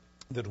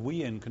 that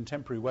we in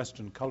contemporary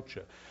Western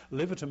culture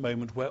live at a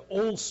moment where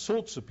all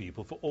sorts of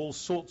people, for all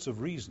sorts of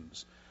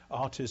reasons,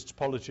 artists,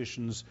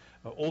 politicians,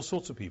 all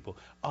sorts of people,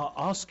 are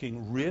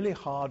asking really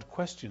hard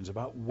questions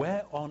about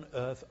where on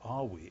earth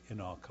are we in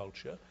our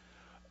culture.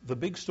 The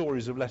big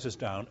stories have let us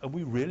down, and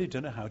we really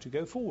don't know how to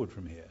go forward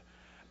from here.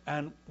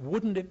 And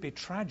wouldn't it be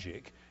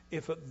tragic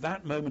if at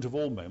that moment of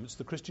all moments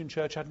the Christian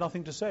church had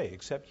nothing to say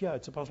except, yeah,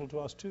 it's a puzzle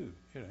to us too.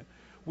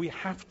 We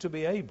have to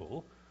be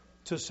able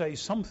to say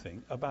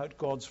something about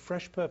God's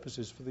fresh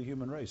purposes for the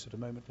human race at a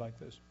moment like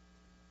this.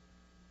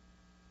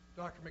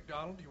 Dr.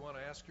 McDonald, do you want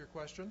to ask your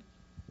question?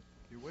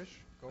 If you wish,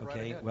 go right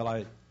Okay, ahead. well,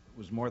 I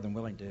was more than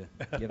willing to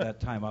give that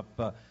time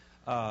up.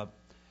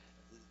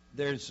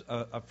 There's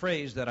a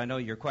phrase that I know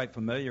you're quite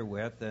familiar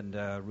with, and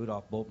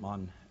Rudolf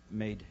Bultmann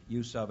made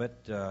use of it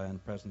in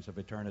Presence of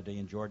Eternity,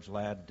 and George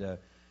Ladd,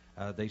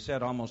 they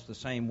said almost the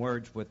same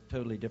words with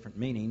totally different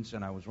meanings,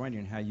 and I was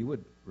wondering how you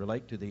would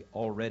relate to the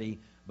already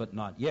but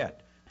not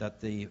yet,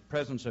 that the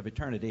presence of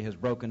eternity has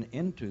broken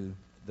into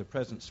the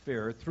present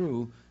sphere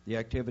through the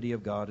activity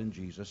of God in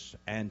Jesus,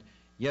 and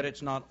yet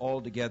it's not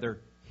altogether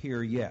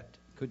here yet.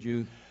 Could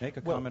you make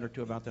a comment or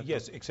two about that?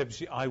 Yes, except, you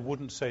see, I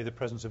wouldn't say the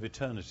presence of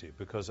eternity,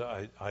 because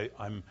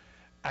I'm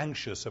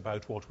anxious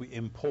about what we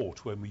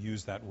import when we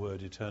use that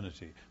word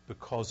eternity,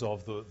 because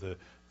of the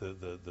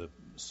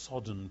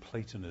sodden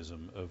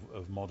Platonism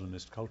of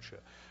modernist culture.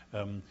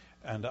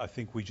 And I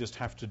think we just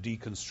have to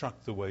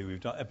deconstruct the way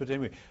we've done. But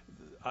anyway,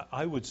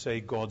 I would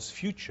say God's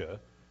future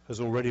has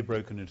already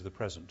broken into the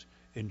present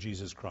in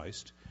Jesus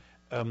Christ.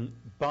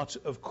 But,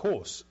 of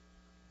course,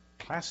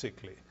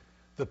 classically,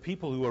 the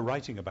people who were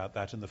writing about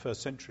that in the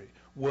first century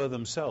were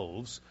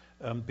themselves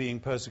being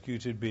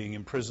persecuted, being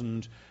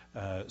imprisoned,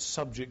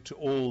 subject to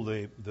all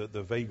the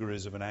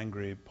vagaries of an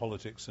angry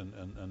politics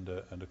and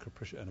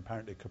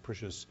apparently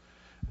capricious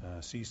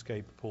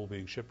seascape, Paul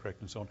being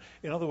shipwrecked and so on.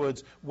 In other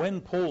words,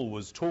 when Paul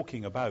was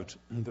talking about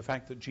the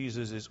fact that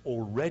Jesus is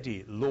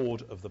already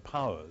Lord of the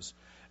powers,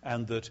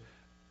 and that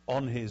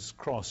on his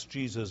cross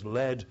Jesus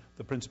led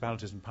the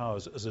principalities and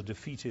powers as a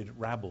defeated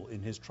rabble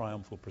in his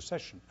triumphal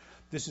procession,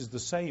 this is the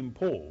same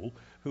Paul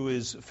who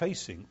is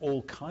facing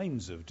all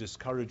kinds of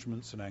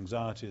discouragements and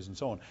anxieties and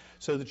so on,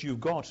 so that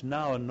you've got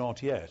now and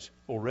not yet,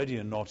 already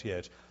and not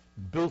yet,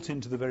 built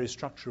into the very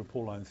structure of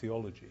Pauline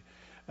theology.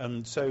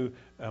 And so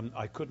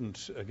I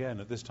couldn't,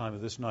 again, at this time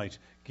of this night,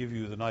 give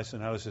you the nice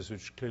analysis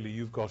which clearly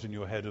you've got in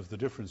your head of the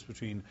difference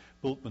between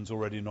Bultmann's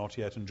already not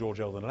yet and George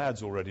Eldon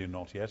Ladd's already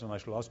not yet, and I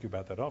shall ask you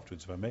about that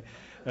afterwards, if I may.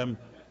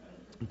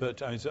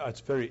 But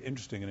it's very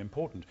interesting and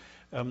important.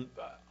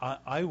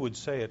 I would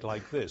say it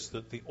like this,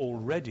 that the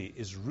already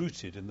is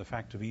rooted in the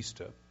fact of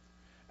Easter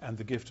and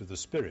the gift of the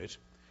Spirit,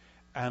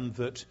 and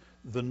that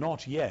the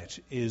not yet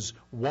is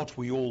what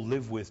we all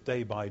live with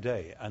day by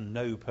day and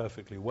know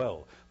perfectly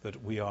well,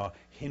 that we are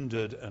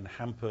hindered and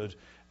hampered,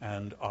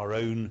 and our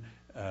own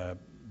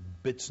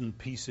bits and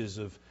pieces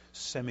of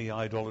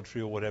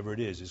semi-idolatry or whatever it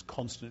is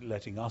constantly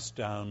letting us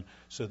down,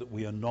 so that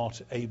we are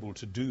not able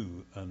to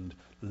do and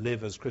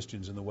live as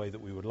Christians in the way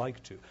that we would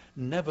like to.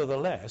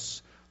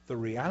 Nevertheless, the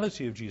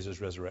reality of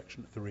Jesus'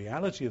 resurrection, the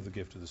reality of the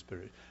gift of the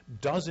Spirit,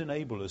 does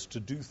enable us to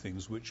do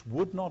things which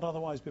would not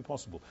otherwise be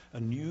possible. A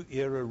new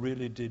era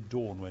really did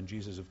dawn when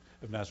Jesus of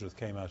Nazareth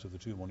came out of the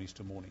tomb on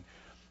Easter morning.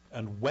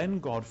 And when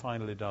God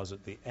finally does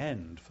at the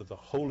end for the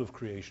whole of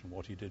creation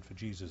what he did for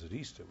Jesus at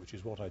Easter, which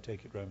is what I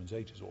take it Romans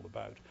 8 is all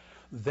about,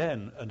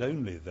 then and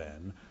only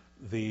then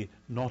the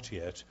not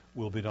yet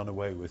will be done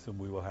away with, and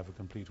we will have a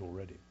complete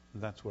already.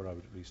 And that's where I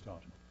would at least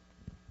start.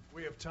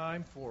 We have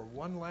time for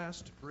one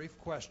last brief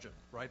question,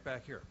 right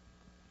back here.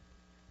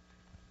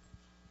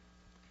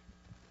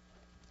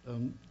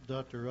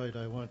 Dr. Wright,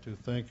 I want to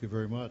thank you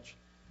very much.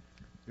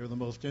 You're the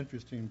most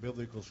interesting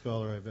biblical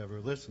scholar I've ever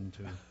listened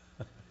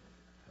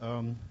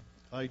to.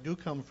 I do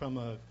come from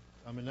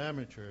I'm an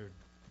amateur.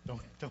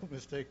 Don't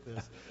mistake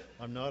this.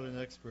 I'm not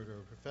an expert or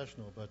a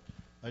professional, but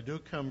I do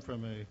come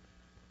from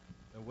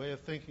a way of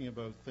thinking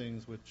about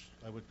things which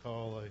I would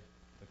call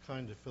a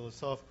kind of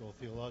philosophical,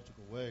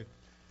 theological way,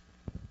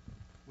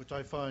 which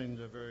I find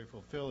very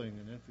fulfilling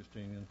and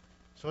interesting. And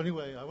so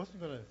anyway, I wasn't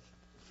going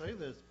to say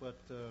this, but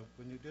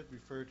when you did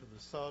refer to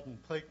the sodden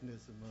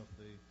Platonism of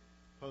the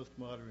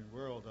postmodern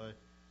world,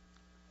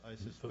 I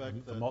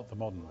suspect the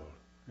modern world.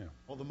 Yeah.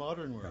 Oh, the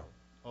modern world.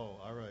 Yeah. Oh,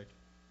 all right.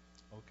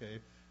 okay?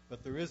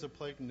 But there is a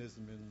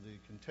Platonism in the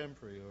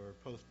contemporary or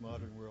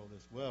postmodern world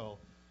as well.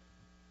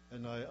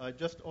 And I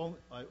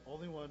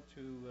only want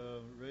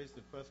to raise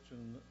the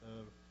question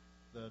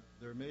that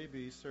there may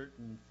be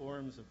certain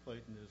forms of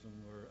Platonism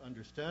or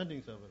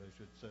understandings of it, I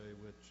should say,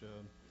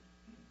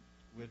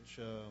 which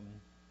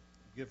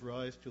give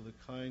rise to the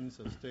kinds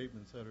of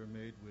statements that are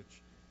made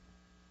which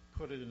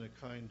put it in a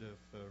kind of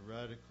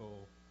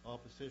radical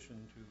opposition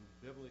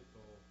to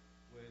biblical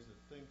ways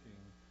of thinking.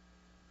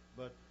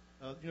 But,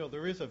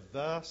 there is a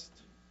vast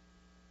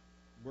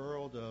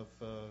world of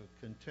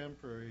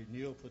contemporary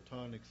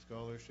Neoplatonic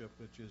scholarship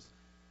which is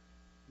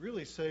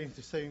really saying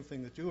the same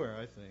thing that you are,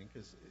 I think,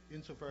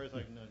 insofar as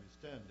I can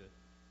understand it.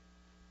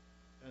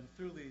 And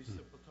through these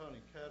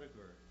Platonic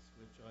categories,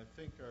 which I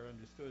think are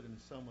understood in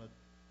a somewhat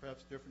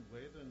perhaps different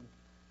way than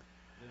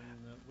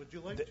would you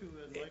like to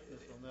enlighten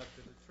us on that?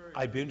 Because it's very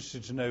I'd be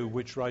interested to know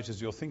which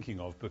writers you're thinking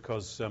of,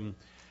 because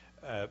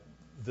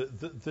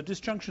the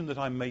disjunction that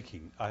I'm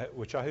making,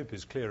 which I hope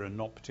is clear and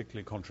not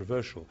particularly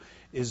controversial,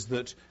 is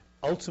that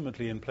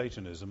ultimately in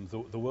Platonism,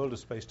 the world of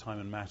space, time,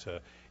 and matter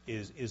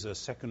is a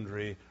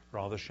secondary,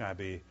 rather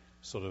shabby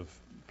sort of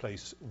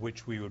place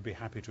which we would be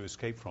happy to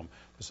escape from.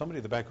 There's somebody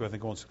at the back who I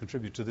think wants to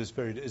contribute to this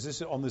is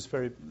this on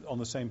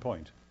the same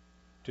point?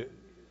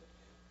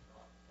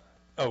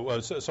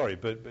 Sorry,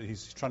 but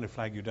he's trying to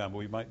flag you down, but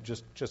we might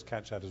just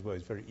catch that as well.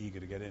 He's very eager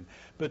to get in.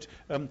 But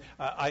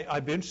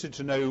I'd be interested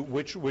to know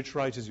which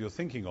writers you're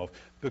thinking of,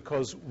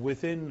 because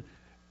within,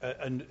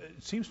 and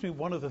it seems to me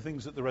one of the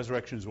things that the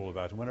resurrection is all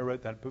about, and when I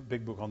wrote that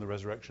big book on the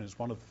resurrection, it's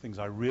one of the things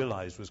I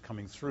realized was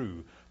coming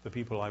through the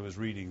people I was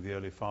reading, the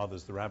early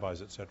fathers, the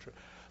rabbis, etc.,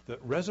 that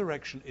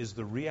resurrection is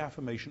the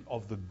reaffirmation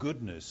of the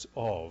goodness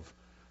of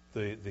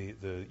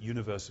the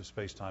universe of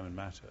space, time, and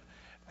matter.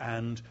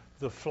 And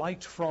the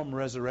flight from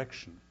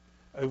resurrection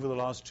over the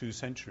last 2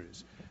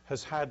 centuries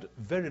has had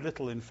very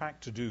little, in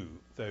fact, to do,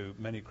 though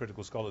many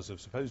critical scholars have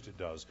supposed it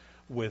does,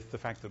 with the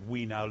fact that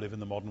we now live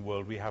in the modern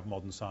world, we have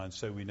modern science,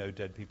 so we know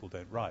dead people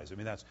don't rise. I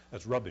mean,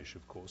 that's rubbish,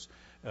 of course.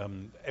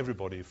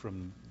 Everybody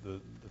from the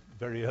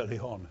very early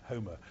on,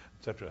 Homer,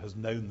 etc., has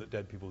known that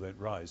dead people don't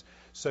rise.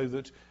 So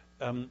that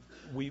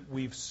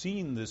we've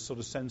seen this sort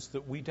of sense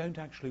that we don't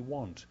actually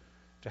want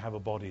to have a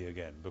body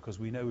again, because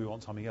we know we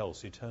want something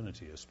else,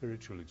 eternity, a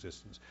spiritual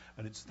existence.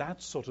 And it's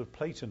that sort of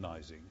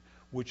Platonizing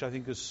which I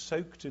think has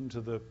soaked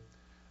into the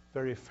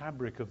very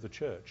fabric of the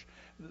church.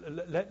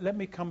 Let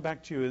me come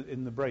back to you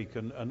in the break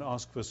and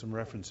ask for some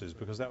references,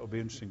 because that would be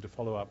interesting to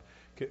follow up.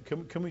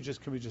 Can we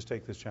just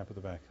take this chap at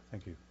the back?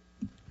 Thank you.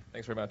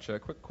 Thanks very much.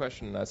 Quick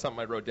question, something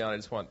I wrote down. I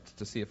just want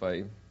to see if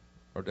I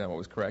wrote down what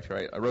was correct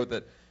here. I wrote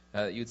that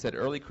you'd said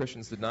early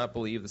Christians did not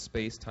believe the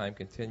space-time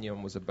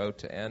continuum was about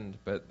to end,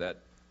 but that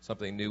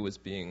something new was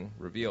being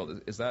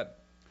revealed. Is that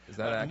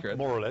accurate?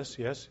 More or less,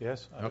 yes.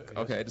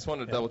 Okay, I just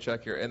wanted to double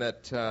check here. And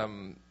that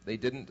they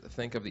didn't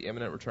think of the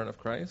imminent return of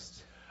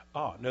Christ?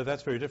 No,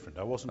 that's very different.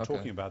 I wasn't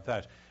talking about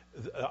that.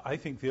 I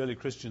think the early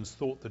Christians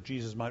thought that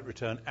Jesus might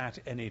return at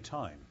any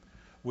time,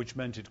 which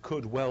meant it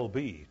could well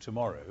be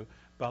tomorrow,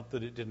 but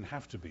that it didn't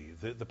have to be.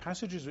 The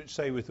passages which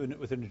say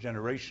within a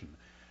generation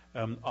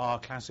are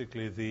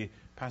classically the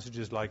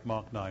passages like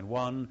Mark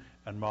 9:1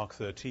 and Mark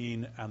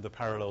 13 and the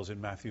parallels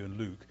in Matthew and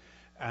Luke.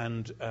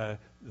 And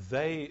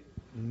they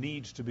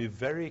need to be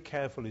very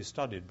carefully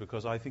studied,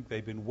 because I think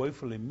they've been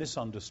woefully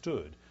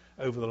misunderstood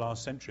over the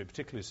last century,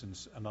 particularly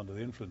since and under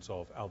the influence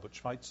of Albert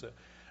Schweitzer.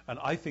 And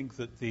I think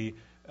that the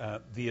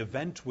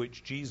event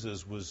which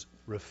Jesus was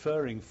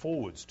referring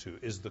forwards to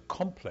is the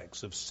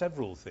complex of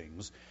several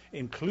things,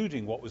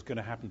 including what was going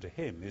to happen to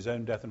him, his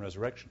own death and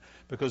resurrection.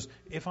 Because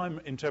if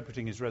I'm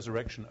interpreting his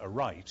resurrection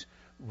aright,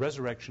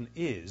 resurrection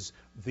is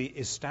the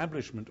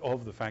establishment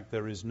of the fact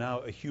there is now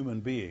a human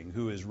being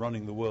who is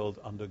running the world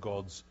under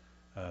God's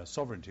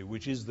sovereignty,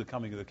 which is the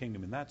coming of the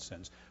kingdom in that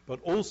sense, but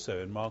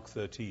also in Mark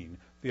 13,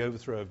 the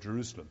overthrow of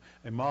Jerusalem.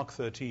 And Mark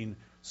 13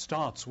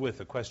 starts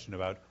with a question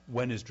about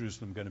when is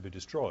Jerusalem going to be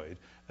destroyed,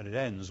 and it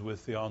ends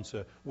with the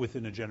answer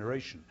within a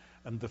generation.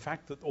 And the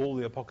fact that all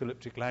the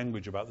apocalyptic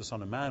language about the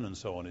Son of Man and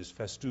so on is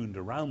festooned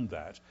around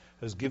that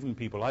has given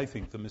people, I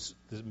think, the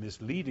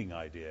misleading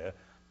idea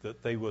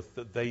that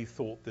they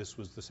thought this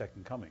was the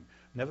second coming.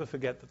 Never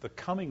forget that the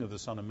coming of the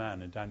Son of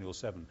Man in Daniel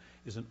 7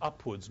 is an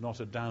upwards, not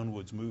a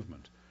downwards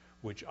movement,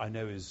 which I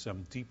know is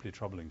deeply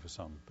troubling for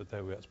some. But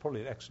there we are. It's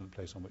probably an excellent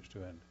place on which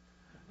to end.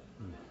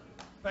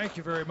 Thank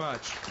you very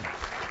much.